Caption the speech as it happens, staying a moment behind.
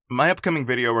My upcoming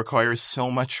video requires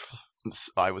so much.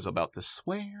 I was about to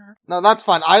swear. No, that's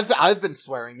fine. I've been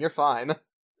swearing. You're fine.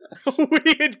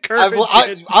 We encourage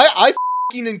it. I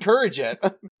f***ing encourage it.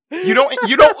 You don't.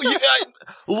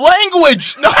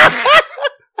 Language. No.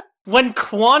 When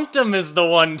Quantum is the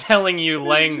one telling you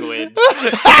language.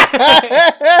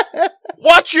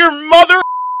 Watch your mother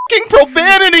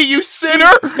profanity, you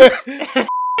sinner.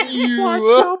 Watch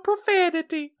your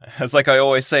profanity. It's like I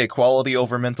always say, quality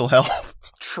over mental health.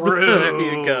 True. There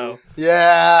you go.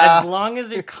 Yeah. As long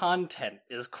as your content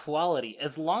is quality,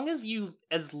 as long as you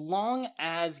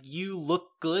look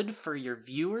good for your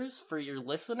viewers, for your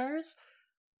listeners,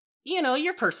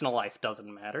 your personal life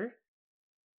doesn't matter.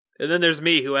 And then there's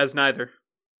me, who has neither.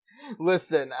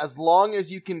 Listen, as long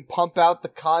as you can pump out the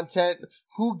content,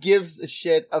 who gives a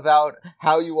shit about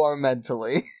how you are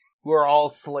mentally? We're all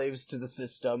slaves to the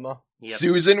system. Yep.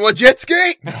 Susan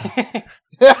Wojcicki.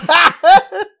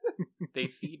 They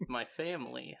feed my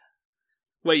family.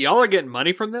 Wait, y'all are getting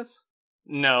money from this?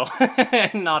 No,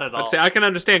 not at all. I can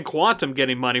understand Quantum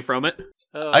getting money from it.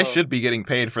 Oh. I should be getting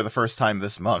paid for the first time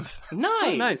this month. Nice.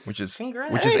 Oh, nice. Which is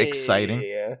Congrats.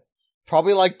 exciting.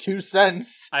 Probably like 2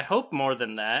 cents. I hope more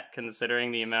than that,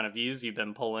 considering the amount of views you've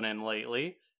been pulling in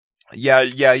lately. Yeah,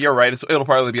 you're right. It'll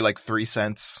probably be like 3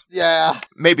 cents. Yeah.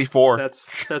 Maybe 4.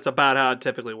 That's about how it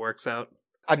typically works out.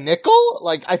 A nickel?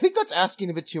 Like, I think that's asking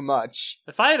a bit too much.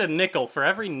 If I had a nickel for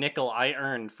every nickel I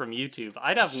earned from YouTube,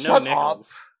 I'd have Shut no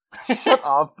nickels. Shut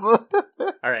up.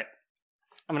 Alright.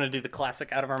 I'm gonna do the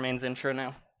classic Out of Our Mains intro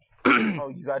now. Oh,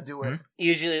 you gotta do it.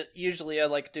 Usually I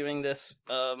like doing this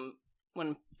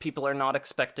when people are not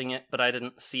expecting it, but I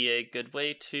didn't see a good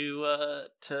way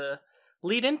to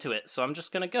lead into it, so I'm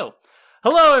just gonna go.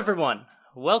 Hello, everyone!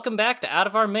 Welcome back to Out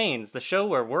of Our Mains, the show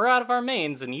where we're out of our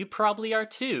mains, and you probably are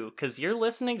too, because you're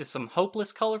listening to some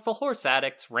hopeless, colorful horse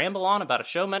addicts ramble on about a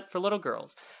show meant for little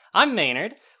girls. I'm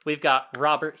Maynard. We've got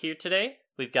Robert here today.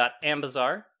 We've got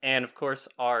Ambazar, and of course,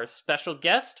 our special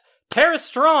guest, Tara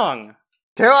Strong!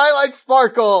 Twilight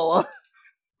Sparkle!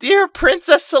 Dear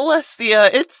Princess Celestia,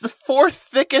 it's the 4th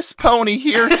thickest pony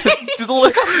here to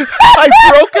look. I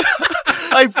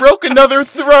broke another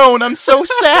throne. I'm so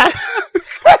sad.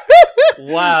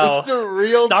 Wow. It's the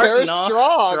real Starting Tara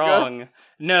off Strong.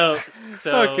 No,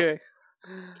 so... Okay.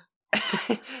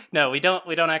 No, we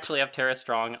don't actually have Tara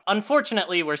Strong.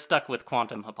 Unfortunately, we're stuck with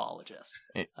QuantumHippologist.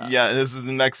 Yeah, this is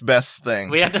the next best thing.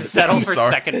 We had to settle I'm for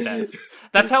sorry. second best.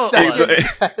 That's how it Second was.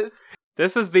 best.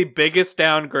 This is the biggest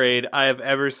downgrade I have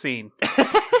ever seen.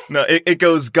 No, it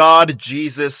goes God,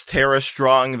 Jesus, Tara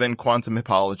Strong, then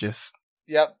QuantumHippologist.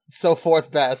 Yep, so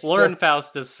 4th best. Lauren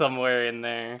Faust is somewhere in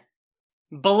there.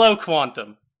 Below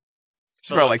Quantum.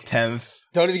 She's about like 10th.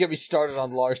 Don't even get me started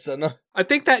on Larson. I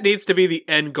think that needs to be the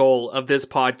end goal of this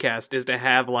podcast, is to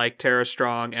have, like, Tara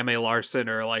Strong, M.A. Larson,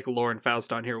 or, like, Lauren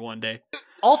Faust on here one day.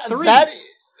 All three!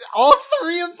 All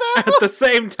 3 of them? At the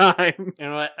same time. You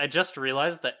know what? I just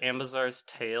realized that Ambazar's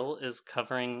tail is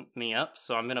covering me up,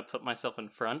 so I'm gonna put myself in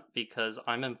front because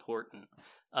I'm important.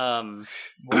 Wow.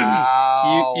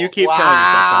 You keep telling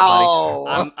yourself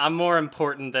that, buddy. I'm more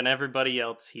important than everybody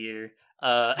else here.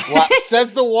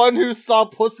 Says the one who saw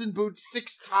Puss in Boots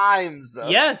 6 times.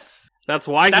 Yes! That's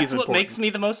why That's he's what important. makes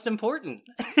me the most important.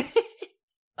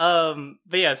 But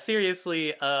yeah,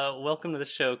 seriously, welcome to the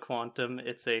show, Quantum.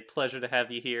 It's a pleasure to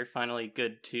have you here. Finally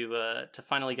good to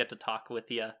finally get to talk with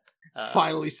you.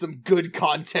 Finally some good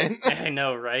content. I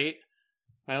know, right?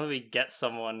 Finally we get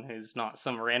someone who's not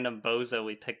some random bozo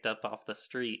we picked up off the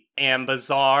street.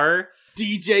 Ambazar!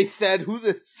 DJ Thed, who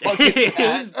the fuck is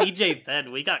that? Who's DJ Thed?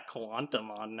 We got Quantum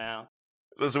on now.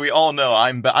 As we all know,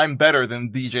 I'm better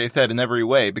than DJ Thed in every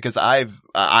way because I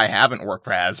haven't worked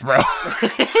for Hasbro.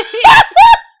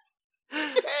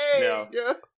 No.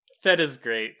 Thed is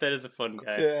great. Thed is a fun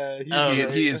guy. Yeah,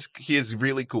 he is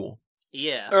really cool.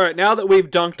 Yeah. Alright, now that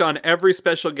we've dunked on every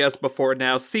special guest before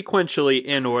now, sequentially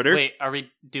in order. Wait, are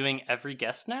we doing every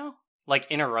guest now? Like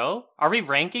in a row? Are we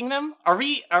ranking them? Are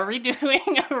we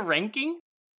doing a ranking?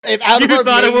 You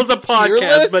thought it was a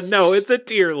podcast, but no, it's a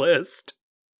tier list.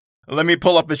 Let me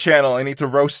pull up the channel. I need to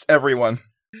roast everyone.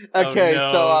 Okay,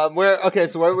 Oh, no. where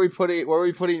are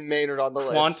we putting Maynard on the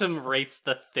list? Quantum rates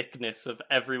the thickness of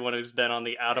everyone who's been on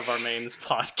the Out of Our Mains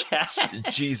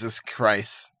podcast. Jesus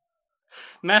Christ.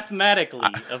 Mathematically,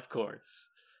 of course.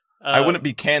 I wouldn't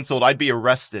be canceled. I'd be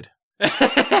arrested.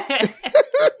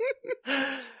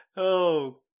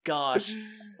 Oh, gosh.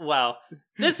 Wow.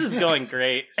 This is going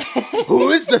great.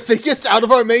 Who is the thickest Out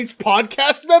of Our Mains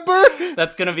podcast member?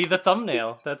 That's gonna be the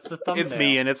thumbnail. That's the thumbnail. It's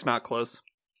me, and it's not close.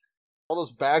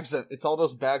 It's all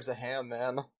those bags of ham,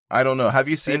 man. I don't know. Have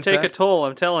you They seen take a Thack? toll,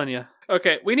 I'm telling you.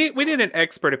 Okay, we need an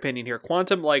expert opinion here.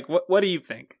 Quantum, like, what do you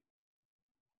think?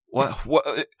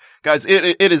 What, guys?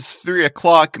 It is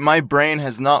 3:00. My brain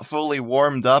has not fully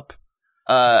warmed up.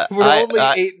 We're only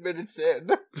 8 minutes in.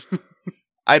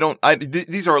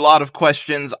 These are a lot of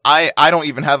questions. I don't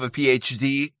even have a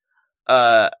PhD.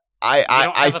 I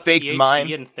faked PhD mine.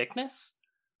 in thickness?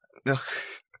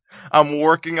 I'm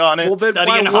working on it. Well, then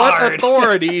Studying by what hard.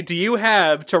 authority do you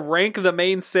have to rank the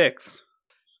main 6?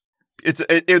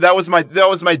 That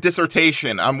was my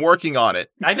dissertation. I'm working on it.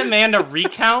 I demand a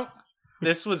recount.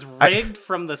 This was rigged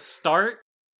from the start.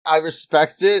 I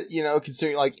respect it, you know,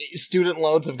 considering, like, student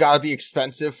loans have got to be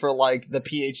expensive for, like, the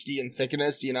PhD in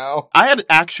thickness, you know? I had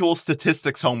actual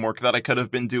statistics homework that I could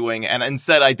have been doing, and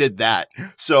instead I did that.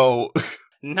 So,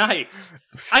 Nice.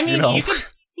 I mean, know. you could,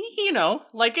 you know,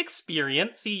 like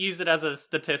experience. You use it as a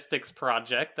statistics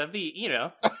project. That'd be, you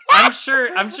know, I'm sure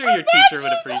your teacher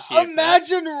would appreciate that.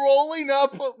 Imagine rolling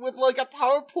up with, like, a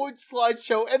PowerPoint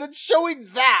slideshow and then showing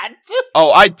that!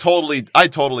 oh, I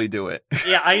totally do it.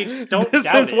 Yeah, I don't This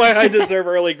doubt is it. why I deserve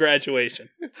early graduation.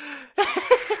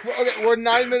 Okay, we're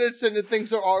 9 minutes in and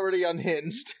things are already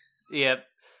unhinged. Yep.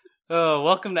 Oh,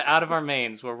 welcome to Out of Our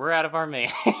Mains, where we're out of our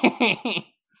mains.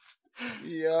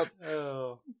 Yep.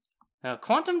 Oh. Now,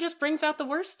 Quantum just brings out the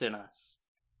worst in us.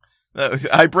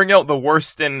 I bring out the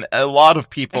worst in a lot of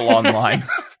people online.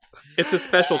 It's a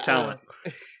special talent.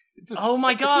 Oh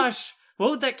my gosh!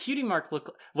 What would that cutie mark look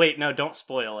like? Wait, no, don't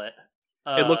spoil it.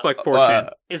 It looked like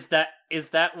 4chan. Is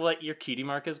that what your cutie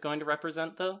mark is going to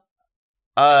represent, though?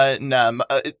 No,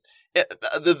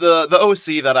 the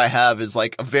OC that I have is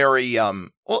like a very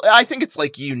well, I think it's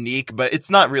like unique, but it's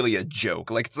not really a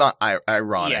joke. Like it's not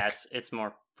ironic. Yeah, it's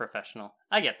more professional.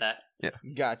 I get that. Yeah,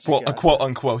 Gotcha. quote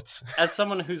unquote. As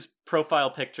someone whose profile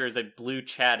picture is a blue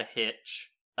Chad Hitch,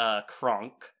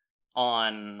 Kronk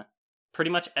on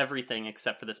pretty much everything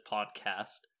except for this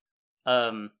podcast.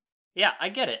 Yeah, I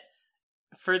get it.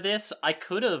 For this, I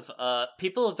could have,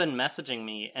 people have been messaging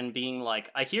me and being like,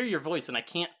 I hear your voice and I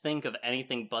can't think of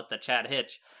anything but the Chad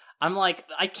Hitch. I'm like,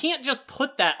 I can't just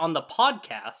put that on the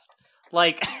podcast.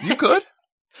 Like, You could.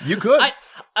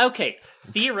 Okay,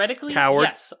 theoretically, Coward.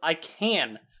 yes, I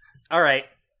can. Alright.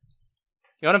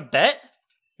 You wanna bet?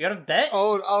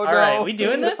 Oh no. All right, we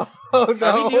doing this? Oh no.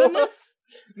 Are we doing this?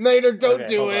 Maynard, don't Okay,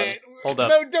 do hold on. it. Hold up.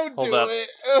 No, don't Hold do up. it.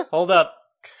 Hold up.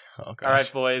 Oh, gosh.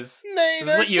 Alright, boys.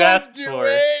 Maynard, what you don't asked do for.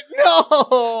 it.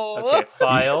 No. Okay,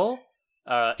 file.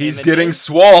 He's images. getting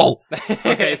swole.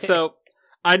 Okay, so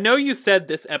I know you said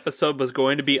this episode was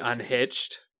going to be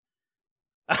unhitched.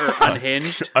 Or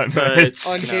unhinged. Unhinged.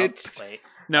 But Unhitched. No, wait.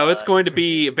 no, it's going to this is-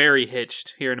 be very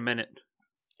hitched here in a minute.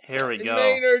 Here we go.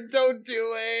 Maynard, don't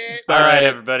do it. All right,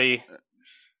 everybody.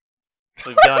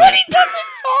 We've done it. He doesn't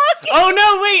talk. Oh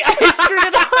no! Wait, I screwed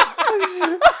it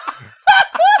up.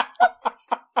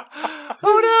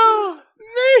 Oh no!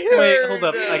 Maynard. Wait, hold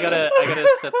up. I gotta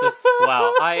set this.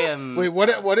 Wow, I am. Wait, what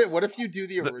if you do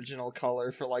the original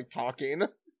color for like talking?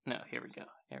 No, here we go.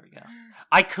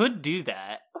 I could do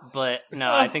that, but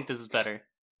no, I think this is better.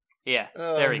 Yeah,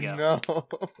 there we go. No.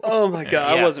 Oh my god, Yeah.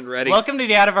 I wasn't ready. Welcome to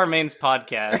the Out of Our Mains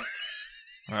podcast.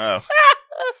 Oh.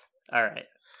 All right,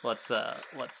 let's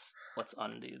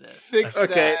undo this. Fix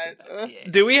Okay. that. Yeah.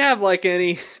 Do we have like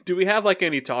any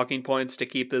talking points to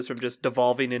keep this from just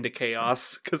devolving into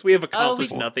chaos? Because we have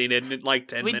accomplished nothing in like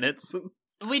 10 minutes.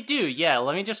 We do, yeah.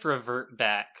 Let me just revert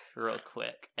back real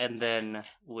quick, and then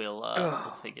we'll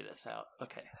figure this out.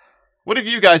 Okay. What have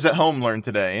you guys at home learned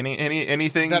today?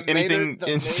 Anything That Maynard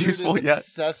useful is yet?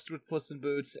 obsessed with Puss in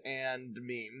Boots and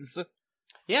memes.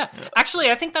 Yeah, actually,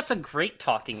 I think that's a great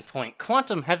talking point.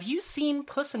 Quantum, have you seen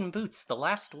Puss in Boots: The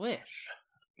Last Wish?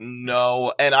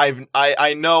 No, and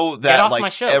I know that off like my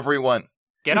show. everyone.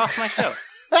 Get off my show.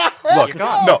 Look, You're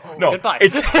gone. no, Goodbye.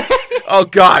 It's oh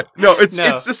god, no, it's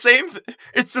No. it's the same.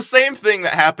 It's the same thing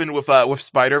that happened with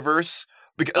Spider-Verse.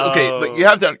 Okay, Oh. like, you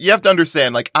have to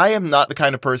understand. Like, I am not the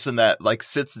kind of person that like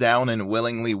sits down and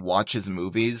willingly watches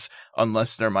movies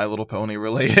unless they're My Little Pony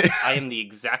related. I am the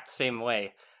exact same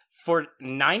way. For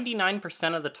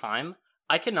 99% of the time,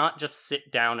 I cannot just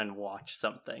sit down and watch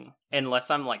something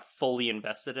unless I'm like fully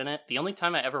invested in it. The only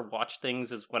time I ever watch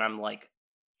things is when I'm like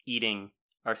eating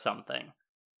or something.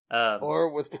 Or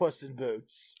with Puss in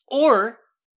Boots. Or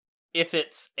if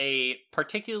it's a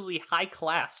particularly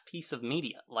high-class piece of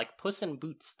media, like Puss in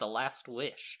Boots: The Last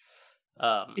Wish.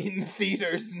 In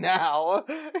theaters now.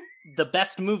 The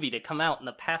best movie to come out in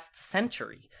the past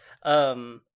century.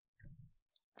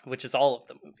 Which is all of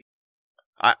the movie.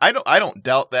 I don't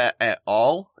doubt that at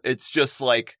all. It's just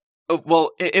like,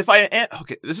 well, if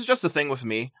okay, this is just the thing with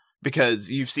me. because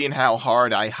you've seen how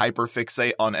hard I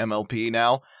hyperfixate on MLP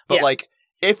now. But Yeah. like,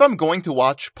 if I'm going to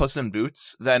watch Puss in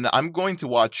Boots, then I'm going to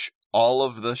watch all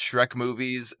of the Shrek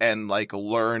movies and like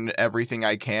learn everything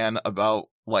I can about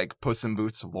like Puss in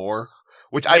Boots lore,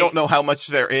 which I Wait. don't know how much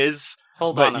there is.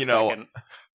 Hold But, on a you know- second.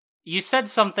 You said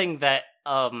something that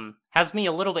has me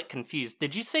a little bit confused.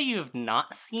 Did you say you have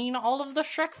not seen all of the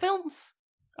Shrek films?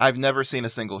 I've never seen a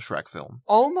single Shrek film.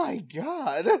 Oh my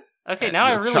god. Okay, now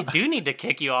I really do need to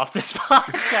kick you off this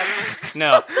podcast.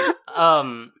 No.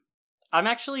 I'm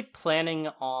actually planning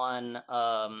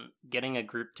on getting a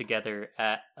group together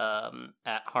at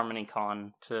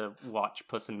HarmonyCon to watch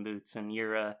Puss in Boots, and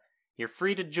you're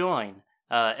free to join.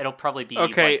 It'll probably be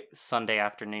like Sunday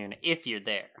afternoon if you're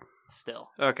there still.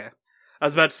 Okay. I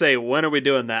was about to say, when are we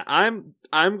doing that? I'm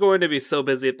going to be so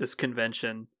busy at this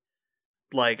convention.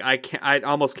 Like, I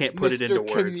almost can't put it into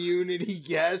words. Community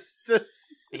guest.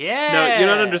 Yeah. No, you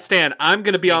don't understand. I'm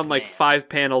going to be Big on like man. 5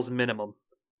 panels minimum.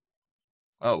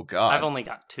 Oh god. I've only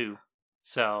got 2,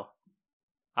 so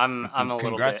I'm a little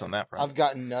Congrats bit. on that, front. I've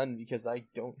got none because I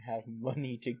don't have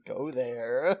money to go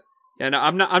there. Yeah, no,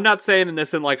 I'm not saying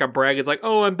this in like a brag. It's like,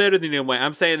 oh, I'm better than you way.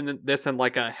 I'm saying this in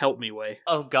like a help me way.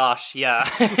 Oh gosh, yeah.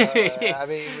 I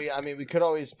mean, we could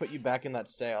always put you back in that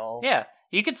sale. Yeah,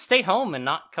 you could stay home and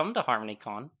not come to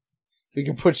HarmonyCon. We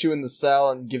could put you in the cell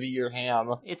and give you your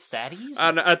ham. It's that easy.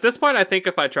 At this point, I think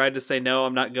if I tried to say no,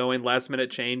 I'm not going, last minute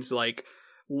change, like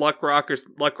Luck Rock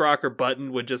or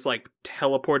Button would just like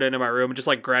teleport into my room and just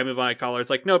like grab me by my collar. It's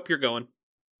like, nope, you're going.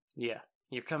 Yeah,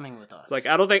 you're coming with us. It's like,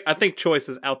 I think choice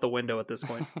is out the window at this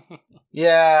point.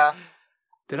 Yeah.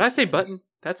 Did I say Button?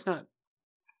 That's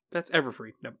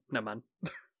Everfree. No, never mind.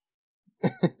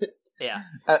 Yeah.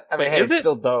 I mean, Wait, hey, is it's it?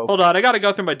 still dope. Hold on, I gotta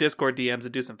go through my Discord DMs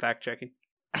and do some fact checking.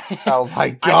 Oh my I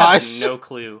gosh. have no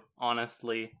clue,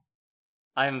 honestly.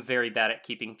 I am very bad at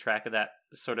keeping track of that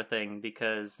sort of thing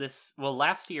because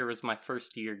last year was my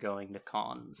first year going to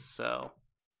cons, so.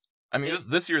 I mean,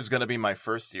 this year is going to be my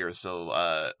first year,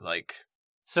 so,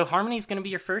 So Harmony's gonna be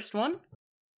your first one?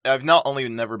 I've not only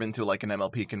never been to, like, an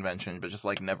MLP convention, but just,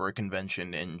 like, never a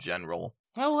convention in general.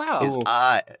 Oh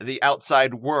wow. The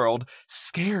outside world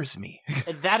scares me.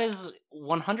 That is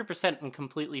 100% and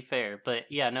completely fair, but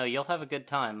yeah, no, you'll have a good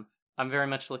time. I'm very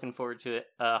much looking forward to it.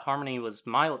 Harmony was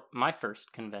my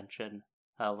first convention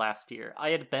last year. I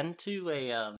had been to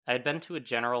a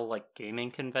general like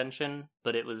gaming convention,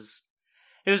 but it was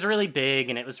really big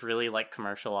and it was really like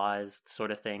commercialized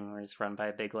sort of thing, where it's run by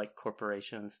a big like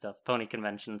corporation and stuff. Pony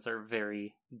conventions are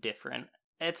very different.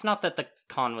 It's not that the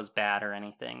con was bad or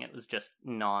anything, it was just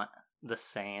not the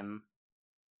same.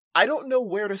 I don't know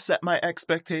where to set my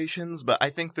expectations, but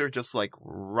I think they're just, like,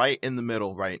 right in the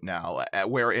middle right now,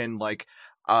 wherein, like,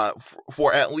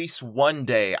 for at least one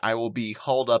day, I will be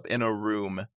holed up in a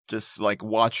room, just, like,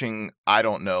 watching, I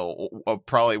don't know,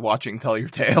 probably watching Tell Your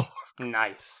Tale.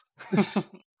 Nice.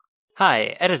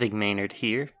 Hi, Editing Maynard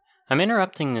here. I'm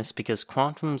interrupting this because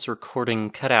Quantum's recording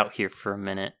cut out here for a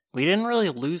minute. We didn't really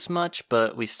lose much,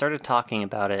 but we started talking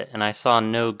about it, and I saw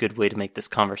no good way to make this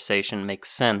conversation make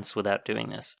sense without doing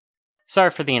this. Sorry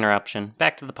for the interruption.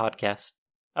 Back to the podcast.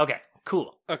 Okay,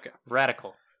 cool. Okay.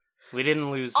 Radical. We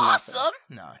didn't lose Awesome! nothing.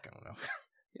 No, I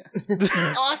don't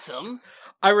know. Awesome!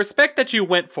 I respect that you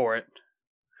went for it.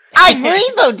 I'm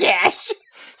Rainbow Dash!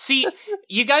 See,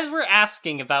 you guys were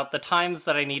asking about the times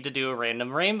that I need to do a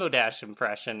random Rainbow Dash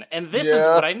impression, and this is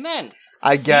Yeah. what I meant.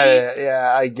 I get it.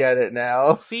 Yeah, I get it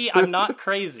now. See, I'm not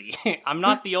crazy. I'm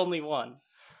not the only one.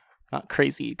 Not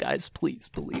crazy, you guys. Please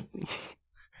believe me.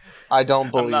 I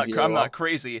don't believe you. I'm not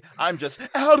crazy. I'm just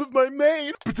out of my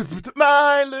main.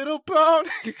 My Little Pony.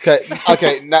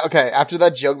 Okay. Now, after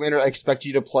that joke, Maynard, I expect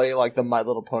you to play like the My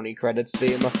Little Pony credits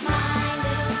theme.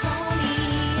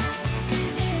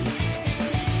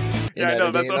 Yeah, I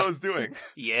know, that's what I was doing.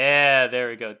 Yeah, there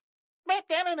we go.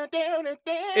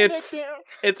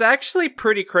 It's actually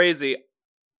pretty crazy.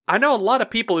 I know a lot of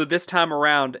people who this time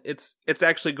around it's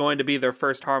actually going to be their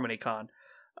first HarmonyCon.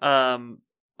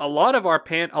 A lot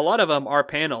of them are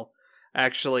panel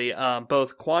actually.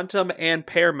 Both Quantum and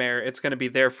Pearmare, it's going to be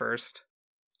their first.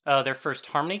 Their first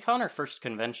HarmonyCon or first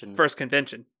convention? First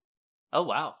convention. Oh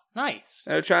wow, nice.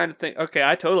 I'm trying to think. Okay,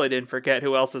 I totally didn't forget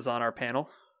who else is on our panel.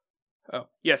 Oh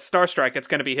yes, Starstrike. It's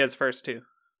going to be his first too.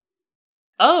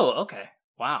 Oh, okay.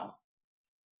 Wow.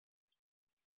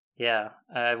 Yeah,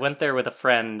 I went there with a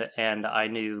friend, and I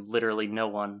knew literally no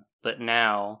one. But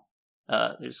now,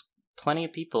 there's plenty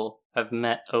of people I've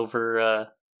met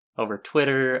over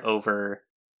Twitter, over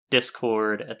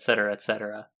Discord,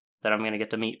 etc., that I'm going to get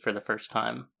to meet for the first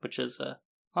time, which is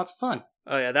lots of fun.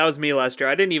 Oh yeah, that was me last year.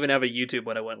 I didn't even have a YouTube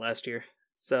when I went last year.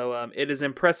 So it is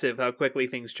impressive how quickly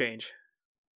things change.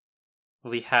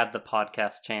 We had the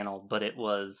podcast channel, but it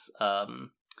was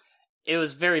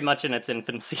very much in its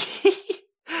infancy.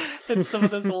 And some of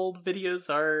those old videos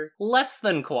are less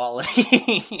than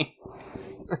quality.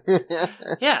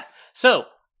 Yeah. So,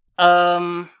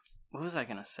 what was I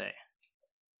gonna say?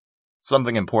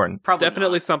 Something important. Probably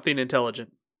Definitely not. something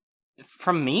intelligent.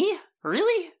 From me?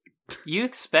 Really? You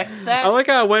expect that? I like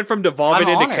how it went from devolving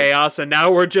I'm into honored. chaos, and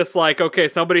now we're just like, okay,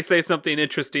 somebody say something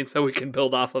interesting so we can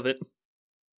build off of it.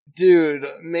 Dude,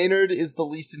 Maynard is the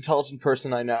least intelligent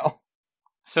person I know.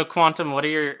 So, Quantum, what are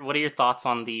your thoughts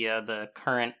on the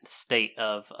current state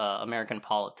of American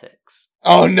politics?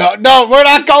 Oh no, we're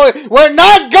not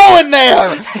going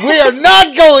there! We are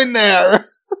not going there!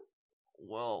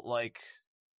 Well, like,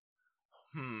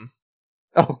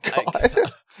 Oh god.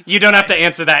 You don't have to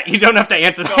answer that. You don't have to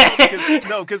answer that.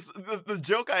 Because the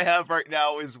joke I have right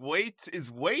now is way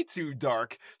too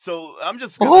dark. So I'm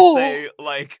just gonna say,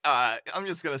 like, I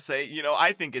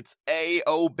think it's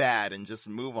A.O. bad and just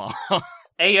move on.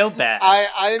 Ayo bad.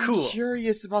 I'm Cool.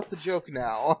 curious about the joke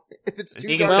now. If it's too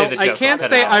You can dark, say the I joke, can't I'll cut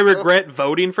say it out. I regret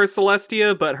voting for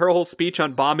Celestia, but her whole speech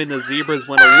on bombing the zebras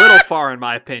went a little far in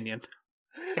my opinion.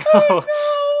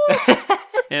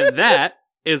 And that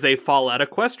is a Fallout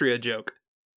Equestria joke.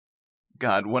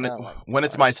 God, when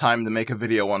it's my time to make a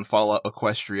video on Fallout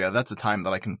Equestria, that's a time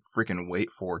that I can freaking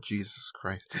wait for. Jesus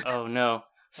Christ. Oh no.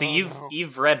 So Oh,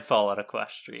 you've read Fallout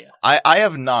Equestria. I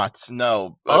have not,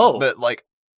 no. Oh. But like,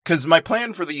 because my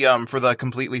plan for the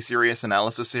completely serious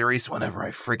analysis series, whenever I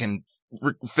freaking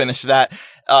finish that,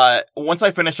 once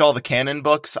I finish all the canon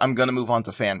books, I'm gonna move on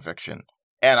to fan fiction,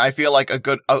 and I feel like a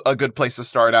good place to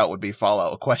start out would be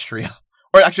Fallout Equestria,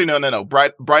 or actually no,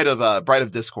 Bride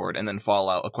of Discord, and then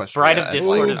Fallout Equestria. Bride of as,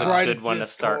 Discord like, is a Bride good of one to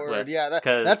start Discord. with. Yeah,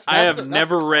 because I have that's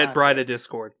never a read classic. Bride of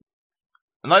Discord.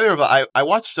 Neither of I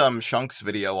watched Shunk's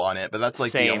video on it, but that's like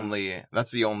Same.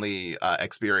 the only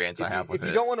experience I have with If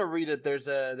you it. don't want to read it, there's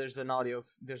an audio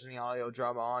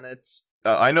drama on it.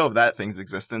 I know of that thing's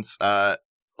existence.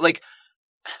 Like,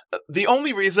 the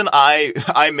only reason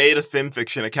I made a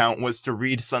FimFiction account was to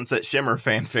read Sunset Shimmer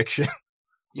fan fiction.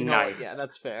 You know what? Nice. Yeah,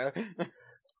 that's fair.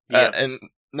 Yeah. And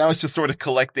now it's just sort of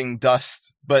collecting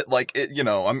dust. But like,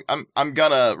 I'm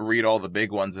gonna read all the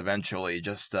big ones eventually.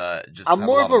 Just I'm have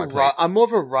more a of lot on my plate. I'm more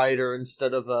of a writer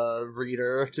instead of a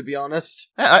reader, to be honest.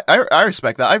 I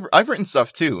respect that. I've written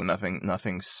stuff too.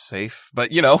 Nothing safe,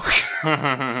 but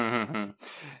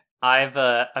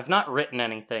I've not written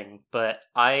anything, but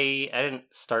I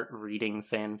didn't start reading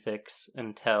fanfics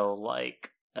until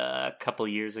like a couple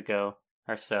years ago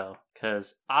or so,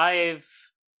 because I've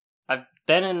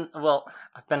been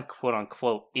quote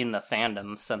unquote in the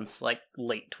fandom since like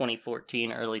late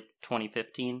 2014, early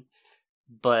 2015,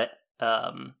 but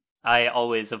I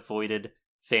always avoided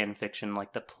fan fiction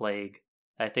like the plague.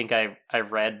 I think I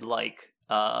read like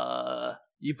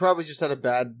You probably just had a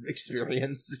bad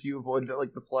experience if you avoided it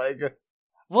like the plague.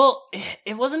 well,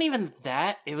 it wasn't even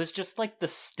that. It was just like the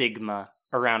stigma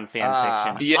around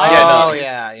fan fiction. Yeah.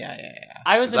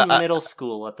 I was in That- middle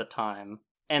school at the time,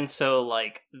 and so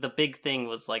like the big thing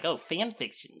was like, oh, fan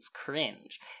fiction's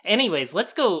cringe. Anyways,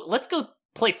 let's go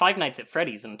play Five Nights at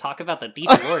Freddy's and talk about the deep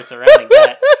lore surrounding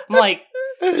that. I'm like,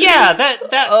 yeah,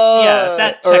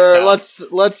 that checks or out. let's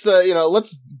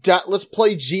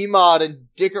play Gmod and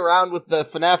dick around with the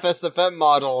FNAF SFM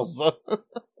models.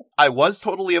 I was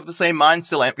totally of the same mind.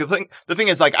 Still am. The thing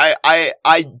is, like,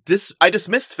 I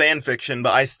dismissed fan fiction,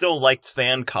 but I still liked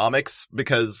fan comics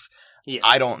because Yeah.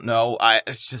 I don't know.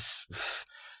 It's just.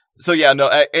 So yeah, no,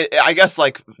 I guess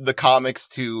like the comics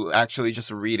to actually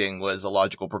just reading was a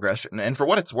logical progression. And for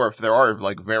what it's worth, there are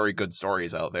like very good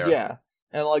stories out there. Yeah.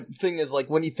 And like the thing is, like,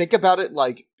 when you think about it,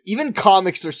 like, even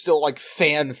comics are still like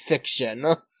fan fiction.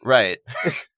 Right.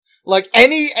 Like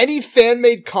any fan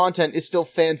made content is still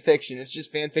fan fiction. It's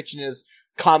just fan fiction is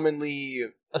commonly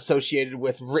associated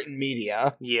with written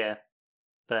media. Yeah,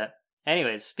 but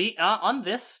anyways, on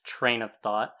this train of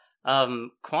thought,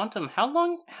 Quantum, how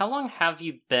long have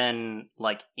you been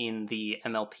like in the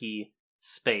MLP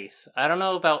space? I don't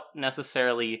know about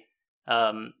necessarily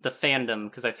the fandom,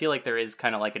 because I feel like there is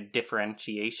kind of like a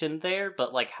differentiation there,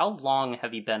 but like how long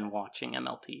have you been watching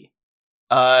MLP?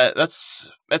 That's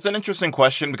an interesting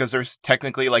question because there's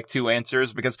technically like two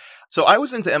answers so I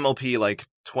was into MLP like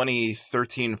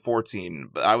 2013-14,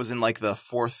 but I was in like the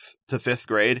 4th to 5th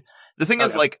grade. The thing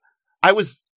is, like, I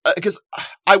was, because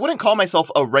I wouldn't call myself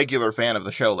a regular fan of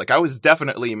the show. Like, I was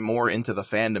definitely more into the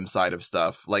fandom side of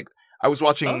stuff. Like, I was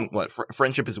watching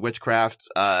Friendship is Witchcraft.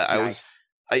 Nice.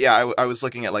 I was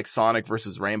looking at like Sonic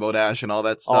versus Rainbow Dash and all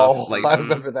that stuff. Oh, like, I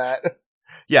remember that.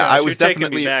 yeah, I was You're taking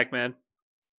definitely me back, man.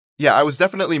 Yeah, I was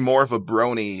definitely more of a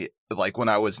brony, like, when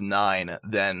I was 9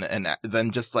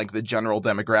 than just, like, the general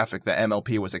demographic that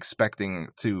MLP was expecting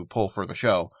to pull for the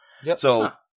show. Yep.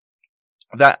 So,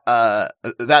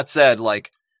 that said,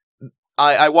 like,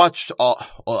 I watched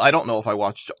I don't know if I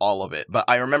watched all of it, but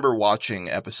I remember watching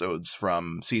episodes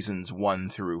from seasons 1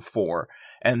 through 4,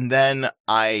 and then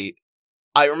I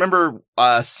remember,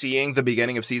 seeing the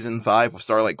beginning of season 5 of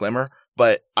Starlight Glimmer,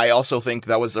 but I also think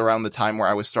that was around the time where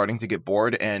I was starting to get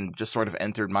bored and just sort of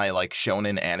entered my, like,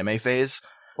 shonen anime phase.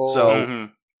 Oh. So,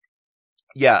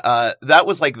 yeah, that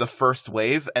was, like, the first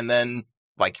wave, and then,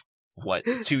 like, what,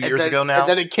 2 years ago now? And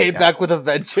then it came back with a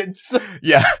vengeance.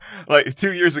 Yeah, like,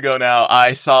 2 years ago now,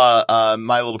 I saw,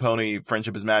 My Little Pony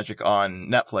Friendship is Magic on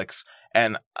Netflix,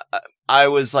 and I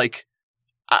was, like,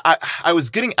 I was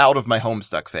getting out of my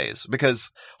Homestuck phase,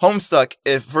 because Homestuck,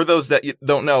 if for those that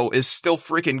don't know, is still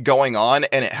freaking going on,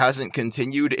 and it hasn't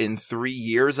continued in 3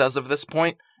 years as of this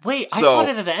point. Wait, I So- thought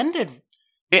it had ended.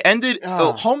 It ended,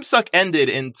 Oh. Homestuck ended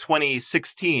in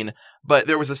 2016, but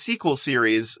there was a sequel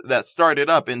series that started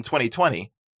up in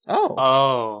 2020. Oh.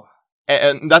 Oh.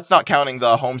 And that's not counting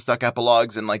the Homestuck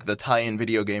epilogues and, like, the tie-in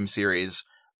video game series.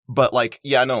 But, like,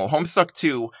 yeah, no, Homestuck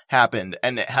 2 happened,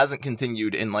 and it hasn't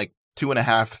continued in, like,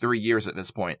 2.5, 3 years at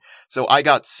this point. So I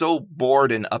got so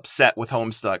bored and upset with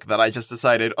Homestuck that I just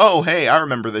decided, oh, hey, I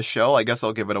remember this show, I guess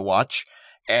I'll give it a watch.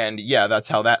 And yeah, that's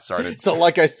how that started. So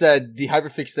like I said, the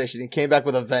hyperfixation, it came back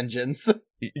with a vengeance.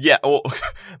 Yeah, well,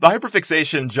 the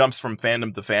hyperfixation jumps from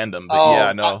fandom to fandom, but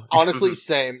yeah, no. Honestly,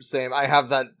 same. I have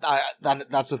that,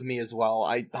 that's with me as well.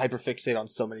 I hyperfixate on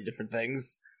so many different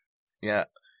things. Yeah.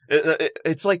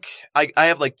 It's like, I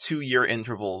have like 2-year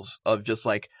intervals of just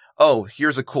like, oh,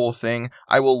 here's a cool thing.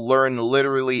 I will learn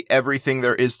literally everything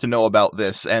there is to know about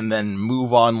this and then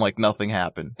move on like nothing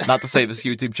happened. Not to say this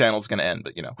YouTube channel is going to end,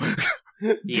 but you know.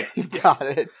 Yeah. Got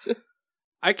it.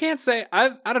 I can't say I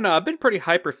don't know. I've been pretty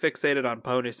hyper fixated on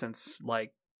Pony since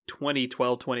like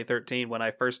 2012, 2013 when I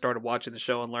first started watching the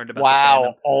show and learned about the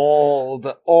Wow,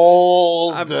 fandom.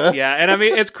 old. Yeah, and I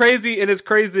mean it's crazy. It is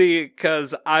crazy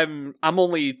because I'm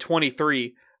only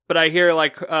 23, but I hear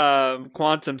like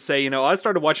Quantum say, you know, I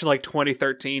started watching like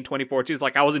 2013, 2014. It's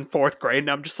like I was in 4th grade,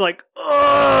 and I'm just like,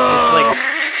 oh, It's like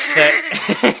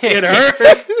that. it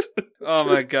hurts. Oh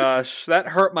my gosh, that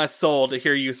hurt my soul to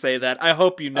hear you say that. I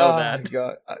hope you know Oh that. my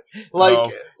God.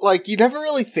 Oh. Like you never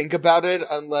really think about it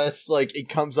unless like it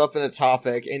comes up in a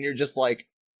topic and you're just like,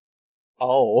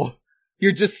 oh,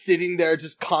 you're just sitting there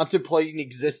just contemplating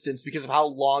existence because of how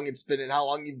long it's been and how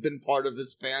long you've been part of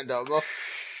this fandom.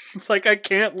 It's like I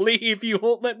can't leave. You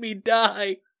won't let me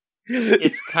die.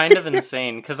 It's kind of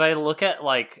insane because I look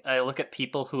at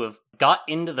people who have got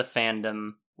into the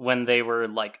fandom when they were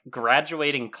like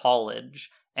graduating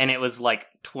college and it was like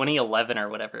 2011 or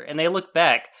whatever, and they look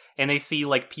back and they see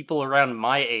like people around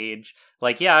my age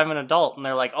like, yeah, I'm an adult, and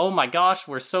they're like, oh my gosh,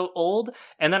 we're so old.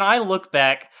 And then I look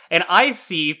back and I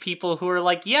see people who are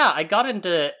like, yeah, I got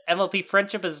into MLP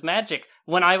Friendship is Magic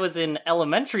when I was in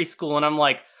elementary school, and I'm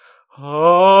like,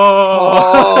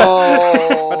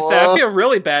 I'd say I feel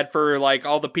really bad for like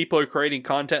all the people who are creating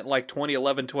content in like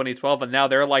 2011, 2012, and now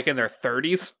they're like in their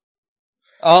 30s.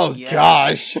 Oh Yeah.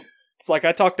 gosh. It's like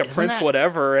I talked to Isn't Prince that-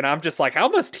 whatever, and I'm just like, how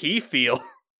must he feel?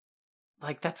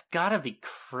 like that's gotta be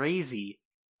crazy.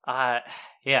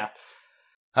 Yeah.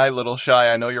 Hi, Little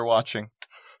Shy, I know you're watching.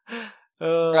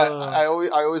 I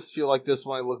always feel like this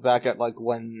when I look back at like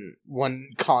when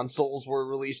consoles were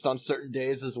released on certain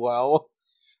days as well.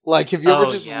 Like, have you ever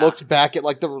just looked back at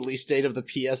like the release date of the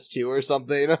PS2 or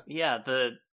something? Yeah,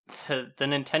 the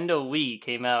Nintendo Wii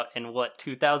came out in what,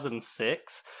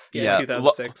 2006? Yeah,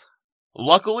 2006.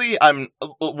 Luckily, when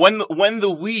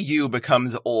the Wii U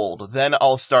becomes old, then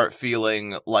I'll start feeling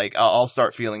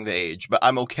the age, but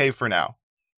I'm okay for now.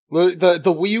 The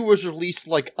Wii U was released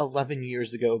like 11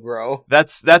 years ago, bro.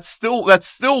 That's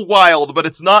still wild, but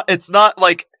it's not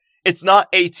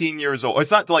 18 years old.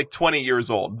 It's not like 20 years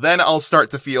old. Then I'll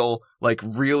start to feel like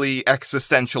really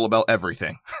existential about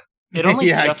everything. It only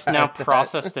Yeah, I just got now that.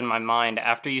 processed in my mind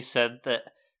after you said that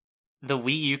the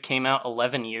Wii U came out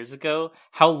 11 years ago,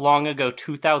 how long ago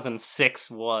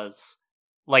 2006 was.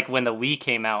 Like when the Wii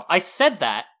came out. I said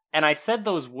that, and I said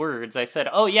those words. I said,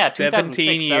 oh yeah, 17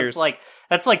 2006, years.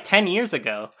 that's like 10 years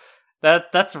ago.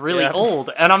 That's really Yeah.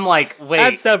 old. And I'm like, Add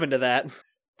wait, 7 to that.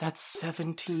 that's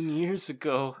 17 years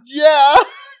ago. Yeah!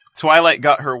 Twilight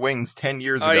got her wings 10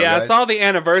 years Oh ago. yeah, I guys. saw the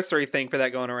anniversary thing for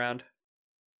that going around.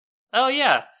 Oh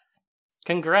yeah.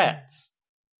 Congrats.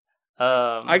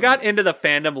 I got into the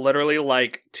fandom literally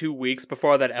like 2 weeks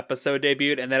before that episode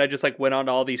debuted, and then I just like went on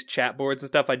to all these chat boards and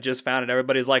stuff I just found, and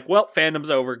everybody's like, well, fandom's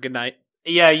over, good night.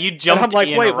 Yeah, you jumped. And I'm like,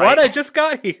 in wait, right. what? I just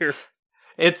got here.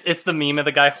 It's the meme of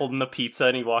the guy holding the pizza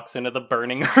and he walks into the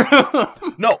burning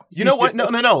room. No, you know what?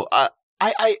 No.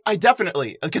 I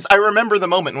definitely, because I remember the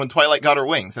moment when Twilight got her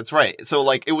wings. That's right. So,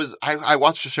 like, it was, I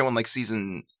watched the show in, like,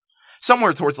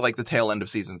 somewhere towards, like, the tail end of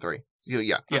season 3.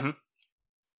 Yeah. Mm-hmm.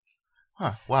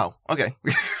 Huh, wow. Okay.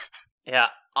 Yeah,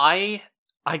 I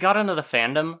got into the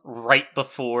fandom right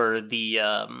before the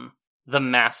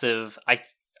massive,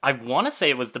 I want to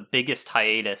say it was the biggest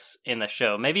hiatus in the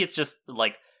show. Maybe it's just,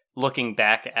 like, looking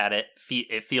back at it,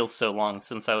 it feels so long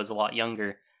since I was a lot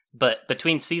younger. But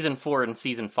between season 4 and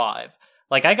season 5,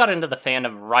 like, I got into the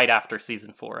fandom right after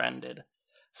season 4 ended.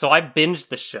 So I binged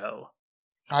the show.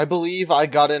 I believe I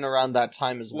got in around that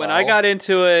time as well. When I got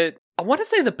into it, I want to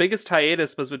say the biggest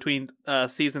hiatus was between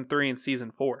season 3 and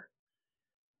season 4.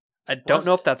 I don't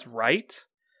know if that's right.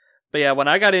 But yeah, when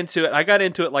I got into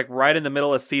it like right in the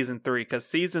middle of season 3, because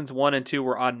seasons 1 and 2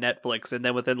 were on Netflix, and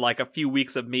then within like a few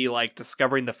weeks of me like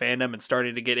discovering the fandom and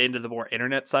starting to get into the more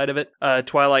internet side of it,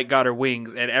 Twilight got her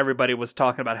wings, and everybody was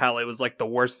talking about how it was like the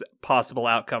worst possible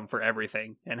outcome for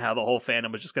everything, and how the whole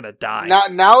fandom was just gonna die.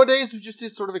 Nowadays, we just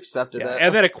sort of accepted it.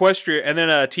 And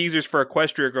then teasers for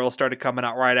Equestria Girl started coming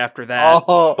out right after that.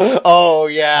 Oh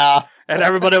yeah. And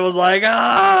everybody was like,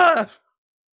 ah!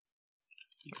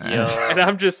 Yeah. And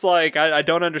I'm just like, I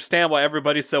don't understand why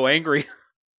everybody's so angry.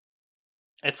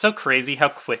 It's so crazy how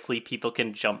quickly people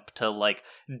can jump to, like,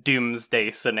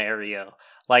 doomsday scenario.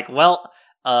 Like, well,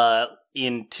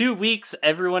 in 2 weeks,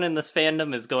 everyone in this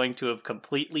fandom is going to have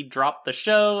completely dropped the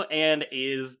show and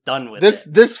is done with it.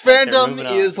 This fandom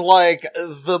is, like,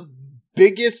 the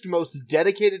biggest, most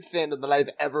dedicated fandom that I've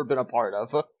ever been a part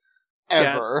of.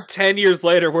 Ever. Yeah, 10 years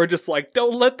later, we're just like,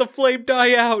 don't let the flame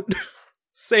die out.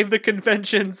 Save the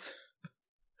conventions.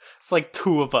 It's like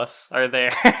 2 of us are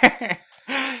there.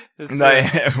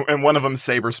 And one of them's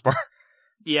Saberspark.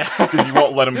 Yeah. Because you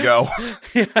won't let him go.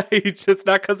 Yeah, it's just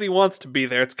not because he wants to be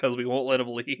there, it's because we won't let him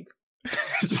leave.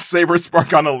 Just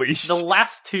Saberspark on a leash. The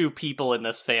last 2 people in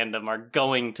this fandom are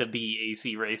going to be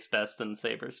AC Racebest and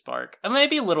Saberspark.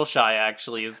 Maybe Little Shy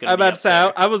actually is going to be up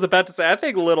there. I was about to say, I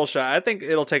think Little Shy, I think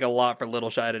it'll take a lot for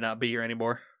Little Shy to not be here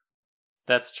anymore.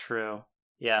 That's true.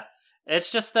 Yeah.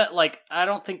 It's just that, like, I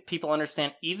don't think people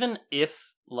understand, even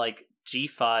if, like,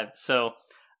 G5, so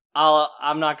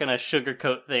I'm not gonna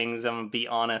sugarcoat things, I'm gonna be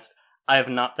honest, I have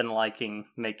not been liking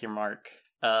Make Your Mark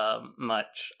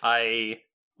much. I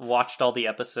watched all the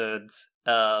episodes,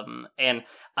 and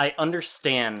I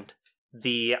understand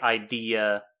the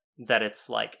idea that it's,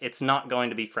 like, it's not going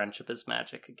to be Friendship is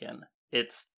Magic again.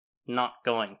 It's not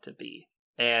going to be.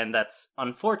 And that's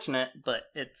unfortunate, but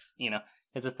it's, you know,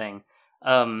 it's a thing.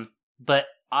 But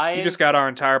You just got our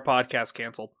entire podcast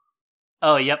canceled.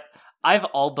 Oh, yep. I've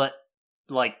all but,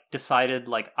 like, decided,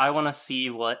 like, I want to see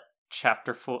what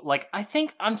chapter 4... Like, I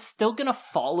think I'm still gonna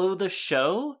follow the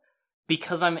show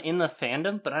because I'm in the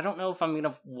fandom, but I don't know if I'm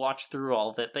gonna watch through all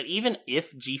of it. But even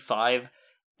if G5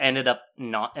 ended up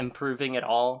not improving at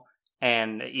all,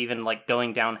 and even, like,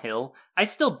 going downhill, I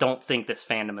still don't think this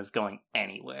fandom is going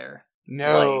anywhere.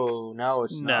 No,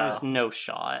 it's not. There's no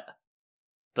shot.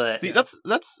 But see, that's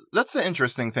the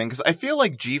interesting thing, because I feel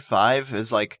like G5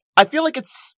 is like, I feel like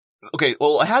it's okay.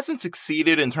 Well, it hasn't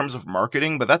succeeded in terms of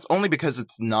marketing, but that's only because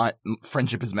it's not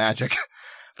Friendship is Magic.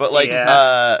 But like,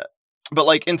 but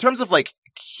like in terms of like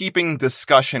keeping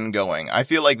discussion going, I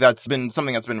feel like that's been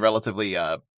something that's been relatively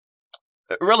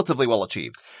well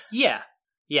achieved. Yeah.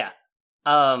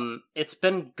 It's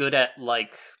been good at,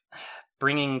 like,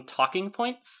 bringing talking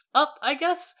points up, I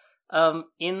guess.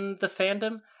 In the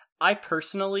fandom. I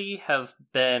personally have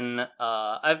been,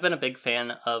 I've been a big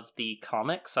fan of the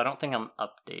comics. I don't think I'm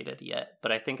updated yet,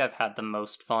 but I think I've had the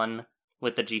most fun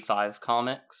with the G5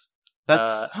 comics.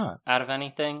 That's, out of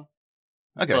anything.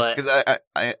 Okay, because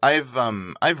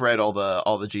I've read all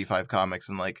the G5 comics,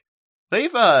 and like,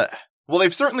 they've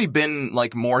certainly been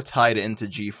like more tied into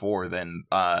G4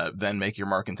 than Make Your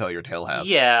Mark and Tell Your Tale have.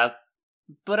 Yeah,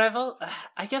 but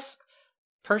I guess,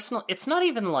 personally, it's not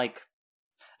even like,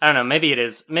 I don't know, maybe it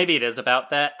is about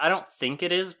that. I don't think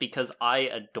it is, because I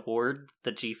adored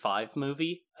the G5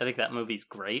 movie. I think that movie's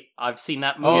great. I've seen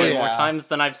that movie more times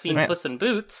than I've seen Puss in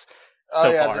Boots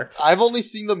far. I've only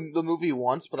seen the movie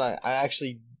once, but I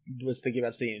actually was thinking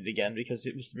about seeing it again because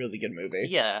it was a really good movie.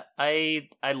 Yeah, I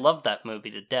love that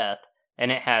movie to death,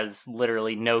 and it has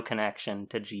literally no connection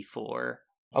to G4.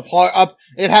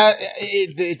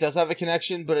 It does have a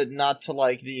connection, but not to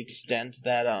like the extent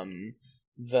that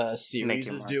the series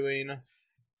is doing.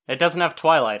 It doesn't have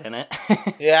Twilight in it.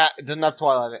 Yeah, it didn't have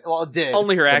Twilight in it. Well, it did.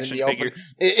 Only her action figure.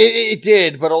 It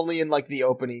did, but only in, like, the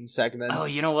opening segment. Oh,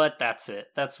 you know what? That's it.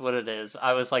 That's what it is.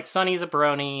 I was like, Sunny's a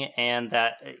brony, and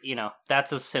that,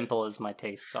 that's as simple as my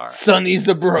tastes are. Sunny's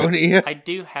a brony. I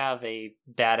do have a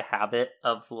bad habit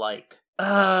of, like,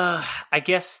 I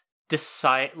guess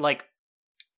I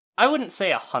wouldn't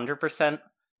say 100%,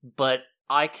 but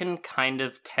I can kind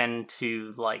of tend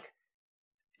to, like,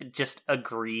 just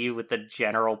agree with the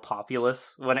general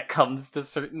populace when it comes to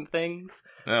certain things.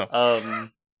 Oh.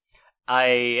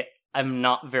 I'm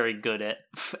not very good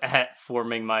at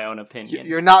forming my own opinion.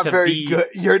 You're not very good.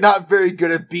 You're not very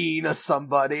good at being a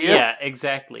somebody. Yeah,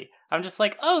 exactly. I'm just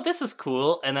like, oh, this is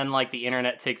cool, and then, like, the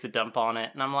internet takes a dump on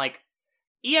it, and I'm like,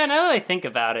 yeah, now that I think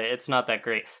about it, it's not that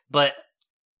great. But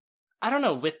I don't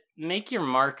know, with Make Your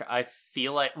Mark, I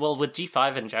feel like, well, with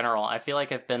G5 in general, I feel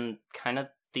like I've been kind of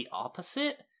the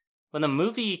opposite. When the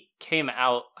movie came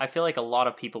out, I feel like a lot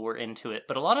of people were into it,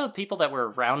 but a lot of the people that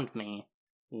were around me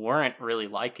weren't really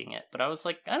liking it. But I was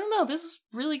like, I don't know, this is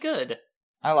really good.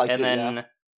 I liked it, yeah.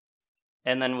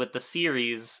 And then with the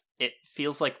series, it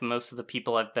feels like most of the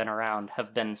people I've been around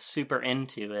have been super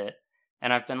into it,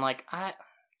 and I've been like, I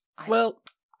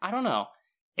don't know.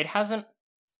 It hasn't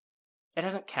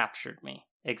captured me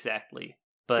exactly.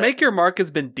 But Make Your Mark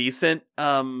has been decent.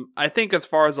 I think as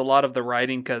far as a lot of the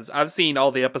writing, because I've seen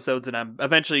all the episodes, and I'm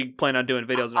eventually planning on doing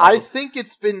videos. I think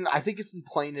it's been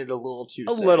playing it a little too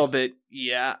safe. A little bit,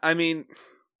 yeah. I mean,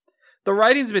 the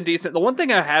writing's been decent. The one thing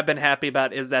I have been happy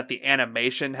about is that the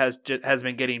animation has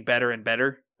been getting better and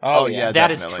better. Oh yeah, that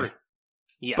definitely. is true.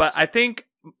 Yes, but I think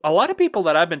a lot of people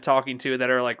that I've been talking to that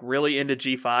are like really into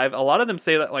G5, a lot of them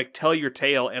say that like Tell Your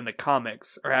Tale and the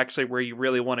comics are actually where you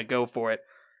really want to go for it.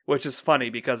 Which is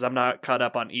funny because I'm not caught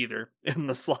up on either in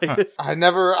the slightest. I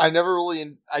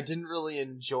didn't really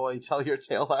enjoy Tell Your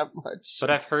Tale that much. But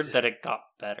I've heard that it got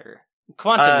better.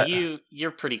 Quantum,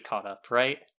 you're pretty caught up,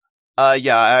 right?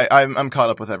 Yeah, I'm caught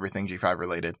up with everything G5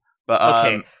 related. But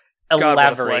okay,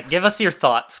 elaborate. Give us your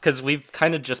thoughts, because we've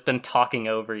kind of just been talking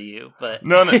over you. But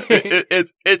no,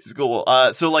 it's cool.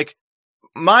 So like.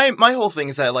 My whole thing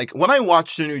is that, like, when I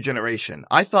watched A New Generation,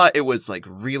 I thought it was, like,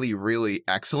 really, really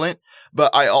excellent,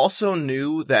 but I also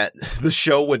knew that the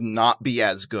show would not be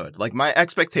as good. Like, my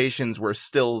expectations were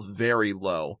still very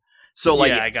low. So,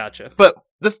 like... Yeah, I gotcha. But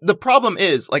the problem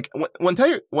is, like, when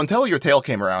Tell Your Tale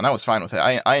came around, I was fine with it.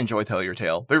 I enjoy Tell Your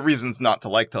Tale. There are reasons not to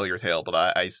like Tell Your Tale,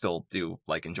 but I still do,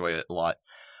 like, enjoy it a lot.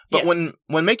 But when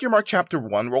Make Your Mark Chapter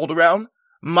 1 rolled around,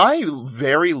 my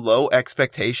very low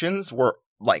expectations were,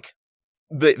 like...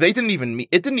 It didn't even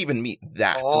meet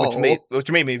that,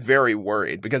 which made me very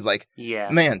worried because, like,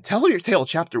 man, Tell Your Tale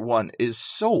Chapter 1 is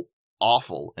so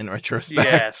awful in retrospect.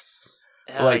 Yes.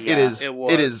 Like, yeah,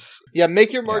 it is. Yeah,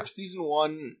 Make Your Mark Season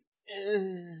 1.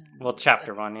 Well,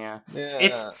 Chapter 1, yeah.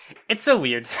 It's so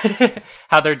weird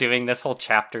how they're doing this whole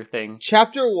chapter thing.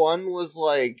 Chapter 1 was,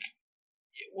 like,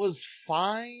 it was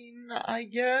fine, I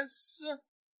guess.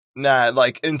 Nah,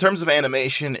 like, in terms of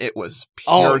animation, it was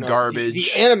pure garbage.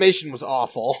 The animation was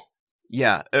awful.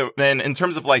 Yeah, and in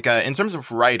terms of, like, in terms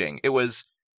of writing, it was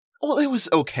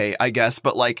okay, I guess,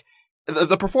 but, like,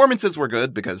 the performances were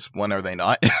good, because when are they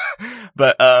not?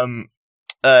 But,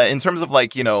 in terms of,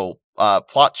 like,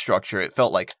 plot structure, it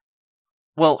felt like,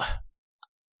 well,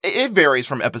 it varies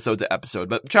from episode to episode,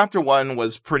 but Chapter 1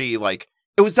 was pretty, like,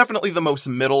 it was definitely the most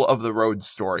middle of the road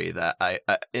story that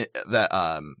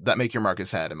that Make Your Mark has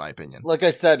had, in my opinion. Like I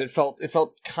said, it felt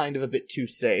kind of a bit too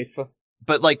safe.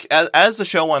 But like as the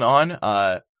show went on,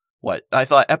 I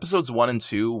thought episodes 1 and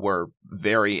 2 were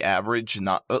very average,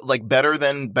 not like better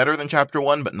than Chapter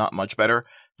 1, but not much better.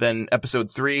 Then episode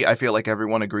 3, I feel like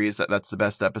everyone agrees that that's the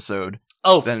best episode.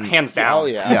 Oh, then, hands down.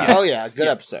 Oh yeah, good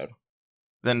episode.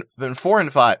 Then 4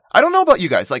 and 5. I don't know about you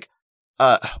guys, like.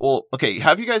 Well, okay,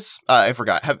 have you guys, I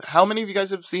forgot, how many of you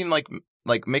guys have seen, like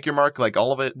Make Your Mark, like,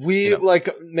 all of it? Like,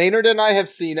 Maynard and I have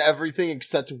seen everything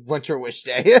except Winter Wish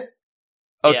Day.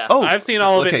 Okay. Yeah, I've seen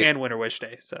all of it and Winter Wish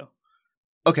Day, so.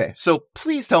 Okay, so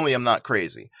please tell me I'm not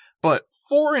crazy, but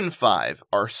 4 and 5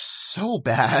 are so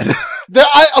bad.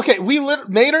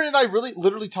 Maynard and I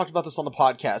literally talked about this on the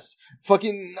podcast.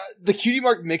 Fucking, the Cutie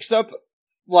Mark mix-up,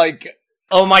 like...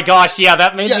 Oh my gosh, yeah,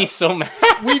 that made me so mad.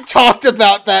 We talked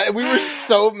about that, and we were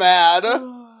so mad.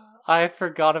 I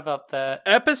forgot about that.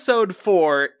 Episode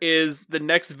 4 is the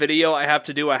next video I have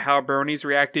to do a How Bronies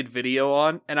Reacted video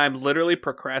on, and I'm literally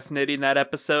procrastinating that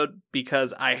episode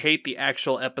because I hate the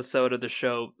actual episode of the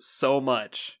show so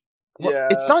much. Yeah,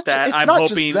 it's not that it's I'm not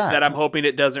hoping just that. I'm hoping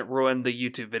it doesn't ruin the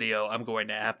YouTube video I'm going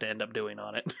to have to end up doing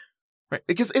on it. Right,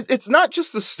 because it's not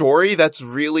just the story that's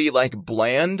really like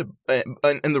bland,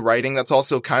 and the writing that's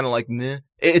also kind of like meh.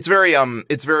 It's very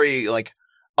like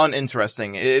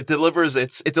uninteresting. It delivers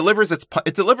its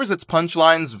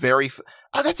punchlines very.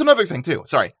 That's another thing too.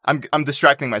 Sorry, I'm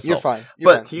distracting myself.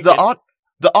 You're fine.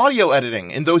 The audio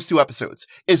editing in those 2 episodes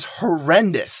is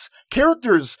horrendous.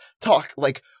 Characters talk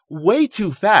like way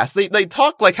too fast. They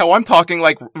talk like how I'm talking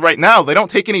like right now. They don't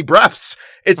take any breaths.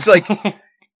 It's like.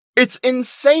 It's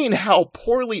insane how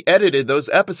poorly edited those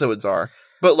episodes are.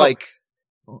 But like,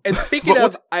 and speaking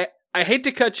of, I hate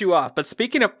to cut you off, but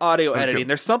speaking of audio editing,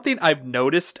 there's something I've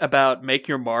noticed about Make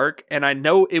Your Mark, and I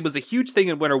know it was a huge thing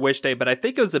in Winter Wish Day, but I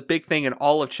think it was a big thing in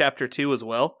all of Chapter 2 as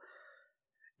well.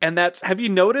 And have you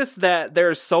noticed that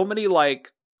there's so many, like,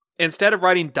 instead of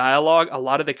writing dialogue, a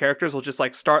lot of the characters will just,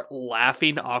 like, start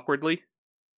laughing awkwardly?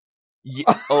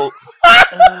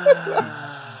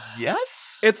 Yes?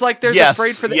 It's like they're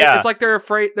afraid for it's like they're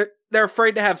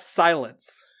afraid to have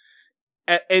silence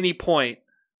at any point.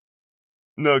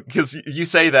 No, because you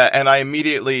say that, and I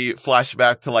immediately flash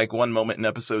back to like one moment in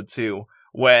episode 2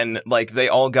 when like they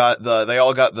all got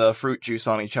the fruit juice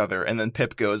on each other, and then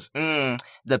Pip goes,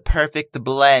 the perfect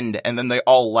blend, and then they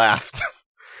all laughed,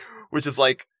 which is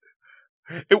like.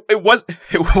 It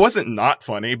wasn't not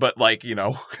funny, but like, you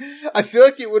know. I feel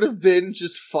like it would have been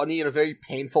just funny in a very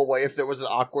painful way if there was an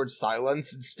awkward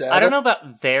silence instead. I don't know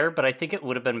about there, but I think it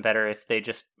would have been better if they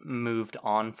just moved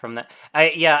on from that.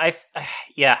 I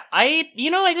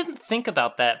didn't think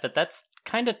about that, but that's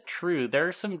kind of true. There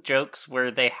are some jokes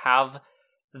where they have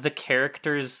the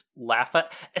characters laugh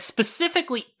at,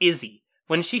 specifically Izzy.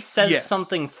 When she says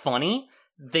something funny,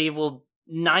 they will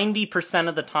 90%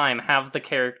 of the time have the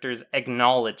characters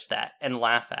acknowledge that and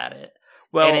laugh at it.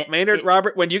 Well, Maynard,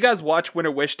 Robert, when you guys watch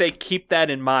Winter Wish Day, keep that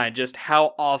in mind, just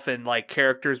how often like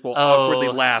characters will awkwardly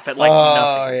laugh at like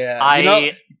nothing.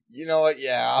 Yeah. You know what?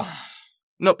 Yeah.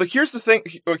 No, but here's the thing.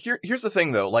 Here's the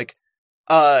thing though, like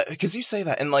because you say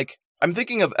that, and like I'm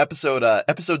thinking of episode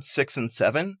 6 and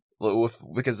 7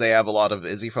 because they have a lot of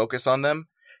Izzy focus on them.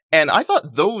 And I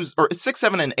thought those, or 6,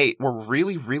 7, and 8 were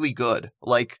really, really good.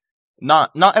 Like,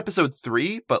 not episode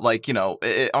 3, but like, you know,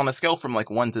 on a scale from like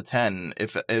 1 to 10,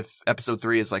 if episode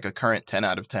 3 is like a current 10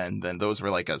 out of 10, then those were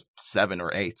like a 7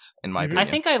 or 8 in my opinion. I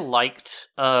think I liked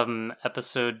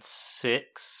episode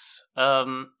 6.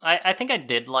 I think I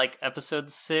did like episode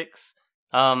 6.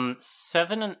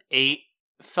 7 and 8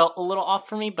 felt a little off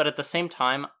for me, but at the same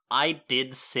time, I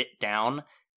did sit down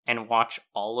and watch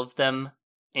all of them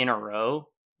in a row,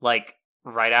 like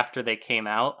right after they came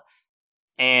out.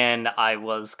 And I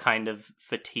was kind of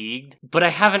fatigued, but I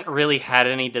haven't really had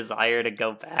any desire to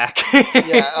go back.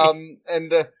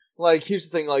 Like, here's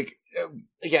the thing, like,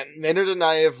 again, Maynard and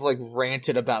I have, like,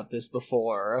 ranted about this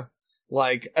before.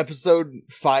 Like, episode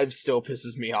 5 still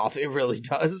pisses me off. It really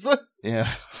does.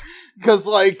 Yeah. Because,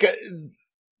 like,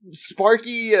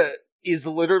 Sparky is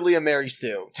literally a Mary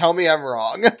Sue. Tell me I'm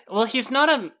wrong. Well, he's not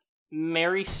a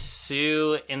Mary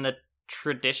Sue in the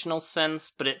traditional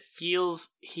sense, but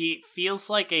he feels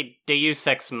like a Deus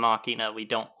Ex Machina we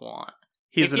don't want.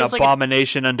 He's an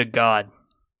abomination unto God.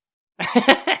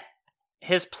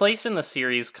 His place in the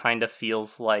series kind of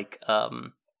feels like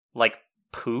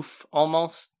Poof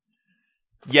almost.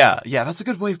 Yeah, that's a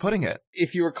good way of putting it.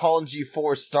 If you recall in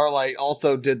G4, Starlight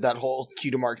also did that whole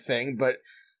Q-to-Mark thing, but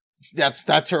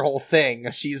that's her whole thing.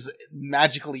 She's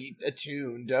magically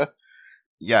attuned.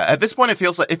 Yeah, at this point, it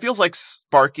feels like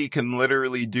Sparky can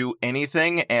literally do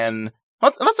anything, and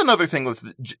that's another thing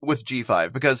with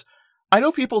G5, because I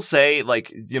know people say,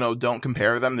 like, you know, don't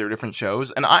compare them, they're different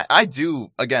shows, and I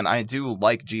do like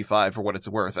G5 for what it's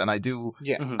worth, and I do,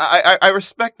 I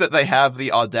respect that they have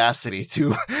the audacity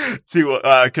to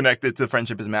connect it to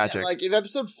Friendship is Magic. Yeah, like, if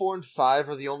episode 4 and 5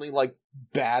 are the only, like,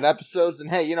 bad episodes,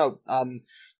 and hey, you know,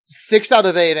 6 out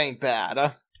of 8 ain't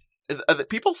bad.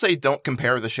 People say don't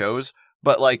compare the shows,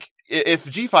 but like, if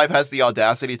G5 has the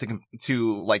audacity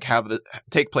to like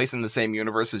take place in the same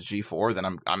universe as G4,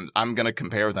 then I'm gonna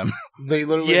compare them. They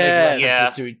literally make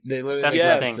references to they literally make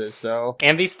references. So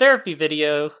Andy's therapy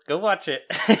video, go watch it.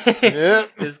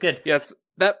 It's good. Yes,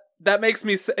 that makes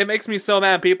me so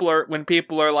mad. When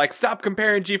people are like, stop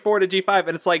comparing G4 to G5,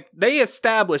 and it's like they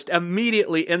established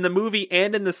immediately in the movie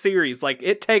and in the series, like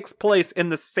it takes place in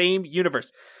the same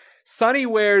universe. Sunny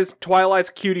wears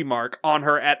Twilight's cutie mark on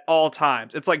her at all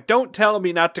times. It's like, don't tell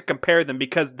me not to compare them,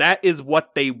 because that is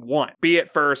what they want. Be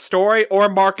it for story or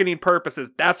marketing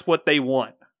purposes, that's what they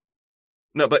want.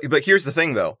 No, but here's the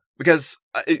thing though, because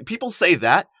people say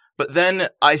that, but then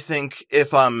I think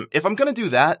if I'm gonna do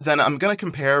that, then I'm gonna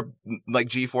compare like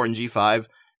G4 and G5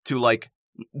 to like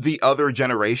the other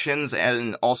generations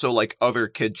and also like other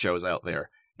kid shows out there.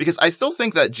 Because I still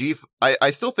think that I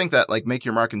still think that like Make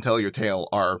Your Mark and Tell Your Tale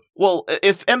are, well,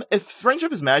 if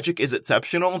Friendship is Magic is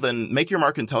exceptional, then Make Your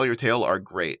Mark and Tell Your Tale are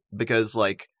great. Because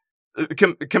like,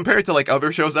 compared to like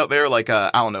other shows out there, like,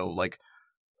 I don't know, like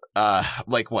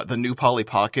what, the new Polly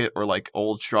Pocket or like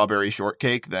old Strawberry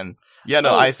Shortcake, then yeah,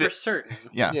 no, I think for certain.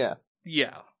 Yeah.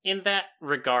 In that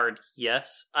regard,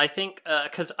 yes. I think,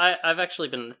 because I've actually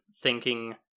been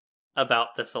thinking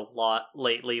about this a lot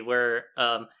lately, where,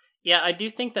 yeah, I do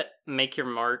think that Make Your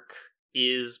Mark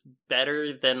is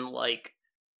better than, like,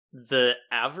 the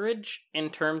average in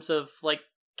terms of, like,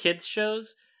 kids'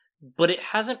 shows, but it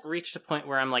hasn't reached a point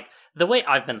where I'm like, the way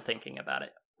I've been thinking about it,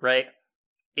 right,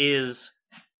 is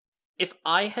if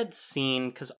I had seen,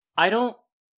 because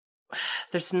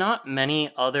there's not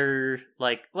many other,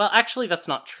 like, well, actually, that's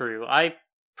not true. I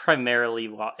primarily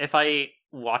if I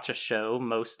watch a show,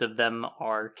 most of them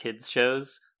are kids'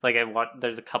 shows. Like,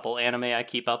 there's a couple anime I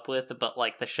keep up with, but,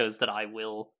 like, the shows that I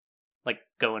will, like,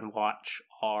 go and watch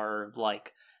are,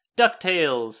 like,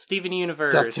 DuckTales, Steven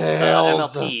Universe,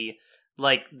 MLP.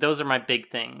 Like, those are my big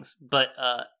things. But,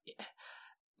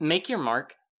 Make Your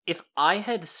Mark, if I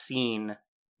had seen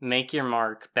Make Your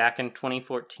Mark back in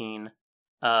 2014,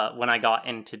 when I got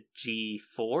into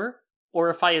G4, or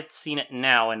if I had seen it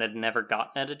now and had never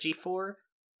gotten into G4,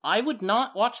 I would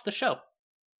not watch the show.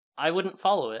 I wouldn't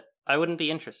follow it. I wouldn't be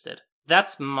interested.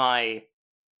 That's my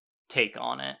take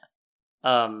on it.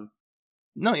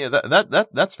 No, yeah,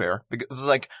 that's fair. Because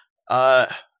like,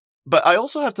 but I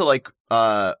also have to like,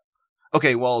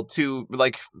 okay, well, to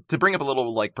bring up a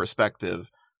little like perspective,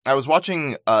 I was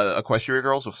watching Equestria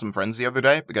Girls with some friends the other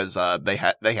day because they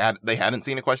hadn't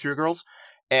seen Equestria Girls,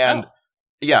 and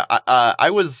yeah, I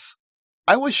was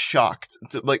shocked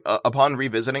to, like, upon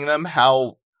revisiting them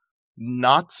how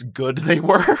not good they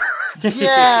were.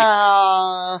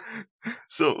 Yeah.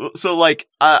 So like,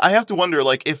 I have to wonder,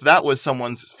 like, if that was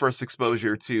someone's first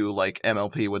exposure to like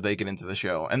MLP, would they get into the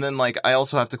show? And then like, I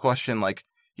also have to question, like,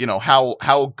 you know,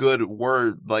 how good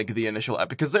were like the initial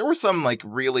because there were some like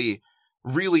really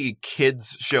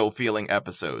kids show feeling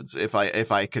episodes, if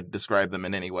I could describe them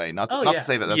in any way. Not to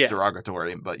say that that's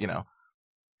derogatory, but you know.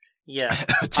 Yeah.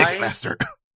 Ticketmaster.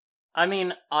 I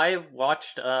mean, I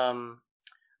watched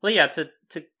well, yeah, to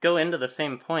go into the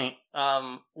same point,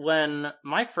 when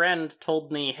my friend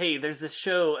told me, hey, there's this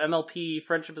show, MLP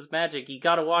Friendship is Magic, you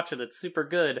gotta watch it, it's super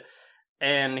good,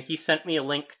 and he sent me a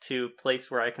link to a place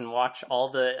where I can watch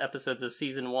all the episodes of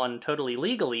Season 1 totally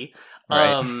legally.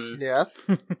 Right. Yeah.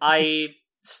 I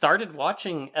started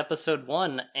watching Episode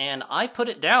 1, and I put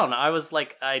it down. I was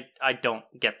like, I don't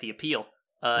get the appeal.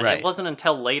 Right. It wasn't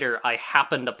until later I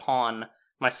happened upon...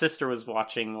 My sister was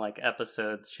watching, like,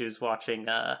 episodes. She was watching,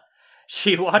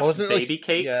 she watched Baby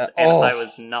Cakes, and I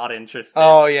was not interested.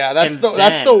 Oh, yeah, that's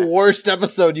the worst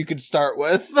episode you could start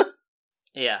with.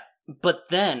 Yeah. But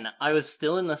then, I was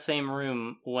still in the same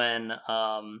room when,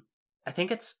 I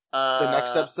think it's, the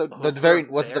next episode, what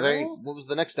was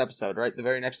the next episode, right? The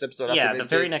very next episode after Baby Cakes?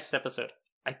 Very next episode.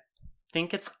 I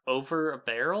think it's Over a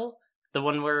Barrel? The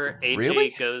one where AJ really?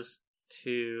 goes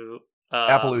to...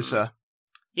 Appaloosa.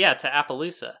 Yeah, to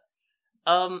Appaloosa.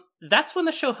 That's when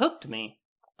the show hooked me.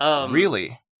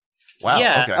 Really? Wow.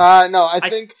 Yeah. Okay. No, I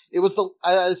think it was the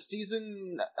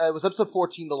season. It was episode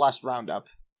 14, the last roundup.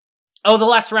 Oh, the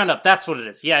last roundup. That's what it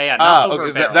is. Yeah.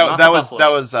 Okay.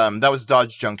 That was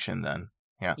Dodge Junction then.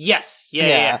 Yeah. Yes.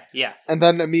 Yeah. And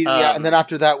then and then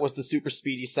after that was the super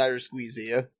speedy Cider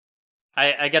Squeezy.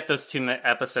 I get those two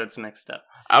episodes mixed up.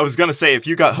 I was gonna say, if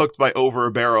you got hooked by Over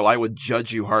a Barrel, I would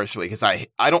judge you harshly, because I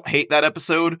don't hate that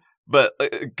episode, but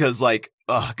because like,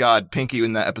 oh god, Pinky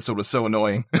in that episode was so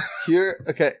annoying.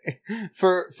 Okay,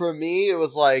 for me, it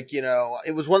was like, you know,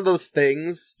 it was one of those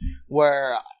things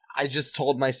where I just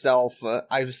told myself,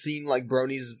 I've seen like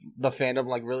Bronies, the fandom,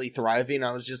 like really thriving.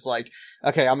 I was just like,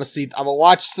 okay, I'm gonna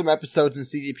watch some episodes and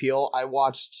see the appeal. I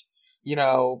watched, you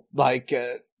know, like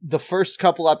the first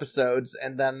couple episodes,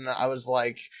 and then I was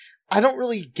like, I don't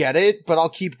really get it, but I'll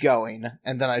keep going,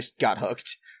 and then I got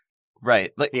hooked.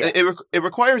 Right, like it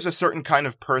requires a certain kind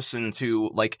of person to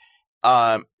like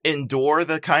endure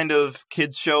the kind of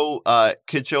kids show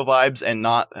vibes and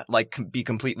not like be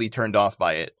completely turned off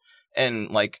by it. And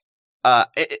like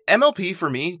MLP for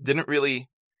me didn't really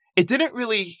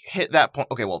hit that point.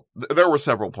 Okay, well, there were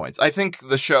several points. I think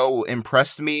the show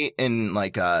impressed me in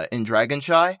like in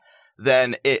Dragonshy.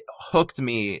 Then it hooked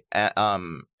me at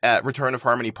Return of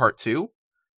Harmony Part 2,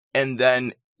 and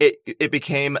then it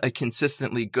became a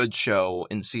consistently good show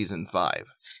in Season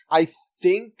 5. I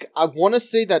want to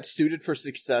say that Suited for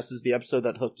Success is the episode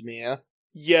that hooked me.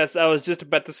 Yes, I was just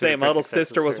about to say my little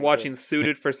sister was watching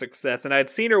Suited for Success, and I had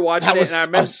seen her watching it, and I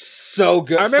remember so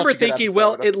good. I remember thinking,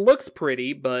 well, it looks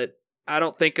pretty, but I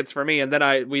don't think it's for me. And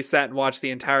then we sat and watched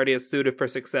the entirety of Suited for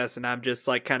Success, and I'm just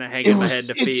like kind of hanging my head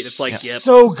in defeat. It's like, yep,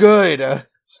 so good.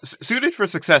 Suited for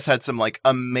Success had some like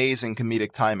amazing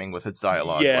comedic timing with its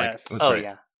dialogue. Yes. Great.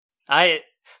 Yeah.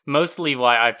 Mostly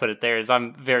why I put it there is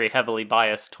I'm very heavily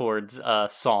biased towards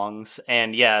songs,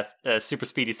 and Super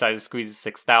Speedy Size Squeezy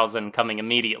 6000 coming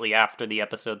immediately after the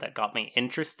episode that got me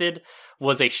interested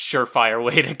was a surefire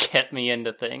way to get me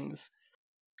into things.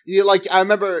 I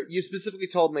remember you specifically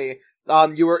told me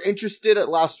you were interested at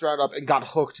last roundup and got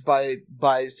hooked by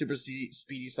Super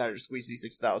Speedy Size Squeezy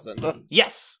 6000.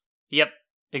 Yes. Yep.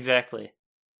 Exactly.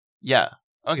 Yeah.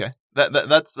 Okay.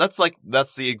 That's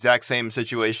the exact same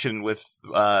situation with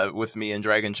me and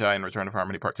Dragonshine Return of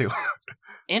Harmony Part 2.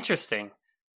 Interesting.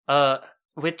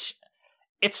 Which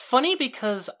it's funny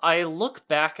because I look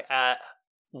back at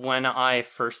when I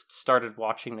first started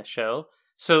watching the show.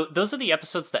 So those are the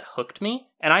episodes that hooked me,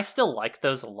 and I still like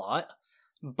those a lot.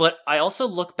 But I also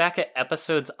look back at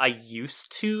episodes I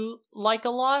used to like a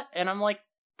lot, and I'm like,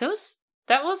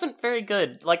 that wasn't very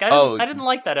good. Like, I didn't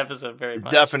like that episode very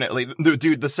much. Definitely.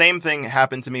 Dude, the same thing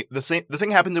happened to me. The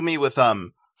thing happened to me with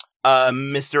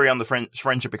Mystery on the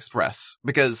Friendship Express,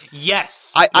 because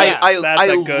I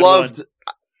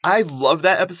loved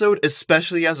that episode,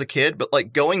 especially as a kid, but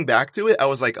like going back to it, I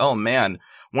was like, oh man,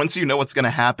 once you know what's going to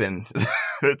happen,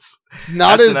 it's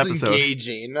not as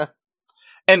engaging.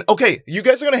 And okay, you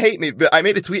guys are going to hate me, but I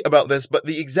made a tweet about this, but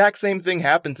the exact same thing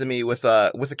happened to me with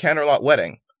a Canterlot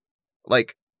Wedding.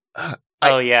 Like,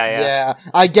 yeah,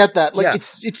 I get that. Like,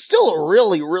 it's still a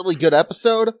really, really good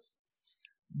episode,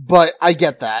 but I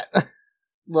get that.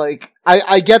 Like,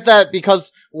 I get that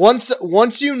because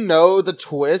once you know the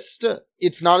twist,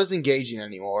 it's not as engaging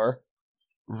anymore.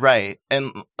 Right.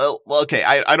 And okay,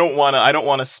 I don't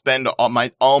want to spend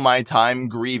all my time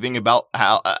grieving about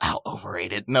how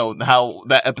overrated how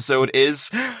that episode is,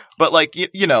 but like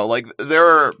you know, like there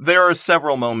are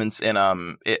several moments in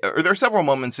there are several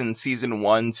moments in season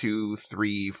 1, 2,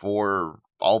 3, 4,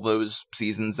 all those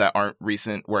seasons that aren't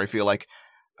recent where I feel like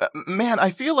man, I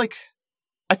feel like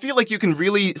you can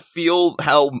really feel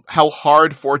how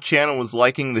hard 4chan was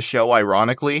liking the show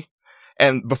ironically,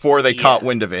 and before they caught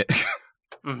wind of it.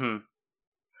 Mm-hmm.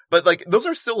 But like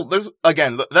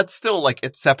that's still like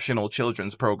exceptional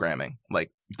children's programming.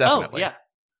 Like, definitely. Oh,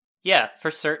 yeah,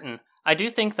 for certain. I do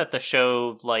think that the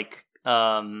show like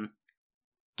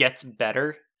gets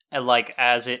better, and like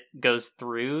as it goes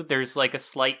through. There's like a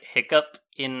slight hiccup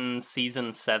in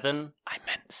season 7. I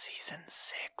meant season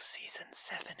 6. Season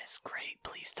 7 is great.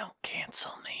 Please don't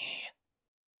cancel me.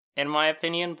 In my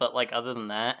opinion, but like other than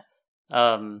that,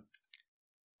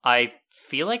 I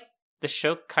feel like the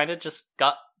show kind of just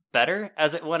got better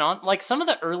as it went on. Like, some of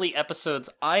the early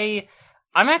episodes, I'm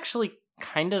actually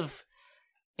kind of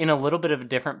in a little bit of a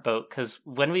different boat, because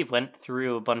when we went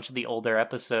through a bunch of the older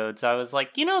episodes, I was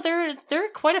like, there are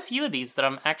quite a few of these that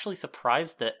I'm actually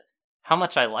surprised at how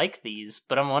much I like these,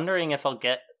 but I'm wondering if I'll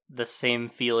get the same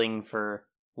feeling for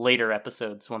later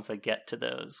episodes once I get to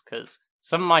those, because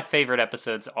some of my favorite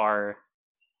episodes are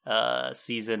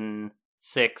season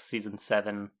 6, season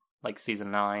 7, like season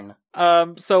 9.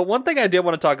 So one thing I did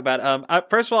want to talk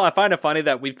about, first of all, I find it funny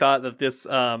that we thought that this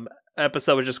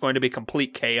episode was just going to be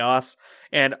complete chaos,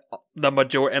 and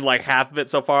like half of it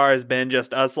so far has been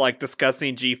just us like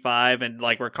discussing G5 and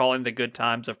like recalling the good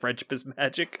times of Friendship is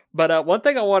Magic. But one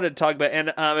thing I wanted to talk about,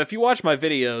 and if you watch my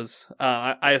videos,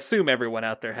 I assume everyone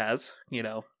out there has,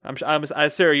 I'm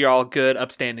sure you're all good,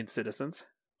 upstanding citizens.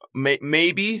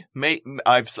 Maybe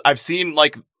I've seen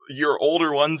like your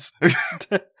older ones.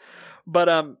 But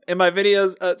in my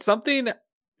videos, something,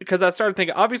 because I started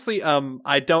thinking, obviously,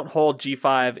 I don't hold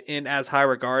G5 in as high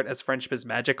regard as Friendship is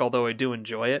Magic, although I do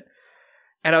enjoy it.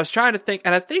 And I was trying to think,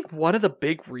 and I think one of the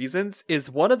big reasons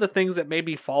is one of the things that made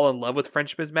me fall in love with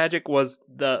Friendship is Magic was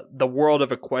the world of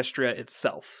Equestria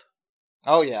itself.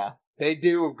 Oh yeah, they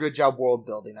do a good job world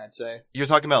building, I'd say. You're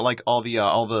talking about like all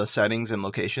the settings and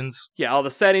locations. Yeah, all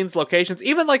the settings, locations,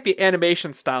 even like the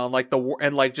animation style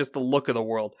and like just the look of the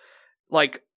world,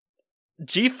 like.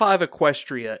 G5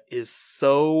 Equestria is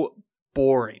so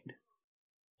boring.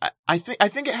 I think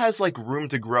it has like room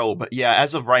to grow, but yeah,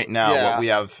 as of right now, what we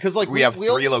have, because like we have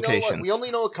 3 locations. We only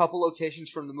know a couple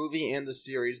locations from the movie and the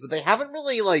series, but they haven't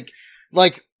really like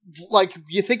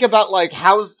you think about like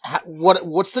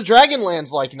what's the Dragonlands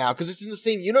like now, because it's in the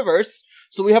same universe,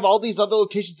 so we have all these other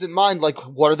locations in mind. Like,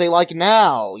 what are they like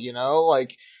now?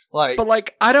 But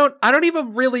like I don't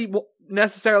even really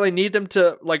necessarily need them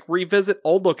to like revisit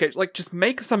old locations. Like, just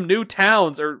make some new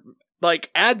towns or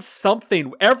Like, add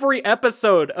something. Every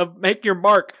episode of Make Your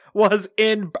Mark was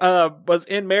in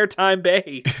Maritime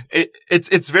Bay.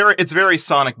 It's very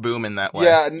Sonic Boom in that way.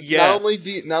 Yeah, yes.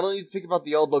 Not only do you think about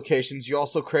the old locations, you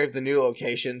also crave the new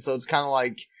location. So it's kind of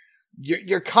like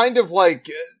you're kind of like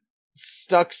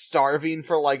stuck starving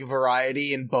for like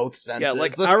variety in both senses. Yeah,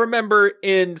 like I remember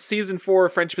in season 4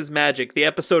 of Friendship is Magic, the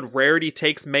episode Rarity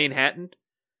Takes Manhattan.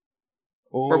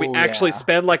 Where we actually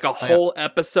spend like a whole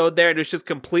episode there, and it's just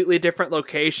completely different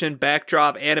location,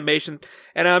 backdrop, animation,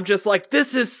 and I'm just like,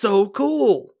 this is so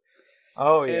cool.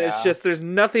 Oh yeah. And it's just, there's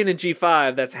nothing in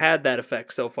G5 that's had that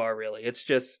effect so far, really. It's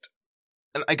just,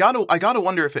 and I gotta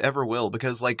wonder if it ever will,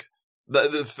 because like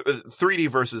the 3D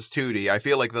versus 2D, I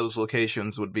feel like those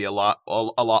locations would be a lot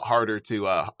harder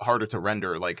to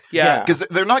render. Like, yeah, because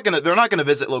they're not gonna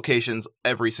visit locations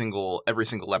every single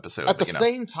episode. At the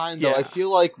same time, though, I feel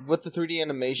like with the 3D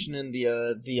animation and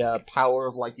the power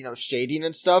of like shading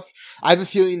and stuff, I have a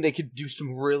feeling they could do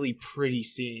some really pretty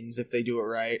scenes if they do it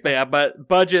right. But yeah, but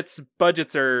budgets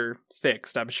are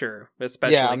fixed, I'm sure,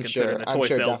 especially considering the toy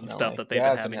sales and stuff that they've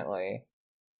been having.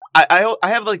 I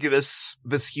have like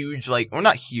this huge, like, or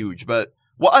not huge, but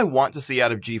what I want to see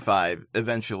out of G5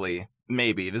 eventually,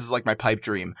 maybe, this is like my pipe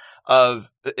dream,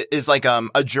 is like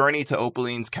a journey to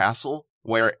Opaline's castle,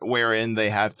 wherein they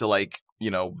have to like,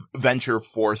 venture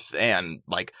forth and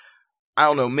like, I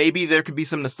don't know, maybe there could be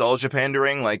some nostalgia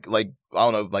pandering, like I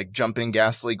don't know, like jumping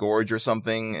Ghastly Gorge or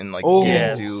something, and like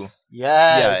get into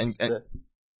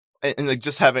and like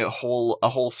just having a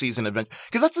whole season event,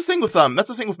 because that's the thing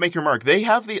with Make Your Mark. They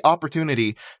have the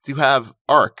opportunity to have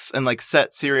arcs and like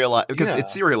set serialized, because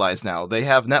it's serialized now. They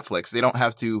have Netflix. They don't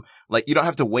have to you don't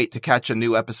have to wait to catch a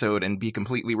new episode and be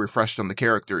completely refreshed on the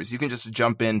characters. You can just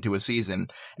jump into a season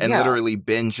and literally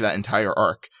binge that entire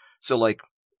arc. So like,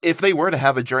 if they were to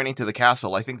have a journey to the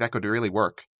castle, I think that could really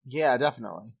work. Yeah,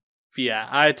 definitely. Yeah,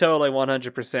 I totally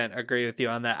 100% agree with you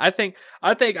on that. I think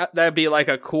that'd be like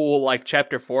a cool like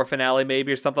chapter 4 finale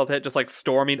maybe, or something like that, just like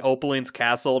storming Opaline's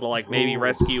castle to like maybe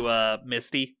rescue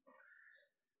Misty.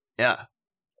 Yeah.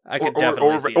 I could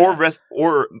definitely see that.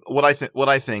 Or what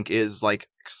I think is like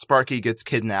Sparky gets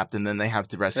kidnapped and then they have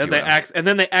to rescue him. And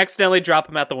then they accidentally drop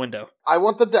him out the window. I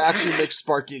want them to actually make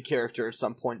Sparky a character at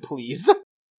some point, please.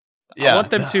 Yeah, I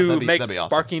want them to make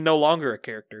Sparky awesome. No longer a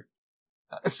character.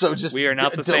 So just we are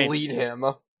not the delete same. Him.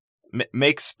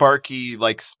 Make Sparky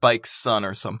like Spike's son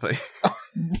or something.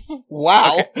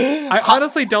 Wow. Okay. I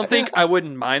honestly don't think I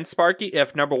wouldn't mind Sparky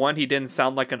if, number 1, he didn't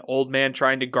sound like an old man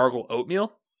trying to gargle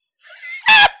oatmeal.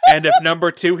 And if,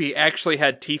 number 2, he actually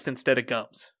had teeth instead of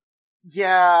gums.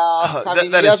 Yeah. I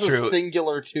mean, he has true. A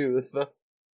singular tooth.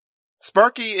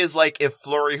 Sparky is like if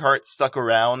Flurry Heart stuck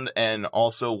around and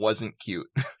also wasn't cute.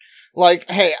 Like,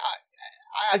 hey,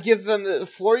 I give them the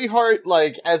Flurry Heart,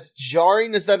 like, as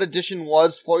jarring as that addition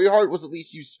was, Flurry Heart was at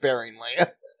least used sparingly.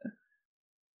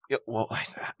 Yeah, well,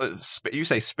 you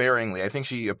say sparingly. I think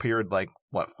she appeared, like,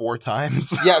 4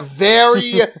 times? Yeah,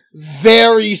 very,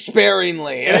 very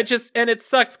sparingly. And it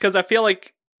sucks, because I feel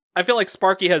like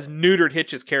Sparky has neutered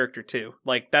Hitch's character, too.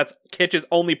 Like, that's Hitch's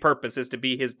only purpose is to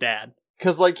be his dad.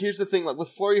 Because, like, here's the thing, like, with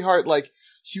Flurry Heart, like,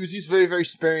 she was used very, very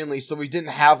sparingly, so we didn't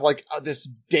have, like, this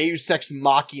Deus Ex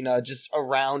Machina just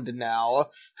around now.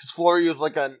 Because Flurry was,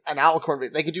 like, an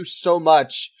alicorn. They could do so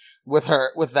much with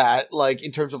that, like,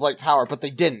 in terms of, like, power, but they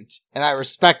didn't. And I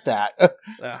respect that.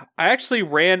 I actually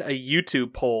ran a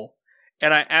YouTube poll,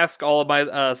 and I asked all of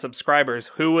my subscribers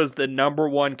who was the number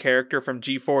 1 character from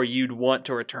G4 you'd want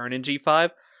to return in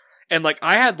G5. And, like,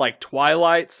 I had, like,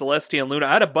 Twilight, Celestia, and Luna.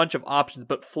 I had a bunch of options,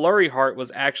 but Flurry Heart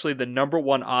was actually the number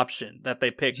 1 option that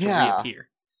they picked to reappear.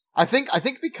 I think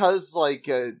because, like,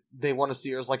 they want to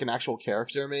see her as, like, an actual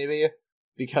character, maybe.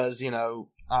 Because,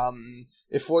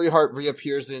 if Flurry Heart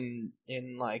reappears in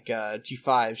like,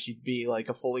 G5, she'd be, like,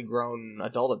 a fully grown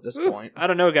adult at this point. I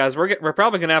don't know, guys. We're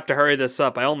probably gonna have to hurry this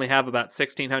up. I only have about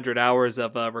 1,600 hours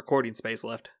of recording space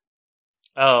left.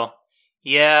 Oh,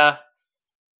 yeah.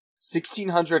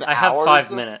 1,600 hours? I have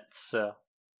 5 minutes, so.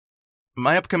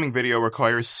 My upcoming video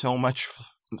requires so much.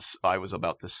 I was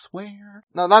about to swear.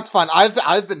 No, that's fine.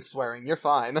 I've been swearing. You're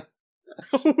fine.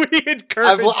 We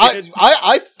encourage it.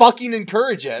 I fucking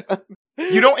encourage it.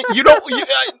 You don't.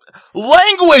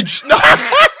 Language. No.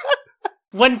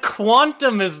 When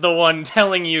Quantum is the one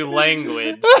telling you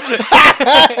language.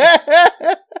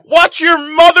 Watch your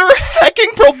mother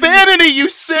hecking profanity, you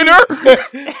sinner!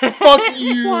 Fuck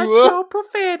you! Watch your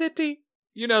profanity.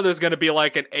 You know there's gonna be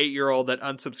like an 8-year-old that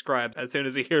unsubscribes as soon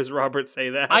as he hears Robert say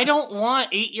that. I don't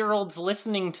want 8-year-olds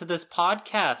listening to this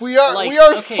podcast. We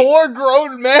are 4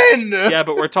 grown men! Yeah,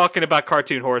 but we're talking about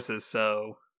cartoon horses,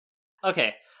 so...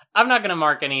 Okay. I'm not gonna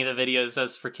mark any of the videos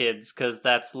as for kids, because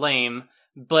that's lame,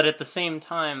 but at the same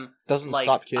time... Doesn't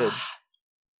stop kids.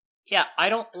 Yeah, I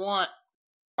don't want...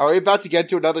 Are we about to get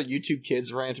to another YouTube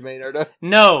Kids rant, Maynard?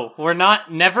 No, we're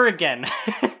not. Never again.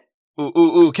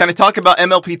 Ooh! Can I talk about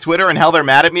MLP Twitter and how they're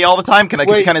mad at me all the time? Can I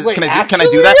do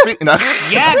that? For you? No.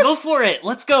 Yeah, go for it.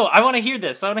 Let's go. I want to hear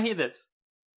this.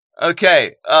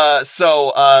 Okay.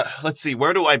 So let's see.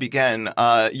 Where do I begin?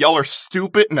 Y'all are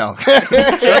stupid. No. Should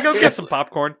I go get some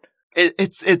popcorn?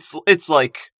 It's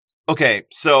like, okay.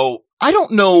 So I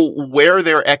don't know where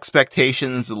their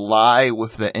expectations lie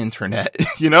with the internet.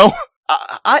 You know.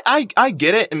 I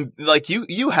get it, and like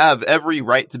you have every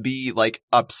right to be like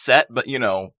upset, but you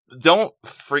know, don't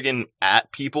friggin'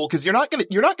 at people, because you're not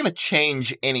gonna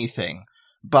change anything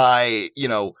by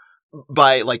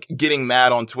like getting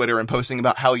mad on Twitter and posting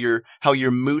about how your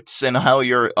moots and how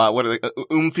your what are they,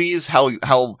 oomfies,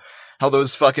 how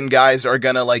those fucking guys are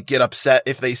gonna like get upset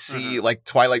if they see like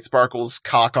Twilight Sparkle's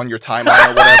cock on your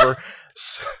timeline or whatever.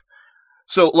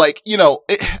 So like, you know,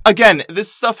 again, this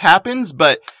stuff happens,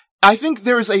 but I think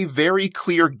there's a very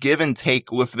clear give and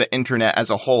take with the internet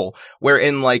as a whole,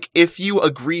 wherein like, if you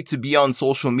agree to be on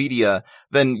social media,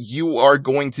 then you are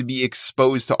going to be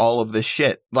exposed to all of this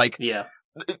shit. Like, yeah,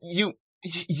 you,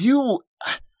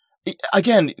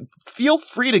 again, feel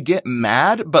free to get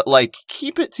mad, but like,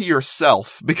 keep it to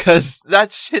yourself, because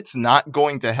that shit's not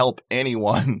going to help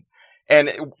anyone. And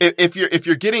if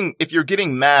you're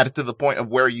getting mad to the point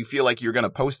of where you feel like you're going to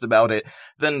post about it,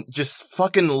 then just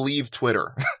fucking leave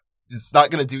Twitter. It's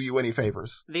not going to do you any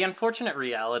favors. The unfortunate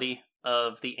reality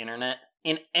of the internet,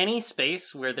 in any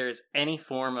space where there's any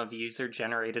form of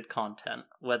user-generated content,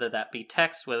 whether that be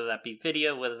text, whether that be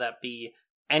video, whether that be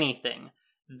anything,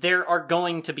 there are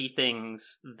going to be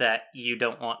things that you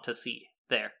don't want to see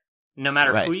there. No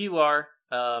matter who you are,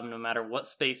 no matter what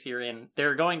space you're in, there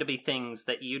are going to be things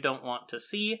that you don't want to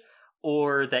see,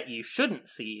 or that you shouldn't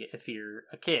see if you're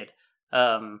a kid.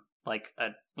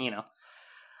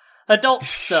 Adult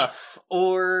stuff,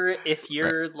 or if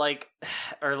you're like,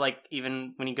 or like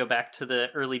even when you go back to the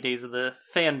early days of the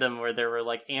fandom where there were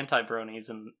like anti-bronies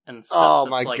and stuff. Oh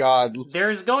my god!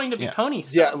 There's going to be pony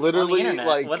stuff. Yeah, literally, on the internet,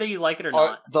 like whether you like it or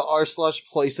not. The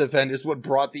r/place event is what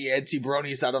brought the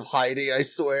anti-bronies out of hiding. I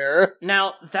swear.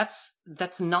 Now that's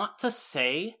not to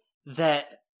say that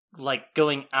like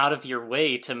going out of your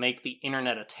way to make the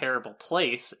internet a terrible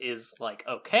place is like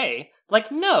okay.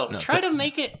 Like no, try to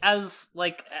make it as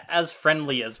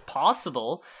friendly as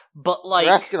possible, but like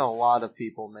you're asking a lot of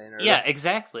people, Maynard. Yeah,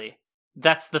 exactly.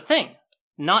 That's the thing.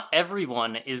 Not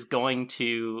everyone is going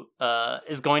to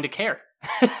care.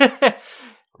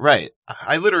 Right.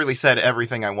 I literally said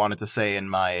everything I wanted to say in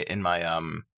my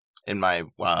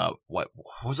what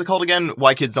was it called again?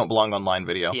 Why Kids Don't Belong Online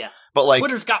video. Yeah. But like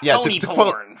Twitter's got pony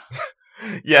porn.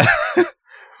 Yeah.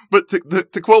 But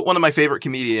to quote one of my favorite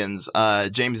comedians,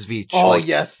 James Veach. Oh, like,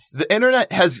 yes. The internet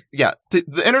has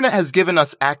given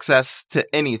us access to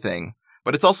anything,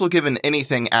 but it's also given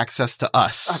anything access to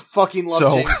us. I fucking love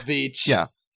James Veach. Yeah.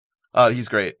 He's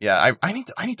great. Yeah, I need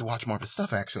to watch more of his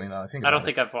stuff, actually, now I think I don't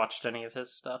think I've watched any of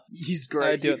his stuff. He's great.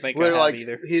 I don't think I have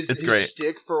either. His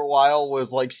shtick for a while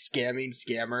was like scamming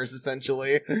scammers,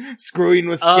 essentially. Screwing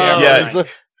with scammers.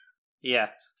 Right. Yeah.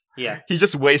 He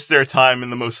just wastes their time in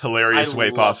the most hilarious way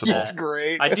possible. It's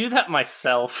great. I do that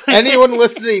myself. Anyone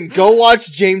listening, go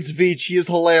watch James Veach. He is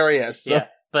hilarious. Yeah,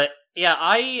 but yeah,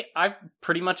 I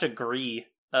pretty much agree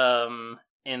in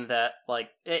that, like,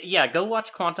 yeah, go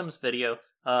watch Quantum's video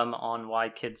on Why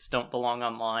Kids Don't Belong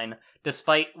Online.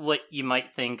 Despite what you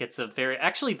might think, it's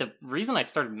actually, the reason I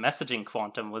started messaging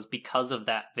Quantum was because of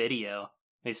that video.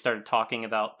 We started talking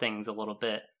about things a little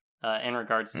bit in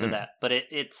regards to that, but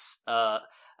it's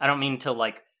I don't mean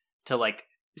to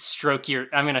stroke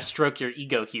I'm gonna stroke your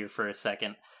ego here for a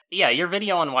second. Yeah, your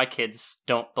video on Why Kids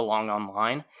Don't Belong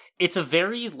Online, it's a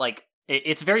very, like,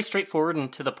 it's very straightforward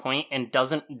and to the point, and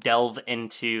doesn't delve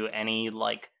into any,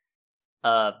 like,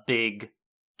 big,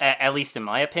 at least in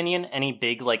my opinion, any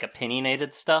big, like,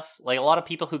 opinionated stuff. Like, a lot of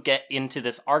people who get into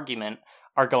this argument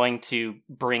are going to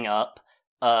bring up,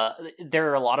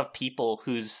 there are a lot of people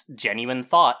whose genuine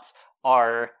thoughts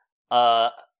are,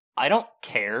 I don't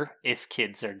care if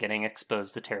kids are getting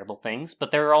exposed to terrible things,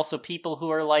 but there are also people who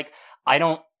are like, I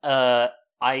don't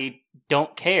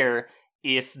care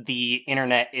if the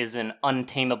internet is an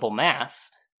untamable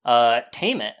mass.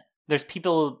 Tame it. There's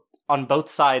people on both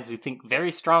sides who think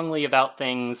very strongly about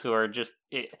things, who are just...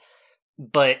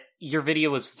 But your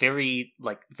video was very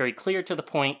clear to the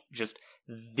point. Just,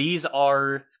 these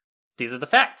are the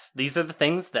facts. These are the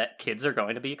things that kids are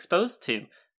going to be exposed to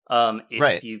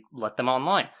if you let them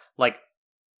online. Like,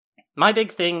 my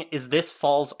big thing is this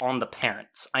falls on the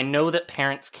parents. I know that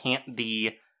parents can't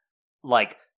be,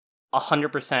 like,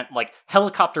 100%, like,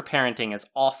 helicopter parenting is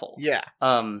awful. Yeah.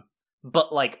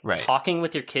 But, like, Right. talking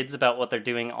with your kids about what they're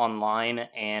doing online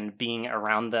and being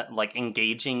around them, like,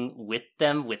 engaging with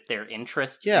them, with their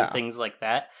interests and things like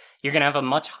that, you're going to have a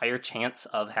much higher chance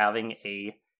of having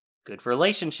a good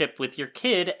relationship with your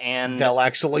kid, and they'll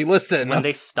actually listen. When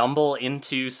they stumble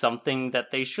into something that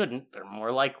they shouldn't, they're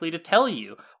more likely to tell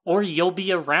you. Or you'll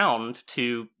be around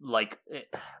to, like,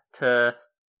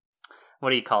 what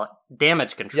do you call it?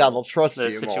 Damage control. Yeah, they'll trust the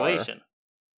you situation. more.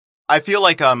 I feel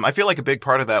like a big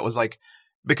part of that was like,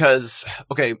 because,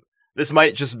 okay, this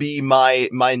might just be my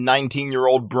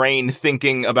 19-year-old brain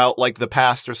thinking about like the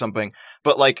past or something,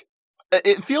 but like,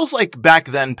 it feels like back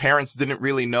then parents didn't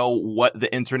really know what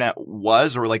the internet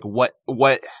was, or like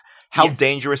how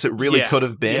dangerous it really could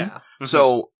have been. Yeah. Mm-hmm.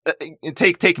 So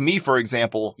take me for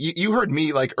example. You heard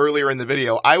me like earlier in the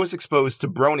video. I was exposed to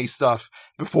brony stuff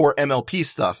before MLP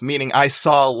stuff, meaning I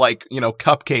saw like, you know,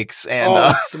 cupcakes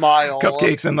and Smile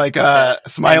cupcakes and like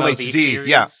Smile MLB HD.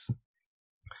 series.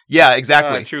 Yeah,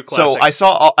 exactly. True So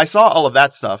classic. I saw all of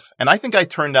that stuff, and I think I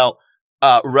turned out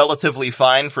relatively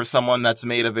fine for someone that's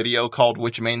made a video called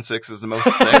 "Which Main Six is the Most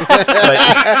Thick."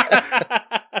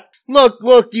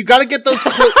 Look, you gotta get those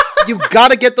you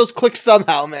gotta get those clicks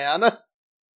somehow, man.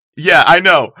 Yeah, I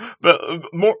know. But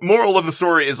moral of the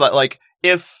story is that, like,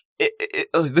 if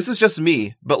this is just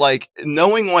me, but like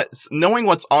knowing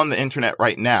what's on the internet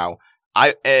right now,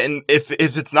 if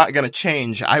it's not going to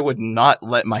change, I would not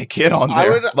let my kid on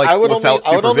there. I would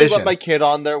only let my kid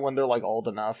on there when they're like old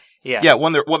enough. Yeah,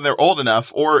 when they're old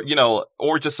enough, or you know,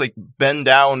 or just like bend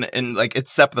down and like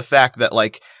accept the fact that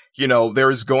like, you know,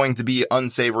 there's going to be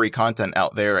unsavory content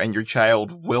out there, and your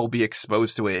child will be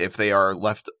exposed to it if they're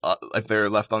left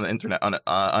on the internet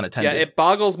unattended. Yeah, it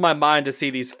boggles my mind to see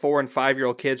these 4 and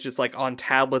 5-year-old kids just like on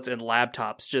tablets and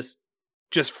laptops,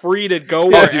 just free to go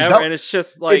wherever, dude, and it's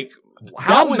just like,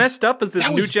 how messed up is this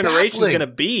new generation going to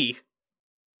be?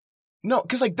 No,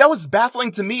 because like that was baffling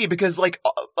to me, because like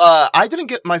I didn't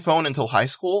get my phone until high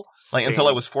school, like until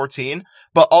I was 14.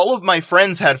 But all of my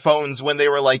friends had phones when they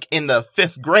were like in the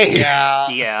 5th grade.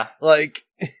 Yeah. Like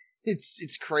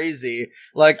it's crazy.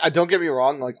 Like, I don't get me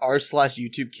wrong. Like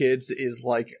r/YouTube kids is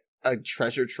like a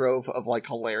treasure trove of like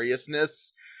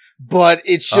hilariousness, but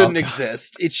it shouldn't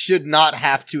exist. It should not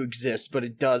have to exist, but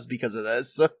it does because of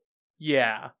this.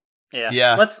 Yeah.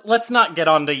 Yeah. Let's not get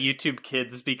onto YouTube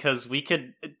Kids, because we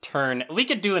could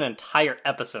do an entire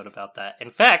episode about that.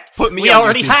 In fact, we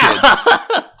already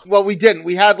have. Well, we didn't.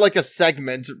 We had like a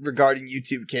segment regarding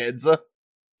YouTube Kids.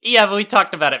 Yeah, but we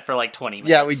talked about it for like 20 minutes.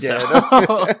 Yeah, we did.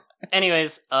 So.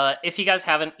 Anyways, if you guys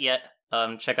haven't yet,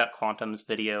 check out Quantum's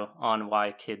video on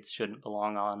why kids shouldn't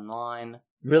belong online.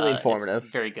 Really informative.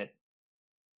 It's very good.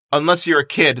 Unless you're a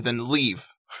kid, then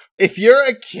leave. If you're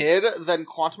a kid, then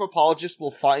QuantumHippologist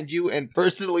will find you and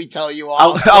personally tell you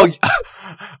off.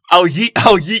 I'll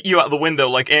yeet you out the window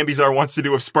like Ambizar wants to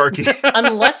do with Sparky.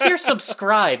 Unless you're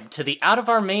subscribed to the Out of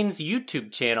Our Mains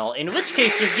YouTube channel, in which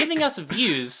case you're giving us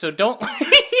views, so don't...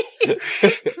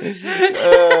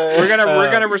 We're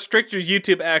gonna restrict your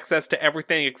YouTube access to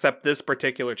everything except this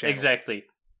particular channel. Exactly.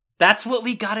 That's what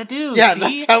we gotta do. Yeah, see?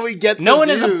 that's how we get No one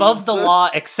views. is above the law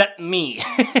except me.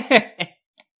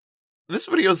 This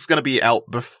video is going to be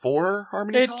out before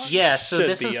HarmonyCon? Yeah, so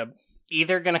this is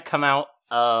either going to come out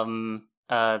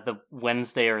the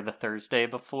Wednesday or the Thursday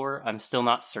before. I'm still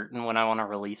not certain when I want to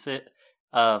release it.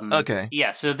 Okay.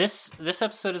 Yeah, so this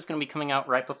episode is going to be coming out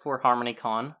right before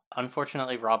HarmonyCon.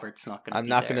 Unfortunately, Robert's not going to be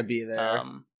there. I'm not going to be there.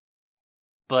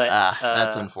 But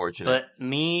that's unfortunate. But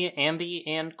me, Ambi,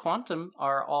 and Quantum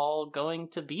are all going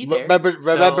to be there. Remember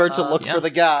to look for the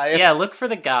guy. Yeah, look for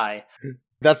the guy.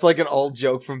 That's like an old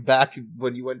joke from back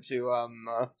when you went to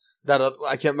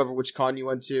I can't remember which con you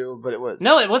went to, but it was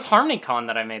HarmonyCon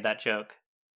that I made that joke.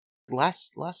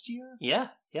 Last year? Yeah.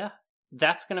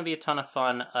 That's gonna be a ton of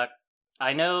fun.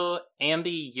 I know,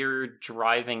 Ambi, you're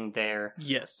driving there.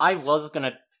 Yes. I was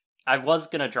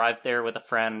gonna drive there with a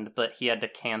friend, but he had to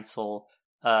cancel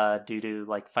due to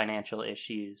like financial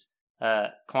issues.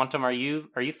 Quantum, are you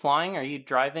flying? Are you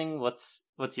driving? What's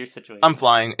your situation? I'm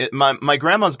flying. My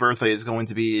grandma's birthday is going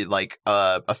to be like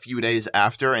a few days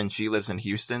after, and she lives in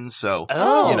Houston, so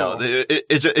you know,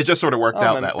 it just sort of worked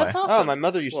out that way. That's awesome. Oh, my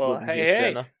mother used to live in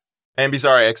Houston. Hey. And be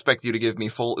sorry, I expect you to give me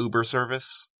full Uber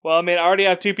service. Well, I mean, I already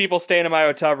have 2 people staying in my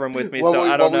hotel room with me, so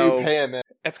I don't know. What will you pay him?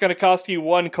 It's going to cost you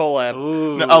 1 collab.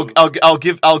 Ooh. No,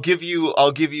 I'll give you.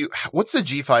 What's the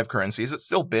G5 currency? Is it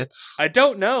still bits? I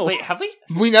don't know. Wait, have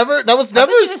we? That was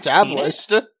never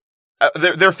established.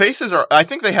 Their faces are. I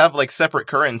think they have like separate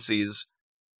currencies.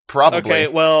 Probably. Okay,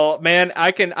 well, man,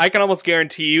 I can almost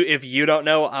guarantee you if you don't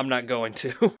know, I'm not going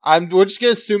to. We're just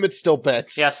gonna assume it's still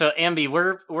Bix. Yeah, so Ambi,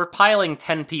 we're piling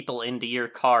 10 people into your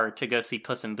car to go see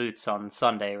Puss in Boots on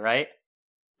Sunday, right?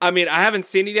 I mean, I haven't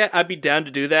seen it yet. I'd be down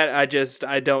to do that.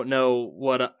 I don't know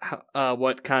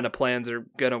what kind of plans are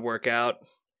gonna work out.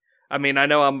 I mean, I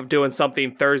know I'm doing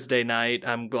something Thursday night.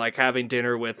 I'm like having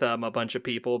dinner with a bunch of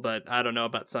people, but I don't know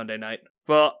about Sunday night.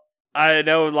 Well, I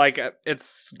know like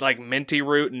it's like Minty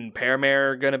Root and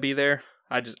Pearmare are gonna be there.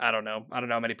 I don't know. I don't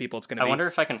know how many people it's gonna be. I wonder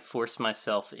if I can force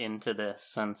myself into this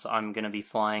since I'm gonna be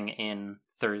flying in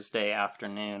Thursday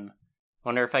afternoon.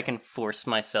 Wonder if I can force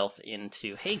myself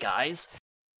into, hey guys,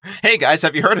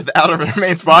 have you heard of the Out of Our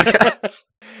Remains podcast?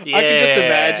 Yeah. I can just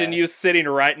imagine you sitting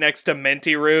right next to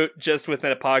Minty Root just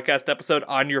within a podcast episode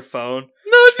on your phone.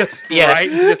 Right?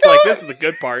 Just like, this is the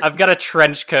good part. I've got a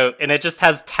trench coat and it just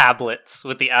has tablets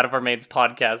with the Out of Our Remains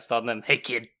podcast on them. Hey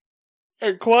kid.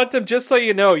 And Quantum, just so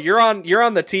you know, you're on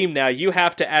the team now. You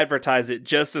have to advertise it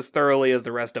just as thoroughly as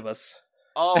the rest of us.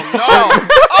 Oh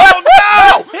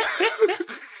no! Oh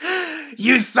no!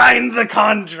 You signed the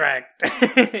contract.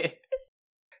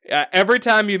 Every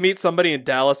time you meet somebody in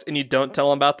Dallas and you don't tell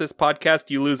them about this podcast,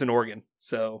 you lose an organ.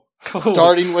 So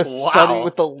starting with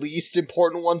the least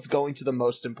important ones, going to the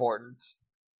most important.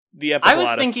 The epiglottis.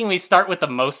 I was thinking we start with the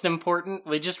most important.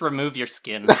 We just remove your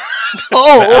skin. The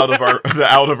out of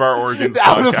our organs.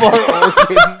 Out of our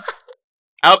organs.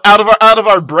 out of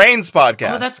our brains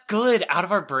podcast. Oh, that's good. Out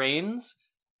of our brains.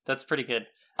 That's pretty good.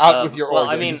 Out with your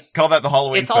organs. I mean, call that the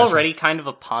Halloween. It's special. already kind of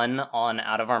a pun on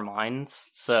out of our minds,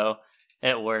 so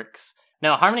it works.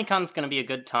 No, HarmonyCon's going to be a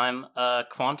good time.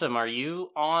 Quantum, are you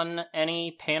on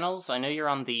any panels? I know you're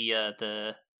on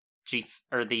the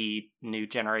new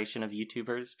generation of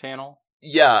YouTubers panel.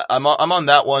 Yeah, I'm on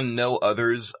that one. No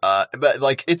others. But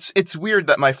like, it's weird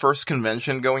that my first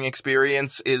convention going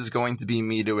experience is going to be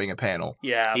me doing a panel.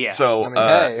 Yeah. So I mean,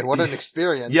 hey, what an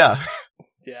experience. Yeah.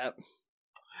 Yeah.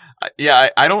 Yeah,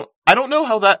 I don't know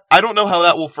how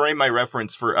that will frame my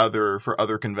reference for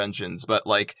other conventions, but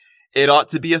like, it ought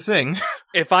to be a thing.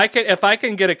 If I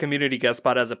can get a community guest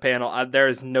spot as a panel, there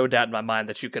is no doubt in my mind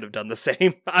that you could have done the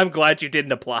same. I'm glad you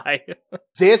didn't apply.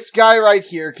 This guy right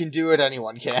here can do it.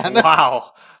 Anyone can.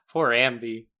 Wow, poor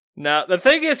Ambi. Now the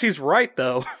thing is, he's right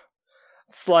though.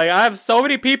 It's like I have so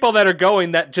many people that are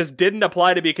going that just didn't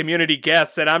apply to be community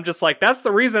guests, and I'm just like, that's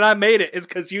the reason I made it is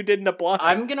because you didn't apply.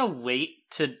 I'm gonna wait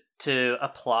to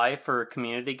apply for a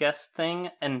community guest thing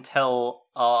until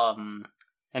all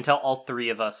three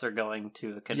of us are going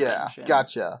to a convention. Yeah,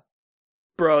 gotcha.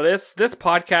 Bro, this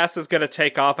podcast is gonna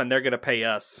take off and they're gonna pay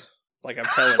us. Like I'm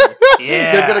telling you.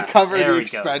 Yeah. They're gonna cover the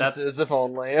expenses, if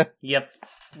only. Yep.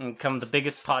 And become the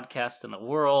biggest podcast in the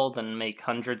world and make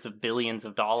hundreds of billions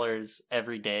of dollars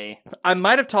every day. I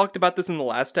might have talked about this in the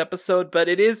last episode, but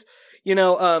it is,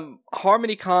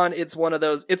 HarmonyCon, it's one of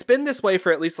those, it's been this way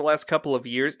for at least the last couple of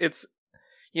years. It's,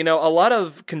 a lot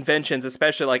of conventions,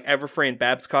 especially like Everfree and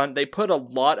BabsCon, they put a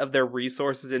lot of their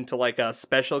resources into like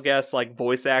special guests, like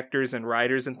voice actors and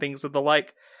writers and things of the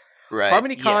like. Right.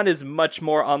 HarmonyCon is much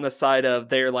more on the side of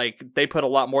they put a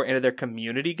lot more into their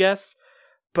community guests.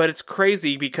 But it's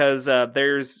crazy because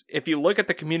if you look at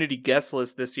the community guest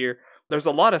list this year, there's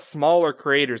a lot of smaller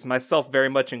creators, myself very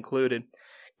much included,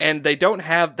 and they don't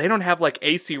have like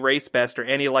AC Race Best or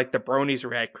any like the Bronies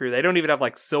React crew. They don't even have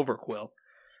like Silver Quill,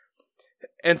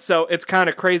 and so it's kind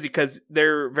of crazy because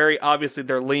they're very obviously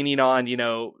they're leaning on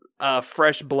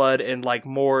fresh blood and like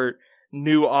more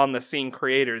new on the scene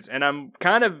creators, and I'm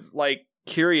kind of like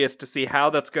curious to see how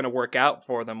that's going to work out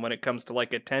for them when it comes to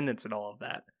like attendance and all of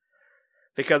that.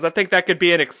 Because I think that could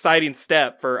be an exciting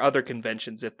step for other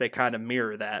conventions if they kind of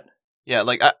mirror that. Yeah,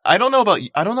 like I don't know about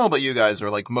you guys or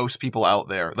like most people out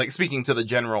there. Like speaking to the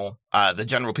general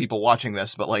people watching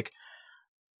this, but like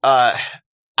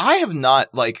I've not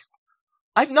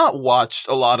watched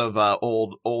a lot of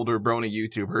older Brony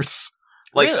YouTubers.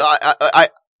 Like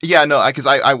really? because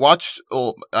I watched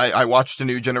a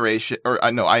new generation,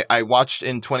 I watched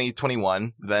in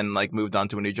 2021, then like moved on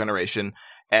to a new generation.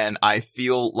 And I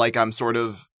feel like I'm sort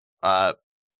of, I'm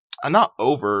not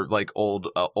over like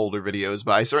older videos,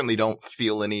 but I certainly don't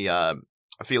feel any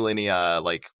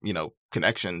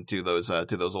connection to those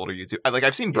older YouTube. Like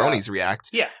I've seen Bronies react.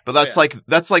 Yeah. But that's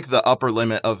like the upper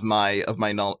limit of my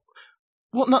knowledge.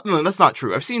 Well, no, that's not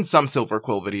true. I've seen some Silver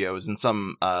Quill videos and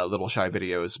some, Little Shy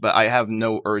videos, but I have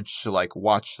no urge to like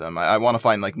watch them. I want to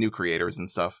find like new creators and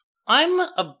stuff. I'm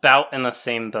about in the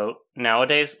same boat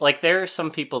nowadays. Like there are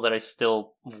some people that I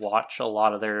still watch a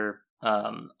lot of their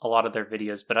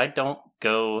videos, but I don't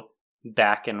go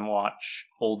back and watch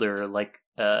older like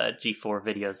G4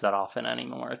 videos that often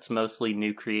anymore. It's mostly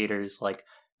new creators like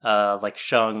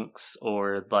Shunks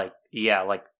or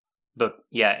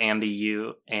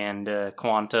AmbiU and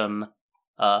Quantum.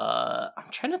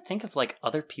 I'm trying to think of like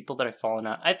other people that I've fallen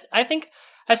out. I think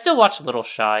I still watch Little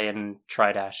Shy and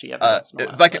Tridashy every once in a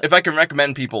while. If I can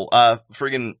recommend people,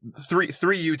 friggin' three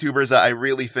YouTubers that I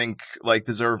really think like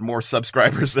deserve more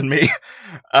subscribers than me.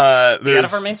 The Out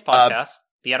of Our Mains podcast.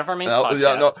 The Out of Our Mains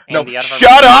podcast. No,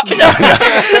 shut up!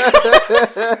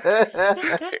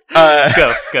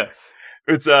 Go.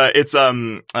 It's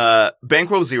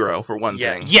Banquo Zero for one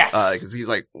thing. Yes. Because he's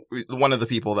like one of the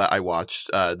people that I watched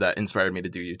that inspired me to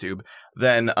do YouTube.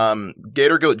 Then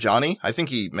Gator Goat Johnny, I think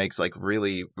he makes like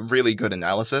really really good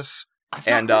analysis.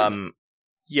 Yes.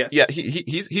 Yeah,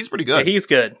 he's pretty good. Yeah, he's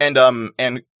good. And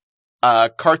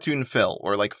Cartoon Phil,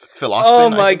 or like Philoxen. Oh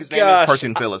my I think his name gosh. is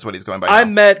Cartoon Phil is what he's going by. I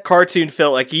now. met Cartoon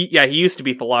Phil. Like he used to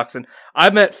be Philoxen.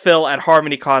 I met Phil at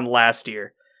HarmonyCon last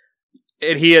year.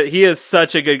 And he is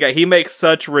such a good guy. He makes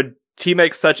such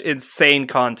insane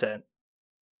content.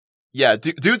 Yeah,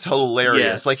 dude's hilarious.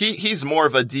 Yes. Like he's more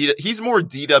of he's more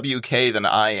DWK than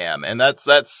I am, and that's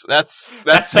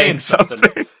saying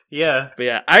something. Yeah. But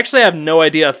yeah, I actually have no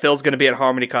idea if Phil's going to be at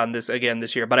HarmonyCon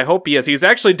this year, but I hope he is. He's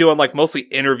actually doing like mostly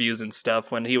interviews and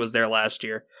stuff when he was there last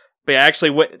year. But yeah, I actually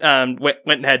went and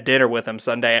had dinner with him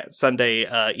Sunday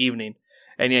evening,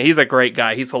 and yeah, he's a great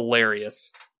guy. He's hilarious.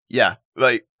 Yeah,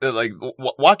 watch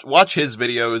his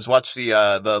videos, watch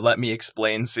the Let Me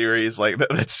Explain series. Like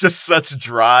it's just such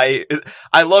dry.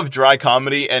 I love dry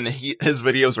comedy, and his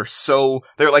videos are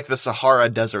they're like the Sahara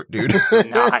Desert, dude.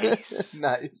 Nice.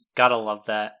 Gotta love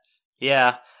that.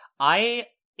 Yeah, I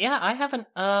haven't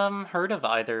heard of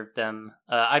either of them.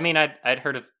 I mean, I'd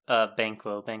heard of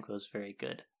Banquo. Banquo's very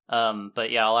good.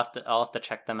 But yeah, I'll have to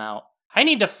check them out. I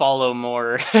need to follow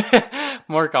more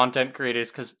content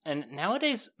creators and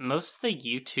nowadays most of the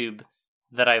YouTube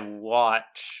that I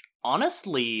watch,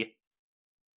 honestly,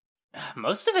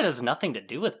 most of it has nothing to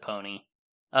do with Pony.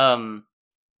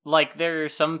 Like there are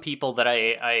some people that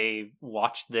I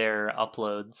watch their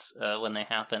uploads when they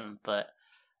happen, but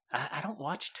I don't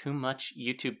watch too much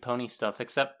YouTube Pony stuff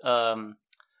except whenever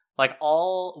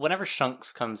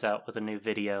Shunks comes out with a new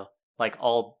video, like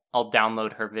I'll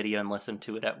download her video and listen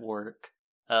to it at work.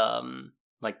 Cause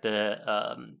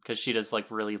she does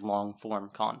like really long form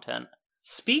content.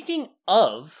 Speaking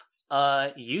of,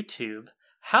 YouTube,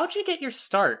 how'd you get your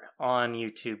start on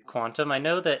YouTube, Quantum? I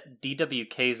know that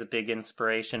DWK is a big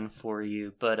inspiration for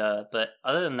you, but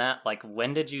other than that, like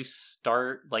when did you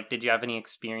start? Like, did you have any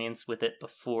experience with it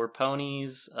before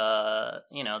ponies?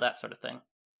 That sort of thing.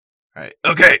 Right.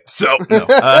 Okay. So, no.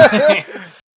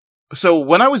 So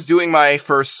when I was doing my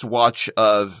first watch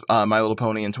of My Little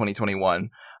Pony in 2021,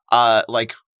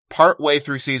 like part way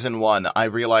through season 1, I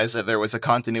realized that there was a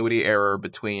continuity error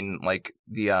between like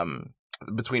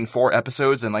between 4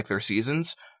 episodes and like their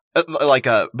seasons,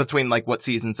 between like what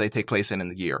seasons they take place in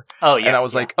the year. Oh yeah. And I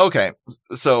was like, okay,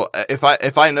 so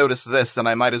if I notice this, then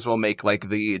I might as well make like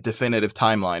the definitive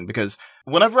timeline, because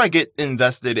whenever I get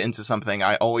invested into something,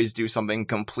 I always do something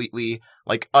completely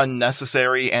like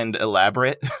unnecessary and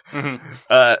elaborate. Mm-hmm.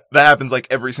 That happens like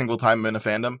every single time I'm in a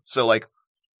fandom. So like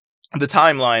the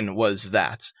timeline was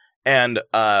that, and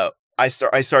I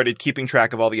started keeping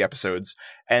track of all the episodes,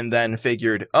 and then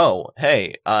figured, oh,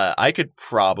 hey, I could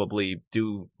probably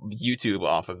do YouTube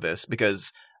off of this,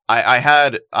 because I've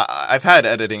had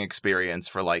editing experience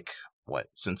for like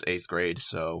since 8th grade.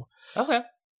 So okay,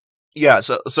 yeah,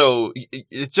 so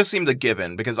it just seemed a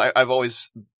given, because I've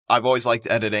always liked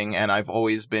editing, and I've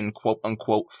always been quote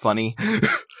unquote funny,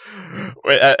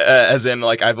 as in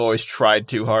like I've always tried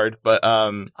too hard. But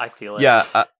I feel it.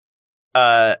 Yeah.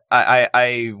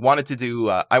 I wanted to do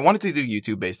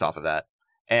YouTube based off of that,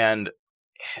 and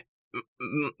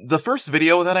the first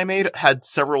video that I made had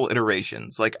several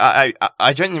iterations. Like I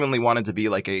genuinely wanted to be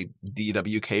like a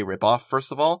DWK ripoff.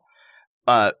 First of all,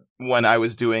 when I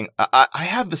was doing, I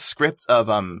have the script of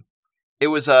it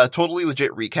was a totally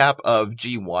legit recap of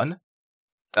G1.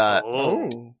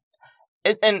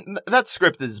 And that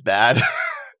script is bad.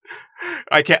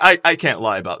 I can't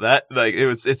lie about that. Like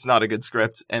it's not a good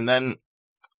script. And then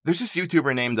there's this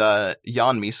YouTuber named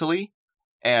Jan Miseli,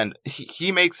 and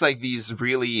he makes like these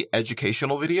really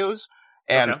educational videos.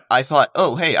 And okay. I thought,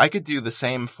 oh hey, I could do the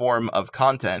same form of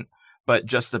content, but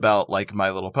just about like My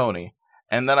Little Pony.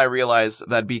 And then I realized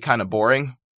that'd be kind of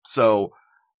boring. So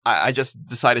I just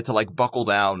decided to like buckle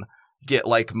down, get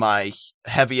like my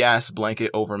heavy ass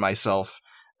blanket over myself,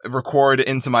 record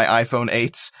into my iPhone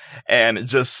 8 and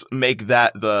just make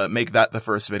that the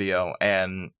first video,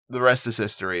 and the rest is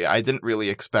history. I didn't really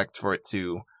expect for it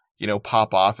to,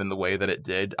 pop off in the way that it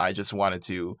did. I just wanted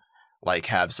to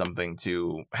have something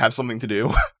to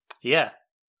do. Yeah.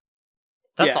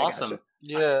 That's awesome. Gotcha.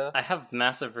 Yeah. I have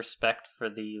massive respect for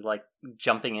the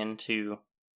jumping into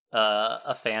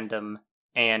a fandom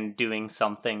and doing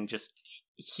something just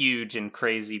huge and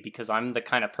crazy, because I'm the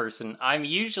kind of person, I'm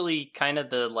usually kind of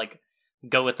the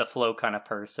go with the flow kind of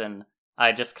person.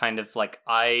 I just kind of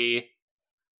I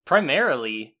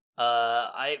primarily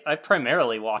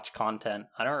watch content.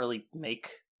 I don't really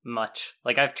make much.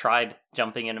 I've tried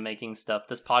jumping into making stuff.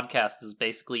 This podcast is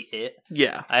basically it.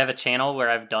 Yeah. I have a channel where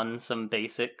I've done some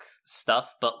basic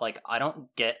stuff, but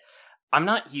I'm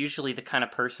not usually the kind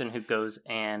of person who goes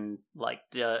and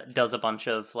does a bunch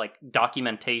of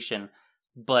documentation,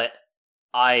 but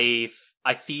I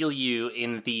feel you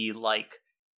in the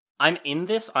I'm in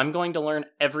this, I'm going to learn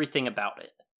everything about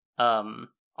it.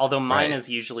 Although mine is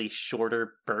usually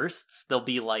shorter bursts. They'll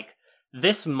be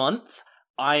this month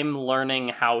I'm learning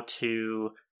how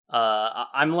to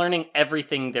I'm learning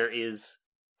everything there is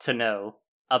to know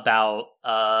about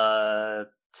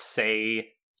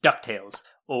say DuckTales,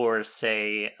 or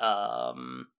say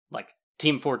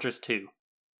Team Fortress 2,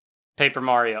 Paper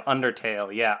Mario,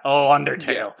 Undertale. Yeah. Oh,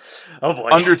 Undertale. Yeah. Oh boy.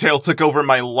 Undertale took over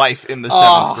my life in the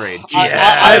 7th grade.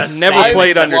 I've never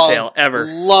played Undertale ever.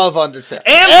 Love Undertale.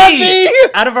 Andy!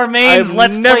 Out of our mains,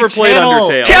 let's never played channel.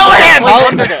 Undertale. Kill him!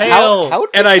 How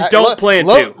and I don't plan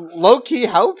to. Low key,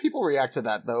 how would people react to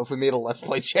that though if we made a Let's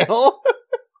Play channel?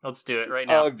 Let's do it right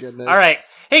now. Oh goodness! All right,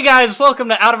 hey guys, welcome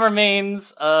to Out of Our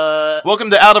Mains.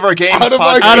 Welcome to Out of Our Games. Out of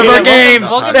our games.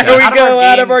 Welcome There to we go.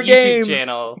 Out of our YouTube games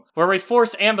channel, where we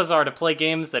force Ambazar to play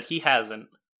games that he hasn't.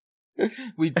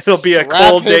 It'll be a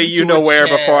cold day, where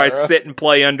before I sit and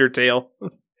play Undertale.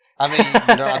 I mean,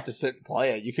 you don't have to sit and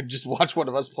play it. You could just watch one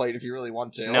of us play it if you really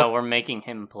want to. No, we're making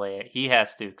him play it. He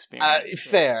has to experience it.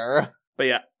 Fair. But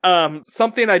yeah,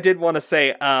 something I did want to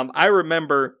say. I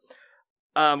remember.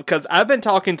 Because I've been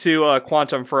talking to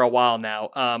Quantum for a while now.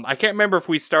 I can't remember if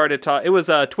we started talking. It was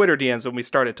Twitter DMs when we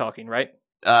started talking, right?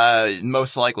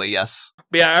 Most likely, yes.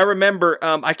 But yeah, I remember.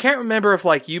 I can't remember if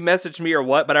you messaged me or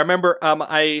what, but I remember.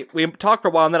 We talked for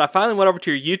a while, and then I finally went over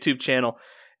to your YouTube channel,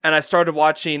 and I started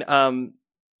watching. Some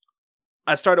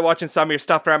of your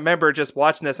stuff, and I remember just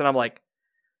watching this, and I'm like,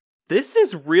 this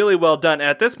is really well done. And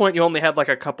at this point, you only had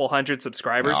a couple hundred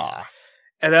subscribers,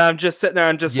 and I'm just sitting there.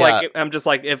 I'm just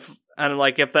if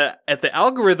the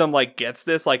algorithm gets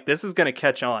this, this is gonna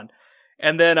catch on.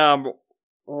 And then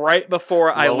right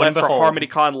before I left for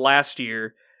HarmonyCon last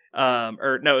year,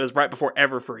 or no, it was right before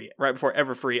Everfree.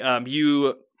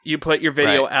 You put your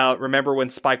video out. Remember when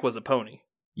Spike was a pony?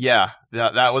 Yeah,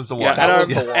 that was the one.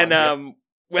 Yeah,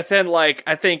 within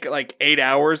I think 8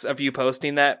 hours of you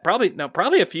posting that,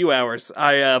 probably a few hours,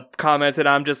 I commented,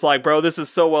 I'm just bro, this is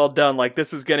so well done,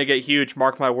 this is gonna get huge,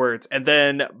 mark my words. And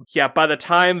then by the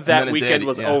time that weekend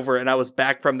was over and I was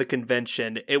back from the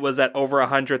convention, it was at over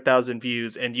 100,000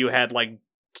 views, and you had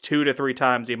 2 to 3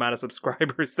 times the amount of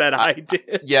subscribers that I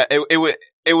did. Yeah,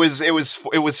 it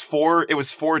was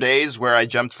 4 days where I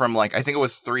jumped from I think it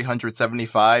was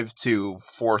 375 to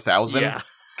 4,000. Yeah.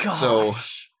 Gosh. So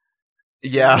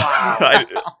yeah, wow.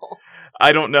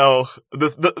 I don't know.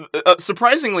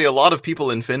 Surprisingly, a lot of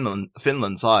people in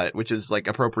Finland saw it, which is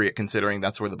appropriate considering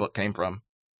that's where the book came from.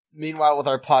 Meanwhile, with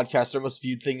our podcast, our most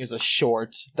viewed thing is a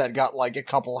short that got a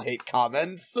couple hate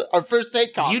comments. Our first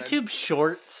hate comment. YouTube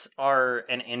shorts are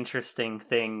an interesting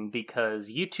thing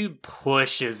because YouTube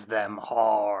pushes them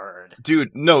hard.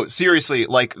 Dude, no, seriously,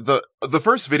 the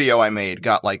first video I made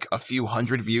got a few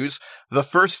hundred views. The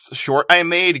first short I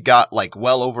made got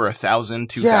well over 1,000,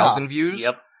 2,000 views.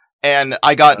 Yep. And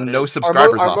I got no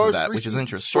subscribers off of that, which is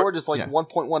interesting. Short is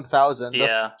 1.1 thousand.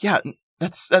 Yeah. Yeah,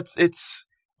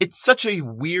 it's such a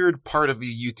weird part of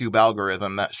the YouTube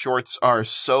algorithm that shorts are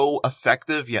so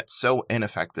effective yet so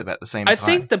ineffective at the same time. I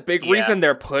think the big reason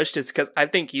they're pushed is because I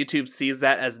think YouTube sees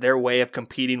that as their way of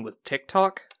competing with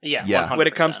TikTok. Yeah. 100%. When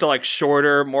it comes to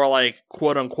shorter, more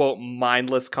quote unquote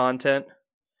mindless content.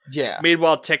 Yeah.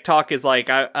 Meanwhile, TikTok is when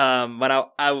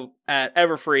I at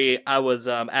Everfree, I was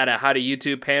at a How to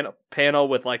YouTube panel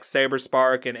with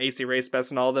Saberspark and AC Racebest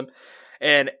and all of them.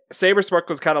 And Saberspark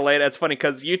was kind of late. It's funny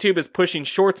because YouTube is pushing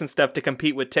shorts and stuff to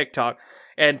compete with TikTok.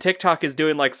 And TikTok is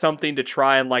doing something to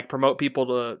try and promote people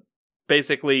to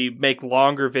basically make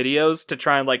longer videos to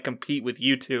try and compete with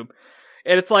YouTube.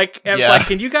 And it's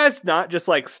can you guys not just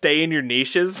stay in your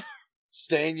niches?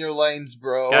 Stay in your lanes,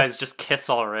 bro. Guys, just kiss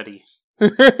already.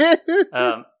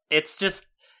 It's just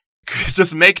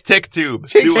make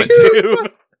TickTube. Do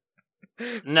it.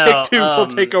 No, Take-Two will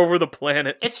take over the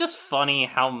planet. It's just funny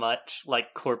how much,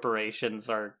 like, corporations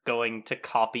are going to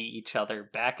copy each other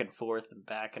back and forth and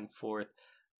back and forth.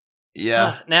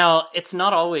 Yeah. Now, it's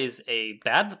not always a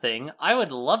bad thing. I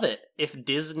would love it if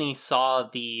Disney saw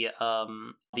the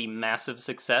massive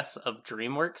success of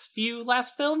DreamWorks' few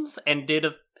last films and did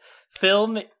a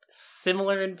film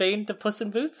similar in vein to Puss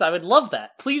in Boots. I would love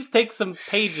that. Please take some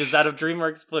pages out of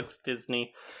DreamWorks books,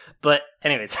 Disney. But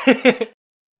anyways.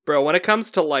 Bro, when it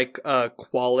comes to, like,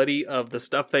 quality of the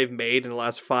stuff they've made in the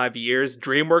last 5 years,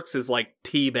 DreamWorks is, like,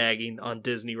 teabagging on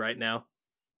Disney right now.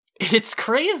 It's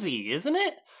crazy, isn't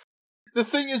it? The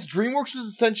thing is, DreamWorks is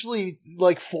essentially,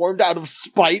 like, formed out of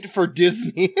spite for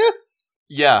Disney.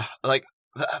 Yeah, like,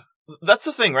 that's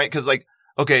the thing, right? Because, like,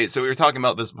 okay, so we were talking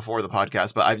about this before the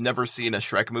podcast, but I've never seen a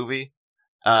Shrek movie.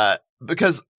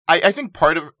 Because I think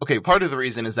part of the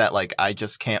reason is that, like, I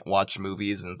just can't watch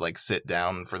movies and, like, sit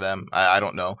down for them. I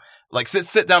don't know. Like,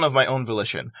 sit down of my own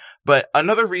volition. But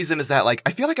another reason is that, like,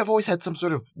 I feel like I've always had some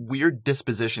sort of weird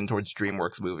disposition towards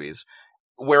DreamWorks movies.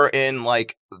 Wherein,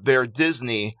 like, they're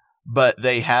Disney, but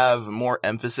they have more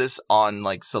emphasis on,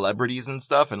 like, celebrities and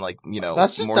stuff and, like, you know, more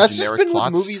generic plots. That's just been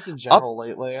with movies in general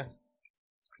lately.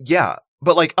 Yeah,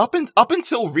 but, like, up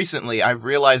until recently, I've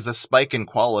realized a spike in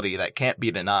quality that can't be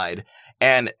denied.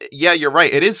 And, yeah, you're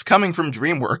right, it is coming from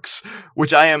DreamWorks,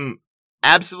 which I am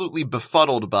absolutely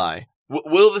befuddled by.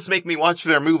 Will this make me watch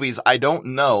their movies? I don't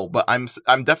know, but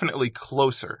I'm definitely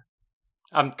closer.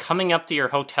 I'm coming up to your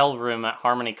hotel room at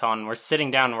HarmonyCon. We're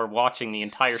sitting down and we're watching the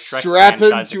entire Shrek Strap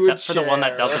franchise, into except for the one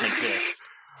that doesn't exist.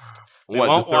 We What,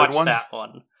 won't the third watch one? that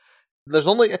one. There's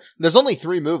only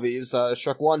 3 movies,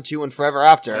 Shrek 1, 2, and Forever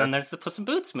After. And then there's the Puss in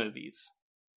Boots movies.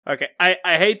 Okay, I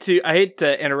hate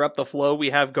to interrupt the flow we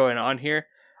have going on here.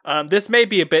 This may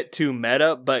be a bit too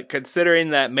meta, but considering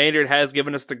that Maynard has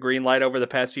given us the green light over the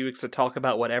past few weeks to talk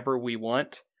about whatever we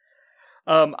want,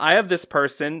 I have this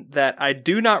person that I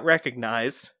do not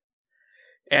recognize,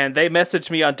 and they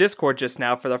messaged me on Discord just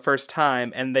now for the first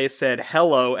time, and they said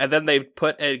hello, and then they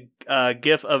put a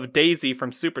gif of Daisy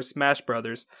from Super Smash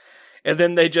Brothers, and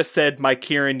then they just said my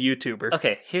Kieran YouTuber.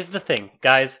 Okay, here's the thing,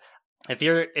 guys. If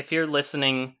you're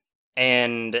listening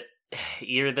and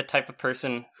you're the type of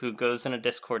person who goes in a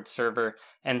Discord server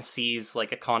and sees,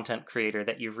 like, a content creator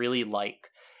that you really like,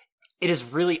 it is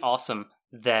really awesome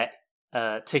that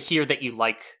to hear that you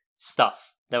like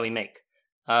stuff that we make.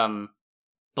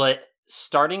 But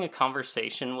starting a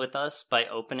conversation with us by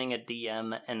opening a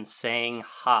DM and saying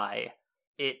hi,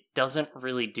 it doesn't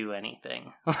really do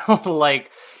anything. Like,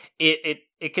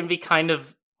 it can be kind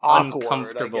of awkward,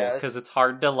 uncomfortable because it's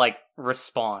hard to, like,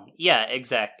 respond. Yeah,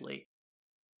 exactly.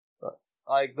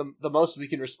 Like, the most we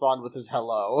can respond with is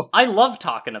hello. I love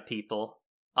talking to people.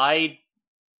 I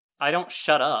don't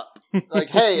shut up. Like,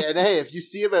 hey, if you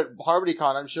see him at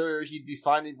HarmonyCon, I'm sure he'd be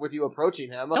fine with you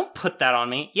approaching him. Don't put that on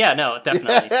me. Yeah, no,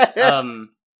 definitely.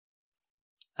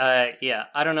 Yeah,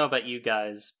 I don't know about you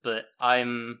guys, but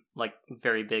I'm, like,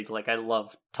 very big. Like, I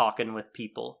love talking with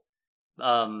people.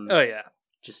 Oh yeah,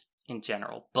 just in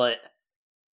general. But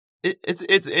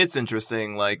it's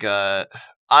interesting. Like,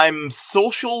 I'm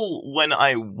social when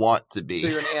I want to be. So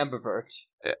you're an ambivert.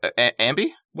 Ambi?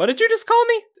 What did you just call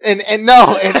me? And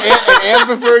no, an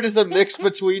ambivert is a mix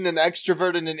between an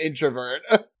extrovert and an introvert.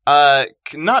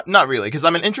 Not really, because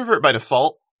I'm an introvert by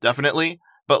default, definitely.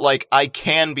 But, like, I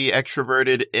can be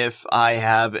extroverted if I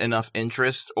have enough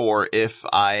interest, or if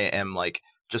I am, like,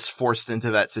 just forced into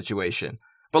that situation.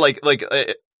 But, like,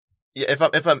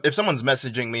 if someone's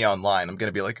messaging me online, I'm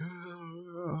gonna be like,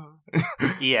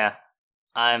 yeah,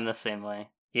 I'm the same way.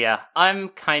 Yeah, I'm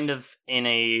kind of in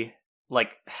a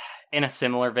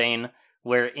similar vein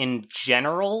where in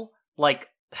general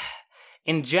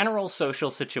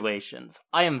social situations,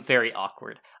 I am very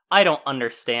awkward. I don't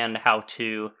understand how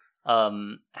to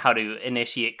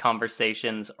initiate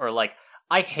conversations, or, like,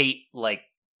 I hate, like,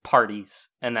 parties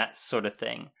and that sort of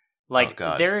thing. Like,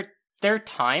 there are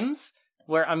times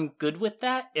where I'm good with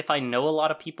that if I know a lot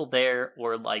of people there,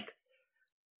 or, like,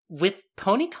 with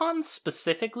PonyCon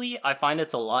specifically, I find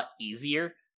it's a lot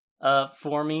easier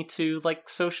for me to, like,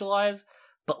 socialize.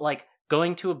 But, like,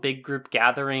 going to a big group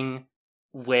gathering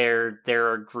where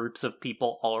there are groups of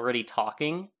people already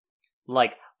talking,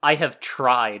 like, I have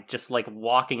tried just, like,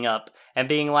 walking up and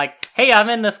being like, hey, I'm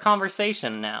in this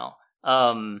conversation now.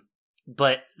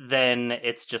 But then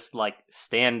it's just, like,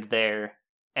 stand there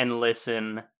and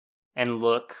listen and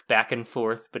look back and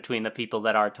forth between the people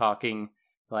that are talking.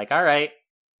 Like, all right,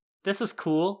 this is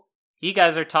cool. You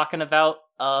guys are talking about,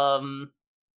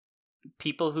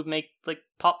 people who make, like,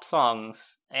 pop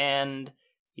songs, and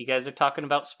you guys are talking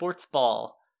about sports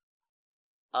ball.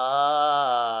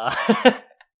 Yeah,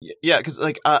 because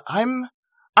like I'm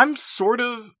sort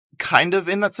of kind of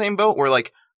in that same boat where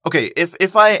like, okay,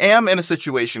 if I am in a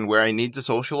situation where I need to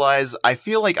socialize, I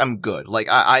feel like I'm good. Like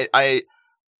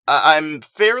I'm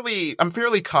fairly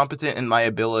competent in my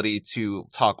ability to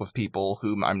talk with people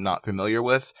whom I'm not familiar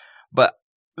with, but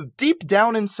deep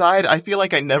down inside, I feel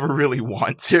like I never really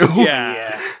want to.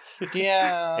 Yeah.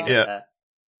 Yeah.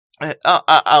 I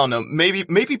don't know.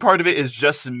 Maybe part of it is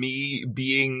just me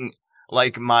being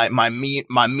like my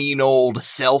mean old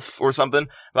self or something.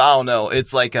 But I don't know.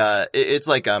 It's like I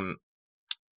don't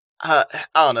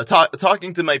know.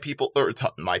 Talking to my people or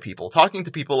talking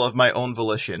to people of my own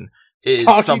volition is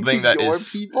talking something to that your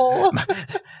is people.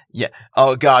 Yeah.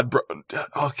 Oh god.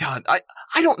 Oh god. I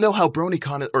don't know how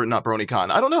BronyCon or not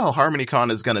BronyCon. I don't know how HarmonyCon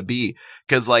is gonna be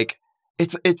because like.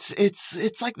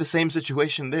 It's like the same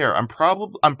situation there. I'm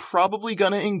probably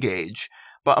gonna engage,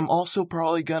 but I'm also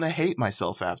probably gonna hate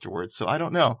myself afterwards, so I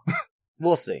don't know.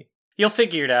 We'll see. You'll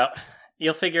figure it out.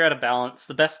 You'll figure out a balance.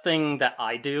 The best thing that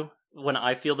I do when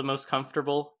I feel the most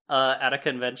comfortable at a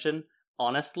convention,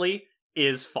 honestly,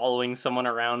 is following someone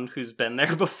around who's been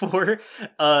there before.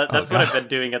 That's what I've been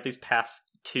doing at these past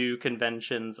 2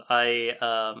 conventions.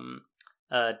 Databyte,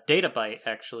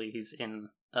 actually, he's in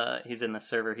the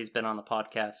server. He's been on the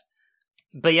podcast.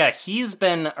 But yeah, he's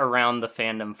been around the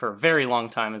fandom for a very long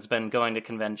time. Has been going to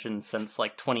conventions since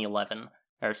like 2011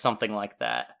 or something like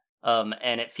that.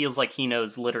 And it feels like he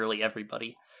knows literally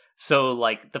everybody. So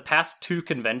like the past 2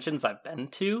 conventions I've been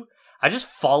to, I just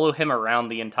follow him around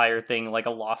the entire thing like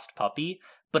a lost puppy.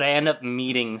 But I end up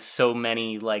meeting so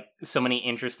many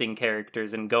interesting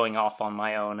characters and going off on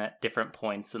my own at different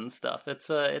points and stuff. It's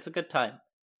a good time.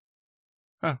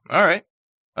 Huh, all right.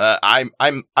 I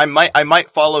might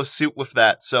follow suit with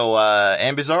that. So,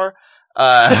 Ambizar,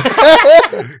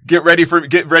 get ready for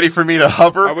me to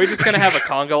hover. Are we just gonna have a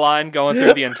conga line going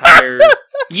through the entire?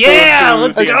 Yeah,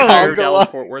 let's go. Entire Dallas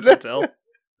Fort Worth hotel.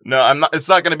 No, I'm not. It's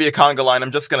not going to be a conga line. I'm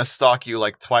just going to stalk you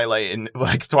like Twilight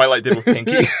did with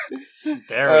Pinky. There we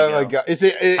go. Oh my god! Is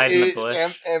it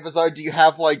Ambizar? Do you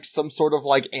have like some sort of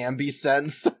like ambi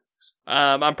sense?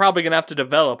 I'm probably gonna have to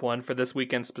develop one for this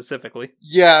weekend specifically.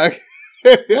 Yeah.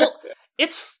 Well,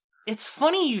 it's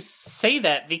funny you say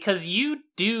that because you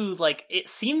do like it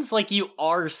seems like you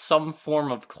are some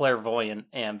form of clairvoyant,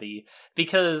 Ambi.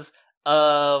 Because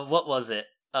what was it?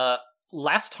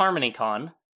 Last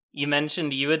HarmonyCon, you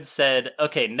mentioned you had said,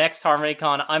 okay, next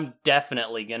HarmonyCon, I'm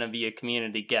definitely gonna be a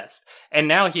community guest, and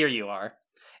now here you are.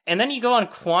 And then you go on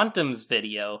Quantum's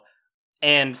video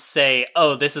and say,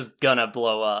 "Oh, this is gonna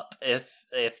blow up if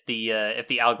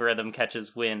the algorithm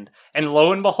catches wind." And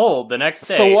lo and behold, the next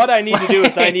day. So what I need to do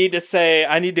is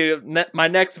my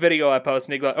next video I post,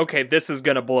 and go, okay, this is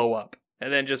gonna blow up,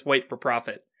 and then just wait for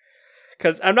profit.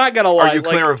 Because I'm not gonna lie. Are you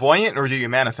clairvoyant or do you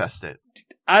manifest it?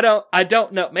 I don't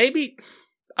know. Maybe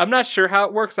I'm not sure how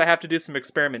it works. I have to do some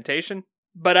experimentation.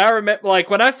 But I remember, like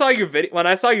when I saw your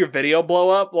video blow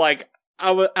up, like.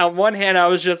 On one hand, I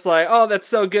was just like, oh, that's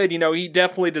so good, he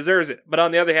definitely deserves it. But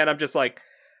on the other hand, I'm just like,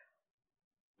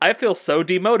 I feel so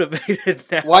demotivated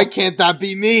now. Why can't that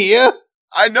be me?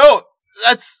 I know.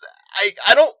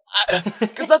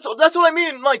 Because that's what I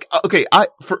mean. Like, okay,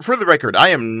 for the record, I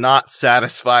am not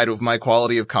satisfied with my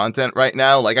quality of content right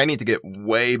now. Like, I need to get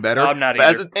way better. I'm not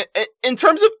either. In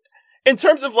terms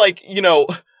of like,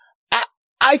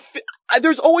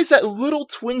 there's always that little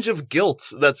twinge of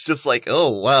guilt that's just like, oh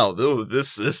wow,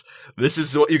 this is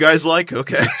what you guys like,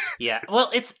 okay? Yeah,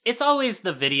 well, it's always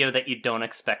the video that you don't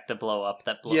expect to blow up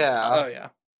that blows up. Oh yeah,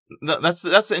 that's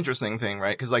the interesting thing,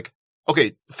 right? Because like,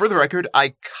 okay, for the record,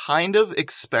 I kind of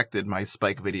expected my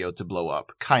Spike video to blow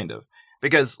up, kind of,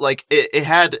 because like it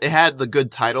had the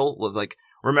good title of like,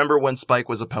 remember when Spike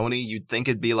was a pony? You'd think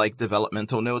it'd be like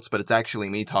developmental notes, but it's actually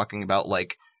me talking about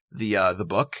like the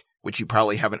book, which you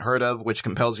probably haven't heard of, which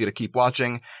compels you to keep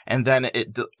watching. And then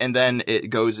it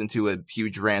goes into a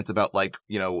huge rant about like,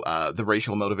 the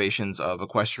racial motivations of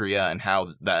Equestria and how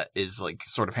that is like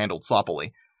sort of handled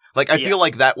sloppily. Like, I feel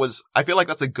like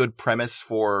that's a good premise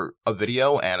for a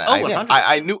video. And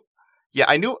I knew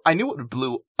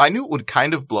it would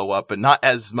kind of blow up, but not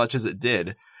as much as it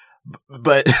did.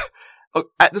 But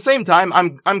at the same time,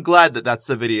 I'm glad that that's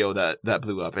the video that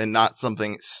blew up and not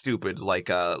something stupid like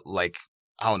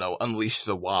I don't know, Unleash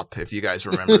the WAP, if you guys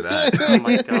remember that. Oh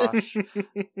my gosh.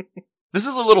 This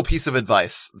is a little piece of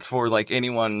advice for, like,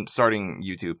 anyone starting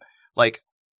YouTube. Like,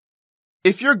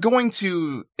 if you're going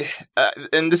to,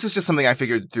 and this is just something I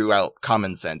figured throughout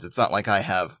common sense, it's not like I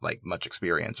have, like, much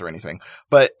experience or anything,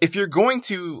 but if you're going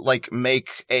to, like,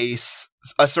 make a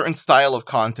certain style of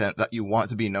content that you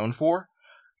want to be known for,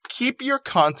 keep your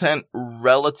content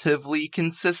relatively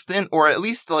consistent, or at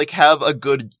least like have a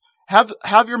good have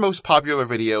your most popular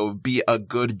video be a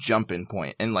good jump-in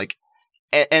point, and like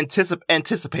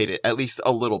anticipate it at least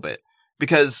a little bit,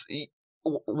 because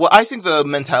what I think the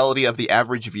mentality of the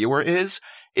average viewer is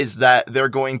that they're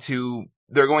going to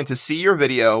see your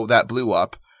video that blew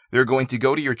up. They're going to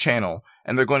go to your channel,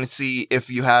 and they're going to see if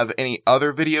you have any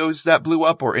other videos that blew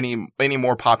up or any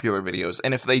more popular videos.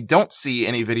 And if they don't see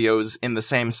any videos in the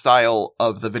same style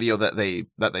of the video that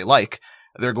they like,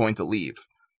 they're going to leave.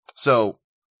 So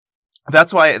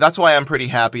that's why I'm pretty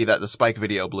happy that the Spike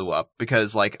video blew up,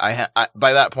 because like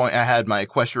by that point I had my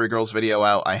Equestria Girls video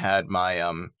out. I had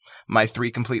my my 3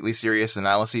 completely serious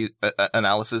analysis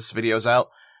videos out.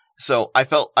 So I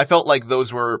felt like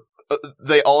those were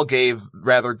they all gave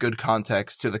rather good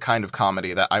context to the kind of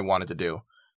comedy that I wanted to do.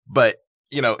 But,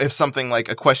 you know, if something like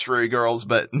Equestria Girls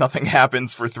but nothing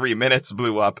happens for 3 minutes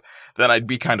blew up, then I'd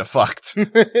be kind of fucked.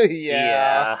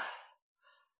 Yeah.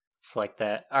 It's like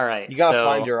that. All right. You gotta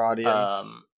find your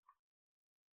audience.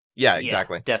 Yeah,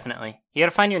 exactly. Yeah, definitely. You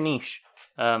gotta find your niche.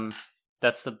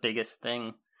 That's the biggest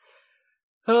thing.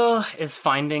 Is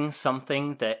finding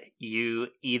something that you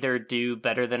either do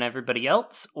better than everybody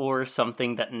else, or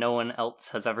something that no one else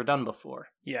has ever done before.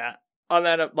 Yeah. On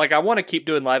that, like, I want to keep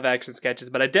doing live action sketches,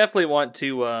 but I definitely want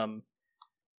to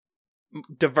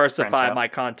diversify my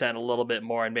content a little bit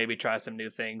more and maybe try some new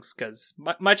things, because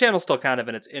my channel's still kind of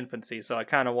in its infancy, so I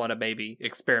kind of want to maybe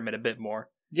experiment a bit more.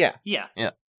 Yeah.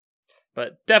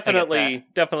 But definitely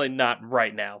not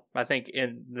right now. I think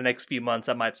in the next few months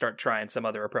I might start trying some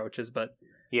other approaches, but...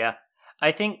 Yeah.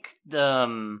 I think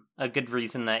a good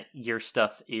reason that your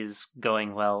stuff is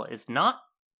going well is not...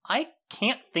 I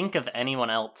can't think of anyone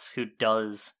else who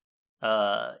does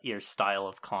your style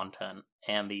of content,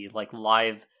 Ambi, like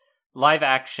live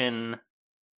action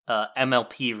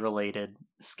MLP related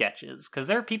sketches, because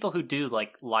there are people who do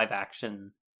like live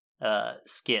action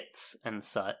skits and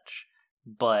such,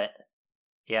 but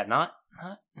yeah, not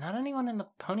anyone in the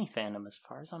pony fandom as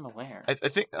far as I'm aware. I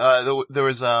think there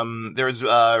was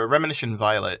Reminiscent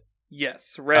Violet.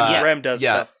 Yes, Rem does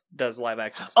stuff, does live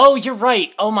action stuff. Oh, you're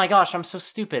right. Oh my gosh, I'm so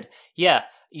stupid. Yeah,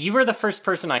 you were the first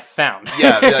person I found.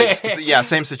 yeah,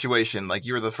 same situation. Like,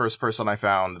 you were the first person I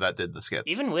found that did the skits.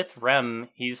 Even with Rem,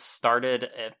 he's started,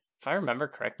 if I remember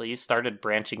correctly, he started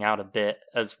branching out a bit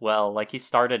as well. Like, he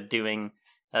started doing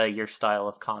your style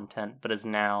of content, but is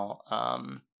now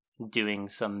doing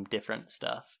some different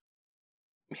stuff.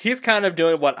 He's kind of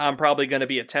doing what I'm probably going to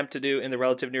be attempt to do in the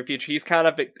relative near future. He's kind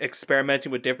of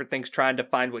experimenting with different things, trying to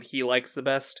find what he likes the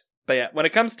best. But yeah, when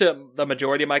it comes to the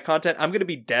majority of my content, I'm going to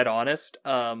be dead honest.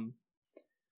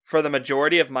 For the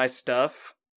majority of my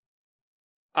stuff,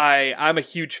 I'm a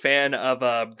huge fan of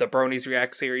the Bronies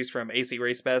React series from AC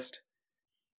Race Best.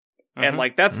 Mm-hmm. And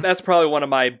like that's probably one of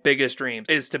my biggest dreams,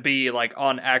 is to be like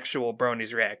on actual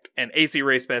Bronies React. And AC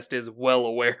Race Best is well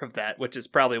aware of that, which is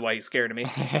probably why he's scared of me.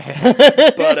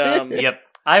 But yep,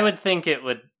 I would think it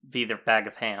would be their bag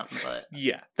of ham, but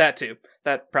yeah, that too.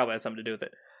 That probably has something to do with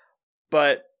it.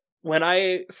 But when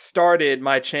I started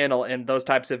my channel and those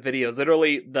types of videos,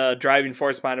 literally the driving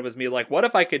force behind it was me like, what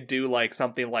if I could do like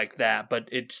something like that, but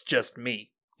it's just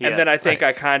me? Yeah, and then I think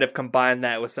I kind of combined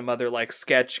that with some other like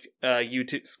sketch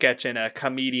and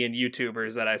comedian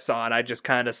YouTubers that I saw, and I just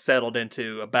kind of settled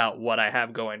into about what I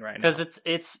have going right now. Because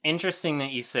it's interesting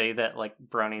that you say that like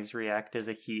Bronies React is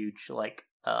a huge like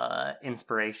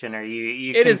inspiration, or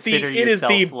you consider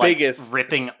yourself the like biggest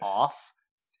ripping off.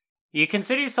 You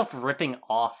consider yourself ripping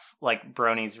off like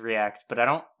Bronies React, but I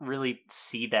don't really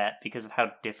see that because of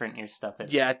how different your stuff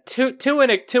is. Yeah, to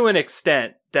an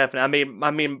extent, definitely.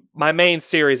 I mean, my main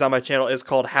series on my channel is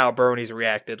called How Bronies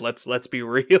Reacted. Let's be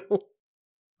real.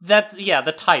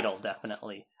 The title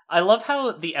definitely. I love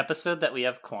how the episode that we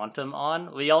have Quantum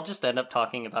on, we all just end up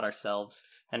talking about ourselves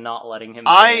and not letting him.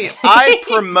 I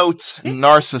promote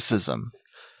narcissism.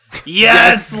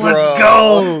 Yes, let's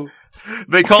go.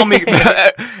 They call me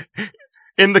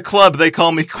in the club. They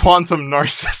call me Quantum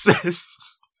Narcissist.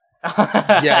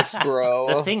 Yes, bro.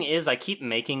 The thing is, I keep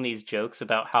making these jokes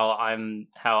about how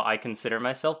I consider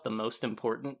myself the most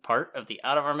important part of the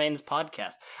Out of Our Mains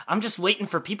podcast. I'm just waiting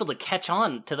for people to catch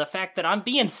on to the fact that I'm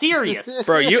being serious.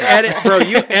 Bro, you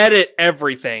edit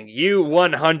everything. You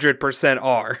 100%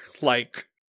 are. Like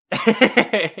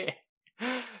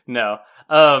No.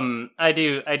 I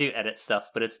do edit stuff,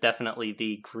 but it's definitely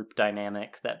the group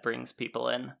dynamic that brings people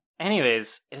in.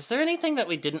 Anyways, is there anything that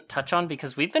we didn't touch on?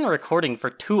 Because we've been recording for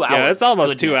 2 hours. Yeah, it's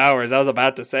almost 2 hours. I was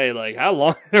about to say, like, how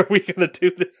long are we going to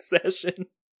do this session?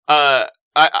 I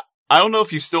I don't know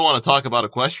if you still want to talk about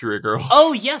Equestria Girls.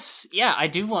 Oh, yes. Yeah, I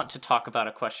do want to talk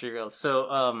about Equestria Girls.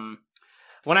 So,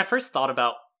 when I first thought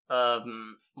about,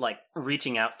 like,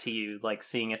 reaching out to you, like,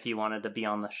 seeing if you wanted to be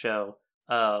on the show,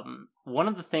 one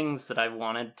of the things that I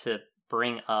wanted to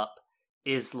bring up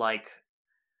is, like,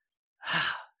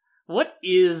 what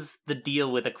is the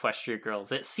deal with Equestria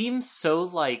Girls? It seems so,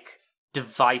 like,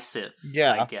 divisive,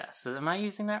 I guess. Am I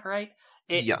using that right?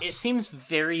 Yes. It seems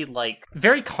very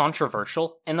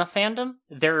controversial in the fandom.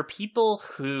 There are people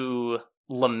who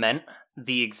lament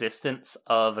the existence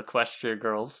of Equestria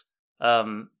Girls,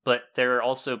 but there are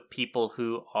also people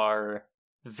who are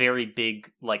very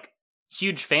big, like,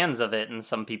 huge fans of it, and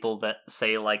some people that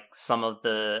say, like, some of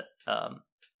the,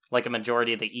 like, a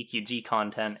majority of the EQG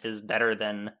content is better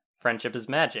than Friendship is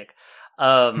Magic.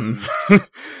 I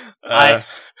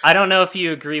don't know if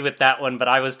you agree with that one, but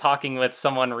I was talking with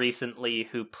someone recently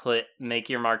who put Make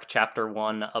Your Mark Chapter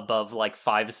 1 above, like,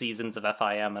 5 seasons of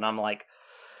FIM, and I'm like,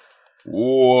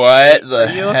 what the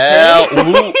hell?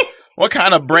 Okay? What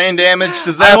kind of brain damage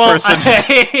does that person have?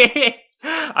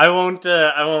 I won't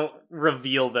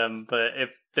reveal them, but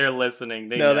if they're listening,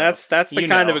 they know. That's the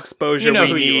kind of exposure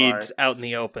we need out in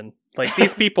the open. Like,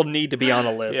 these people need to be on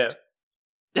a list. Yeah.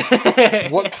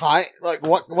 What kind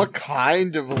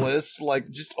of list? Like,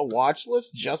 just a watch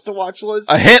list? Just a watch list?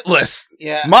 A hit list.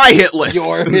 Yeah. My hit list.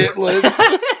 Your hit list.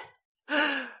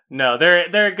 No,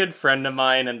 they're a good friend of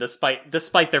mine, and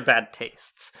despite their bad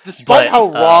tastes. Despite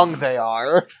how wrong they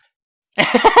are.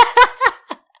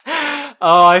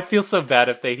 Oh, I feel so bad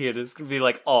if they hear this. It's gonna be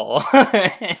like, oh.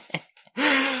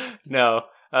 No.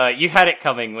 You had it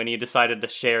coming when you decided to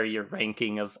share your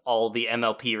ranking of all the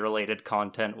MLP-related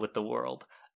content with the world.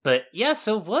 But yeah,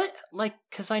 so what, like,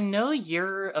 because I know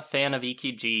you're a fan of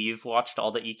EQG, you've watched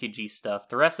all the EQG stuff.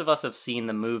 The rest of us have seen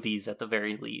the movies at the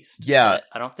very least. Yeah. But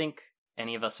I don't think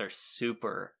any of us are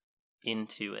super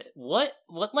into it. What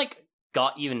like,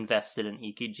 got you invested in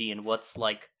EQG, and what's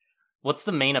the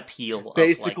main appeal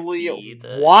basically, of, like,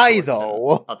 the why,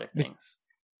 though? Other things.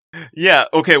 Yeah,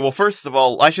 okay, well, first of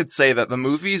all, I should say that the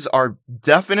movies are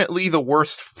definitely the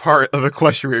worst part of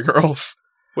Equestria Girls.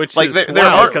 Which is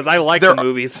wow, because I like the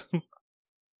movies.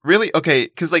 Really? Okay,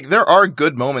 because, like, there are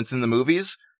good moments in the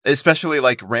movies, especially,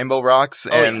 like, Rainbow Rocks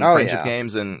and Friendship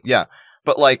Games, and, yeah.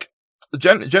 But, like,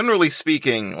 generally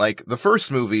speaking, like, the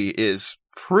first movie is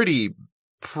pretty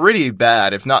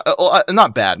bad, if not,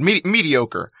 not bad,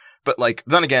 mediocre. But, like,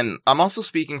 then again, I'm also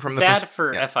speaking from the bad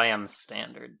for FIM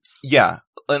standards. Yeah,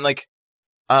 and, like,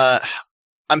 I'm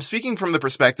speaking from the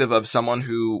perspective of someone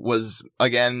who was,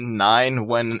 again, 9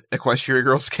 when Equestria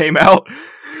Girls came out.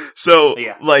 So,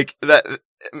 like, that,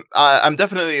 I'm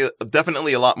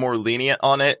definitely a lot more lenient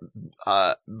on it.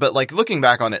 But, like, looking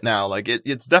back on it now, like,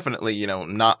 it's definitely, you know,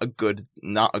 not a good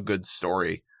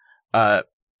story.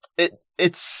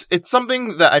 It's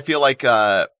something that I feel like,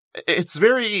 it's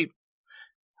very,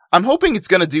 I'm hoping it's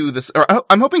gonna do this, or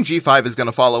I'm hoping G5 is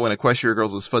gonna follow in Equestria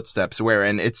Girls' footsteps,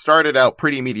 wherein it started out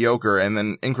pretty mediocre and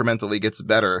then incrementally gets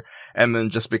better, and then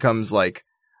just becomes like,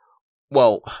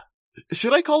 well,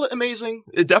 should I call it amazing?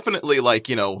 It definitely, like,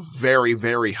 you know, very,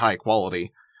 very high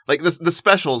quality. Like, the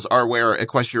specials are where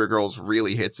Equestria Girls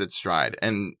really hits its stride,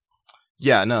 and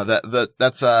yeah, no,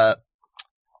 that's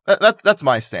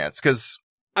my stance, cause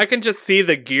I can just see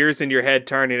the gears in your head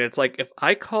turning. It's like, if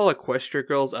I call Equestria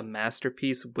Girls a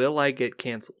masterpiece, will I get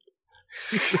canceled?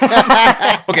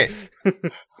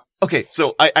 Okay,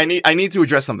 so I need to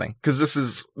address something, because this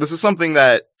is something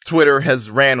that Twitter has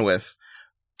ran with.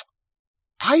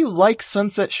 I like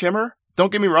Sunset Shimmer.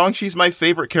 Don't get me wrong, she's my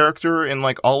favorite character in,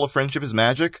 like, all of Friendship is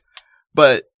Magic,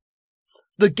 but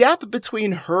the gap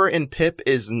between her and Pip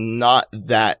is not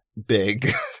that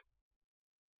big.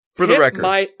 For the record. It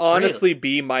might honestly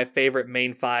be my favorite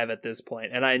main 5 at this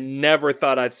point, and I never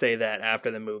thought I'd say that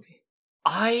after the movie.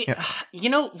 You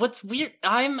know, what's weird,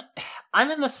 I'm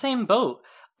in the same boat.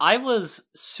 I was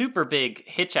super big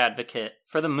Hitch advocate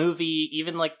for the movie,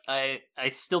 even, like, I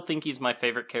still think he's my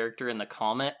favorite character in the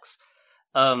comics.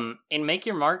 In Make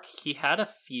Your Mark, he's had a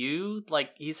few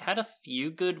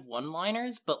good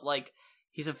one-liners, but, like,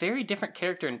 he's a very different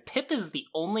character, and Pip is the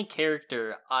only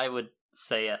character, I would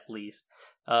say at least,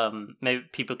 maybe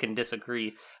people can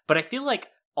disagree, but I feel like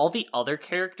all the other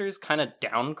characters kind of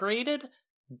downgraded,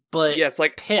 but yes,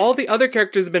 like, Pip, all the other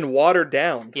characters have been watered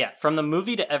down. Yeah, from the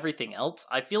movie to everything else,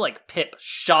 I feel like Pip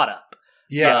shot up.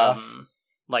 Yeah.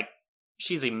 Like,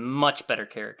 she's a much better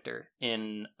character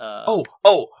in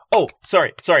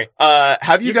Sorry.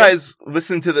 Have you guys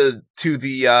listened to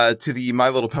the My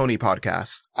Little Pony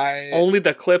podcast? Only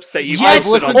the clips that you Yes!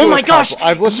 posted on. Oh my gosh!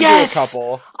 I've listened to a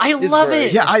couple. I love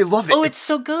it. Yeah, I love it. Oh, it's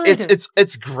so good.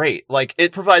 It's great. Like,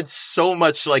 it provides so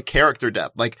much, like, character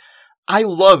depth. Like, I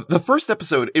love the first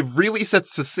episode. It really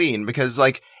sets the scene because,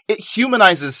 like, it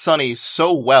humanizes Sunny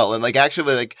so well. And, like,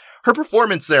 actually, like, her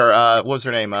performance there, what was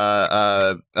her name?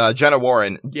 Jenna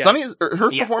Warren. Yeah.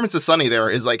 Her performance as Sunny there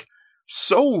is, like,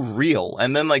 so real.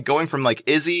 And then, like, going from, like,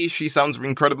 Izzy, she sounds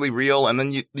incredibly real. And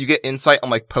then you get insight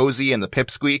on, like, Posey and the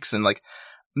Pipsqueaks. And, like,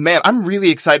 man, I'm really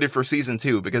excited for season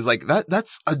 2 because, like,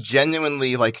 that's a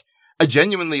genuinely, like,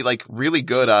 really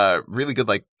good,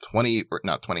 like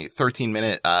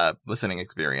 13-minute, listening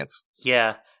experience.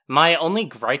 Yeah. My only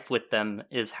gripe with them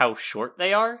is how short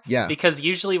they are. Yeah. Because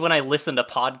usually when I listen to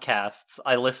podcasts,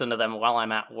 I listen to them while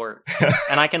I'm at work.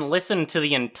 And I can listen to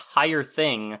the entire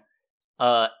thing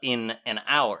in an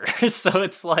hour. So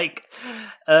it's like,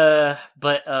 no,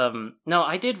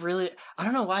 I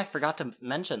don't know why I forgot to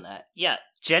mention that. Yeah,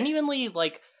 genuinely,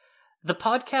 like, the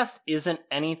podcast isn't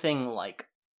anything, like,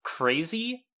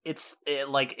 crazy. It's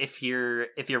like, if you're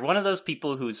one of those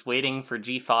people who's waiting for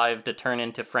G5 to turn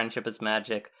into Friendship is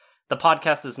Magic, the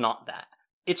podcast is not that.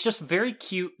 It's just very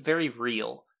cute, very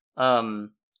real, and,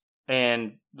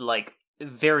 like,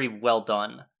 very well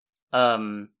done.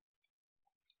 I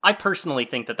personally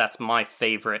think that that's my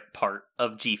favorite part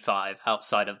of G5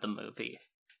 outside of the movie,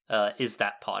 is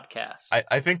that podcast.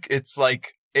 I think it's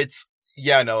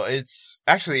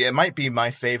actually, it might be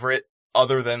my favorite,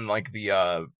 other than, like,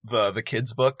 the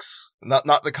kids books,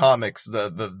 not the comics,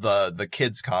 the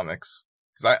kids comics.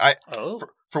 Cause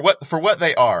for what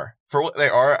they are,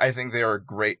 I think they are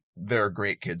great. They're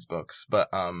great kids books, but,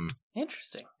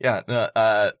 interesting. Yeah,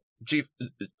 the G5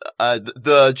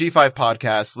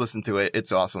 podcast, listen to it.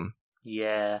 It's awesome.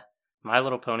 Yeah. My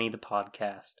Little Pony, the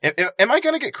podcast. Am I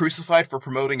gonna get crucified for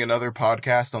promoting another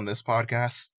podcast on this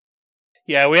podcast?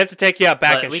 Yeah, we have to take you out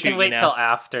back and we shoot can wait you now. till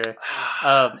after.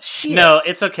 No,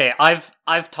 it's okay.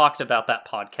 I've talked about that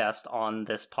podcast on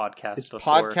this podcast It's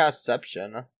before.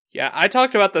 podcastception. Yeah, I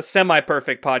talked about the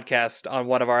semi-perfect podcast on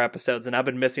one of our episodes, and I've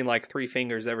been missing like 3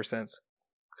 fingers ever since.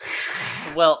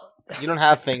 Well, you don't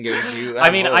have fingers.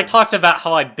 I talked about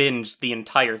how I binged the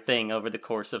entire thing over the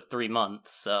course of 3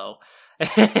 months. So,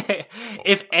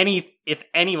 if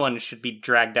anyone should be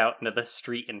dragged out into the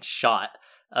street and shot,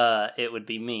 it would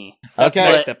be me. That's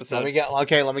okay, next episode. Let me get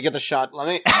the shot. Let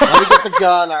me get the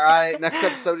gun. All right, next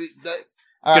episode.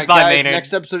 All right, Goodbye, guys. Maynard.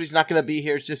 Next episode, he's not going to be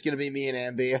here. It's just going to be me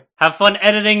and Ambi. Have fun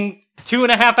editing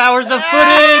 2.5 hours of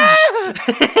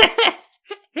footage.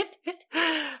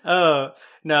 Oh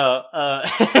no.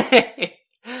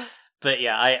 But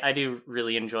yeah, I do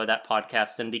really enjoy that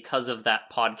podcast, and because of that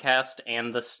podcast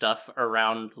and the stuff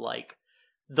around, like,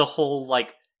 the whole,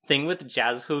 like, thing with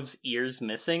Jazz Hooves' ears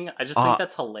missing, I just think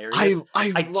that's hilarious.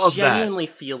 I love genuinely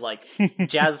feel like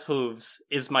Jazz Hooves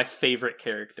is my favorite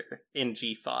character in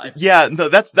G5. Yeah, no,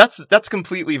 that's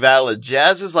completely valid.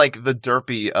 Jazz is like the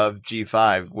derpy of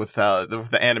G5 with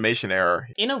the animation error.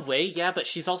 In a way, yeah, but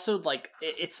she's also, like,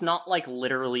 it's not, like,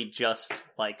 literally just,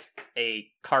 like, a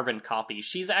carbon copy.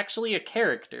 She's actually a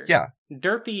character. Yeah.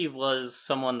 Derpy was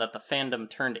someone that the fandom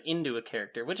turned into a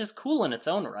character, which is cool in its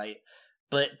own right.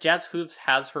 But Jazz Hooves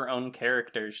has her own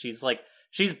character. She's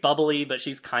bubbly, but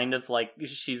she's kind of like,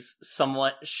 she's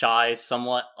somewhat shy,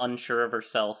 somewhat unsure of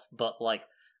herself. But, like,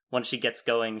 when she gets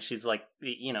going, she's like,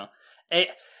 you know,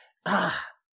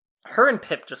 her and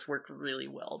Pip just work really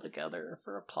well together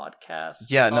for a podcast.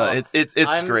 Yeah, no,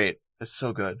 it's great. It's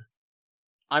so good.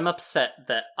 I'm upset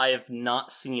that I have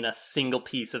not seen a single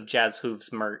piece of Jazz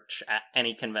Hooves merch at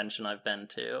any convention I've been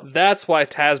to. That's why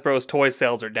Hasbro's toy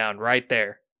sales are down right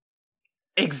there.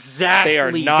 Exactly. They are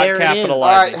not capitalizing.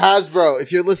 All right, Hasbro,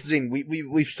 if you're listening,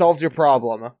 we've solved your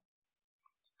problem.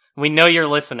 We know you're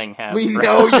listening, Hasbro. We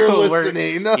know you're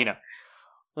listening. You know,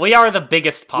 we are the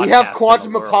biggest podcast. We have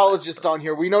QuantumHippologist on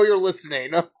here. We know you're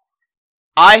listening.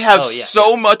 I have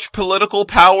so much political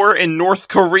power in North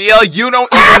Korea, you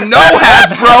don't even know,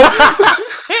 Hasbro!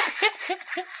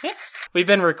 We've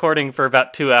been recording for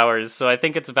about 2 hours, so I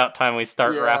think it's about time we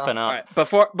start wrapping up. All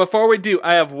right, before we do,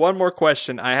 I have one more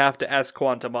question I have to ask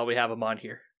Quantum while we have him on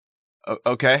here.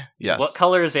 Okay, yes. What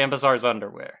color is Ambazar's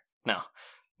underwear? No.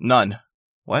 None.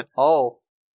 What? Oh.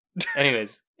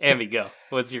 Anyways, Ambi, go.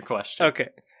 What's your question? Okay.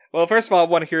 Well, first of all, I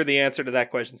want to hear the answer to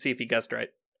that question, see if he guessed right.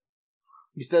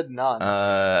 You said none.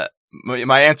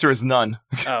 My answer is none.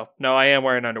 Oh, no, I am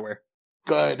wearing underwear.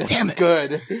 Good. Damn it.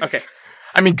 Good. Okay.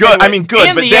 I mean, good,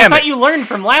 Ambi, but damn I thought you learned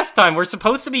from last time. We're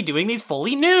supposed to be doing these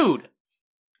fully nude.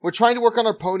 We're trying to work on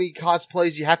our pony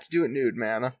cosplays. You have to do it nude,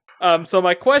 man. So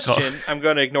my question, I'm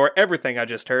going to ignore everything I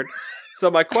just heard.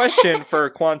 So my question for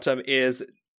Quantum is,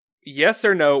 yes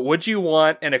or no, would you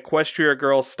want an Equestria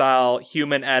Girls style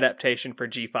human adaptation for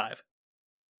G5?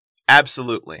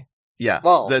 Absolutely. Yeah.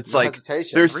 Well, that's no like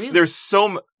hesitation. there's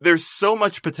so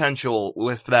much potential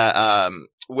with that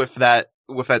with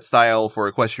that style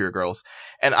for Equestria Girls.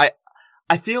 And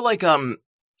I feel like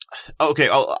okay,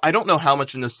 I don't know how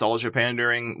much nostalgia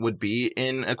pandering would be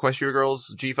in Equestria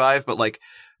Girls G5, but like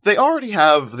they already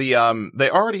have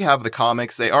the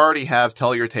comics, they already have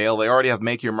Tell Your Tale, they already have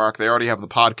Make Your Mark, they already have the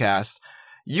podcast.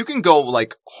 You can go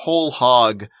like whole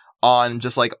hog on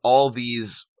just like all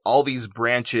these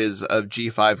branches of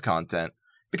G5 content.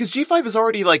 Because G5 is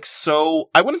already like so,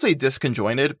 I wouldn't say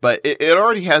disconjointed, but it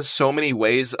already has so many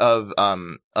ways of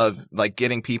like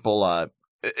getting people,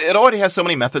 it already has so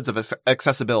many methods of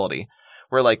accessibility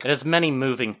where like, it has many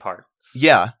moving parts.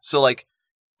 Yeah. So like,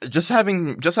 just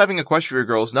having Equestria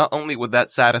Girls, not only would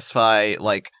that satisfy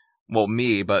like, well,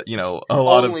 me, but you know, a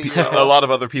lot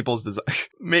of other people's desire.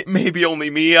 Maybe only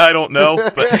me, I don't know,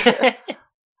 but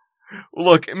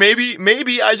look,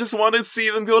 maybe I just want to see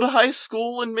them go to high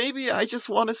school, and maybe I just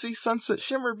want to see Sunset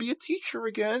Shimmer be a teacher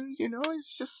again. You know,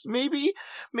 it's just maybe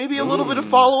a little bit of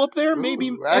follow up there. Maybe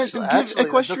actually,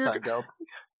 Equestria. dope.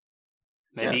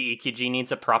 Maybe EQG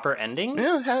needs a proper ending.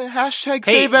 Yeah, hashtag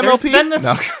Hey, save MLP. Been this...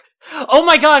 No. Oh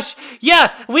my gosh!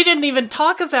 Yeah, we didn't even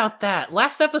talk about that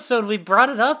last episode. We brought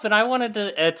it up, and I wanted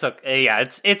to. It's okay. Yeah,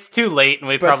 it's too late, and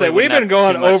we've been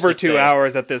going over 2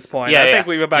 hours at this point. I think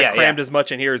we've about crammed as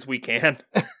much in here as we can.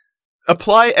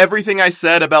 Apply everything I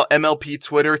said about MLP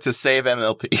Twitter to save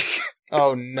MLP.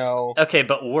 Oh no. Okay,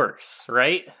 but worse,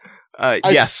 right?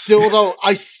 Yes.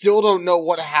 I still don't know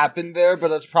what happened there, but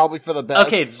that's probably for the best.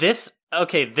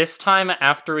 This time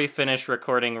after we finish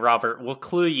recording, Robert, we'll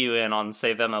clue you in on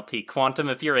Save MLP. Quantum,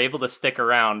 if you're able to stick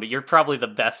around, you're probably the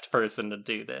best person to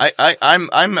do this. I'm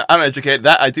educated.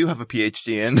 That I do have a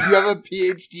PhD in. You have a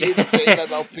PhD in Save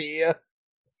MLP.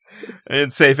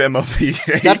 And Save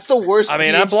MLP. That's the worst. I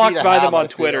mean, I'm blocked by them on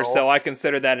Twitter, so I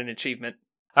consider that an achievement.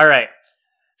 All right.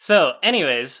 So,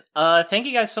 anyways, thank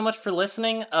you guys so much for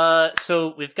listening.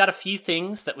 So we've got a few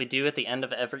things that we do at the end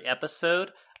of every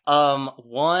episode.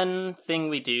 One thing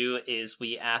we do is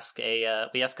we ask a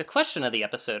question of the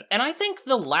episode, and I think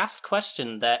the last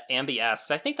question that Ambi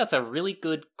asked, I think that's a really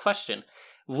good question.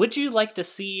 Would you like to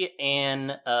see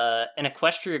an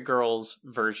Equestria Girls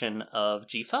version of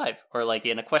G5, or like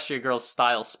an Equestria Girls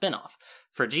style spin-off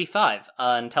for G5?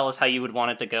 And tell us how you would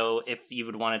want it to go, if you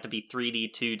would want it to be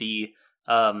 3D, 2D,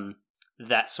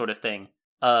 that sort of thing.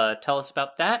 Tell us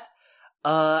about that.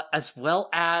 As well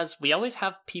as we always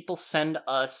have people send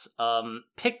us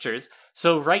pictures.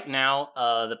 So right now,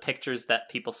 the pictures that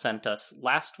people sent us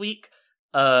last week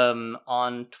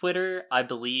on Twitter, I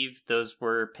believe those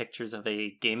were pictures of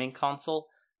a gaming console.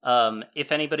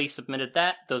 If anybody submitted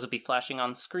that, those will be flashing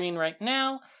on screen right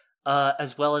now,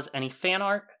 as well as any fan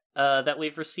art that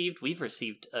we've received. We've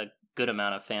received a good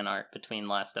amount of fan art between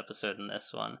last episode and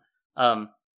this one.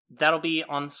 That'll be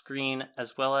on screen,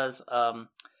 as well as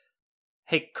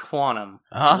hey, Quantum,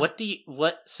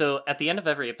 so at the end of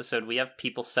every episode, we have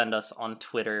people send us on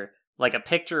Twitter, like, a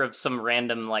picture of some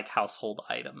random, like, household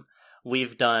item.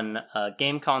 We've done,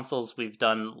 game consoles, we've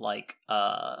done, like,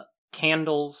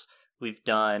 candles, we've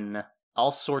done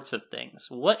all sorts of things.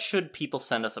 What should people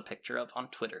send us a picture of on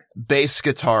Twitter? Bass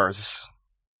guitars.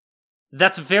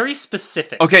 That's very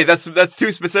specific. Okay, that's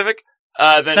too specific?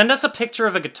 Then... Send us a picture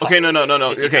of a guitar. Okay, no.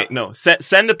 Okay, no.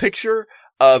 Send a picture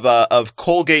of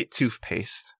Colgate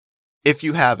toothpaste, if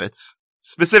you have it.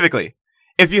 Specifically,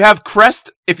 if you have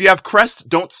Crest,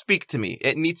 don't speak to me.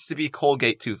 It needs to be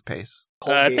Colgate toothpaste.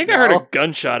 I think I heard a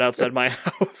gunshot outside my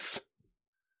house.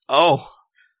 Oh,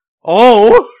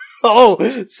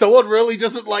 someone really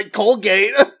doesn't like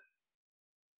Colgate.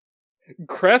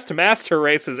 Crest Master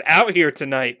Race is out here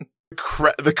tonight.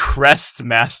 The Crest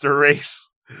Master Race.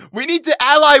 We need to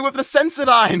ally with the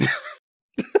Sensodyne.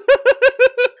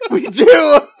 We do!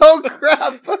 Oh,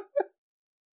 crap!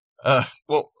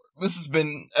 Well, this has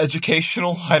been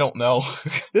educational. I don't know.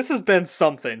 This has been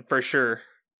something, for sure.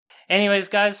 Anyways,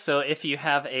 guys, so if you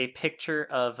have a picture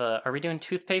of, are we doing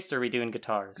toothpaste or are we doing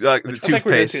guitars?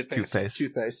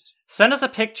 Toothpaste. Send us a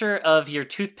picture of your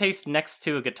toothpaste next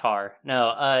to a guitar.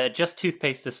 No, just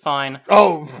toothpaste is fine.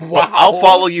 Oh, wow. Well, I'll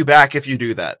follow you back if you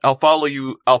do that. I'll follow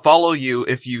you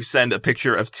if you send a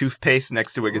picture of toothpaste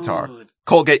next to a guitar. Ooh,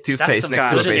 Colgate toothpaste next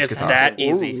to a bass guitar. It's that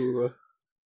easy. Ooh.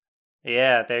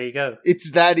 Yeah, there you go. It's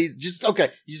that easy. You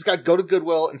just gotta go to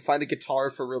Goodwill and find a guitar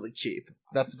for really cheap.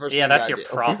 That's the first thing. Yeah, that's your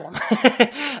problem.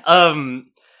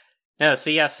 No,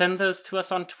 so yeah, send those to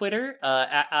us on Twitter,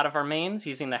 at Out of Our Mains,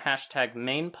 using the hashtag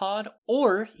MainPod,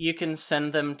 or you can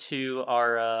send them to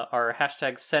our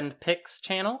hashtag SendPics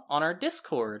channel on our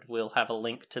Discord. We'll have a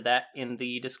link to that in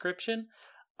the description.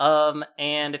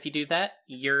 And if you do that,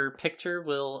 your picture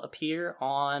will appear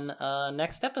on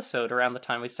next episode around the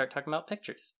time we start talking about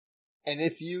pictures. And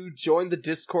if you join the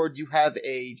Discord, you have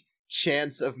a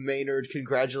chance of Maynard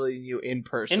congratulating you in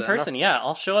person. In person, yeah.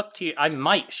 I'll show up to you. I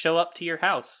might show up to your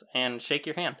house and shake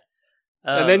your hand.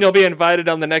 And then you'll be invited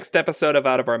on the next episode of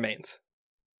Out of Our Mains.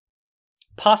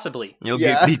 Possibly. You'll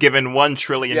be given $1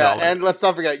 trillion. Yeah, and let's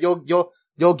not forget,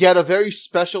 you'll get a very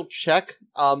special check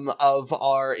of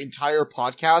our entire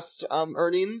podcast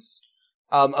earnings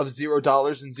of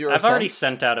 $0 I've already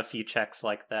sent out a few checks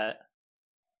like that.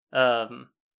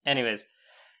 Anyways.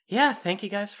 Yeah, thank you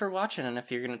guys for watching, and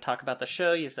if you're going to talk about the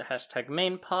show, use the hashtag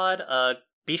MainPod.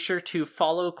 Be sure to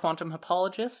follow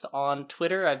QuantumHippologist on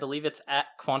Twitter. I believe it's at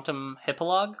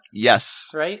QuantumHippolog. Yes.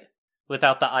 Right?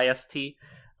 Without the IST.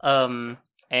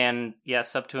 And yeah,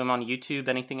 sub to him on YouTube.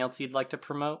 Anything else you'd like to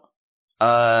promote?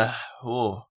 Alright,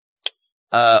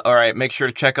 make sure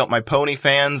to check out my pony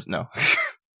fans. No.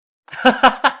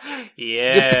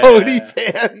 Yeah. The pony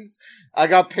fans. I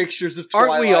got pictures of Twilight.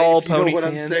 Aren't we all if you pony know what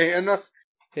fans? I'm saying.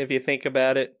 If you think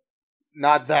about it.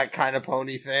 Not that kind of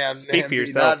pony fan. Speak for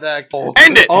yourself. Not that. Oh.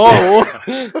 End it!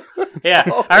 Oh! Yeah.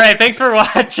 Alright, thanks for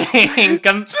watching.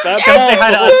 Come say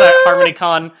hi to us at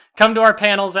HarmonyCon. Come to our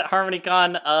panels at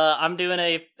HarmonyCon. I'm doing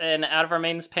an Out of Our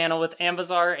Mains panel with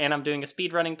Ambazar, and I'm doing a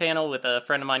speedrunning panel with a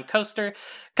friend of mine, Coaster.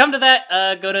 Come to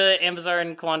that. Go to Ambazar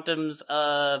and Quantum's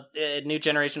New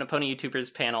Generation of Pony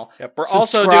YouTubers panel. Yep, we're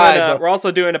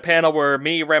also doing a panel where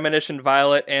me, Reminiscent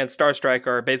Violet, and Starstrike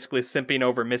are basically simping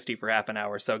over Misty for half an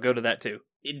hour, so go to that too.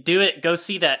 Do it. Go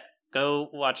see that. Go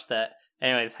watch that.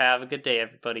 Anyways, have a good day,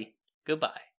 everybody. Goodbye.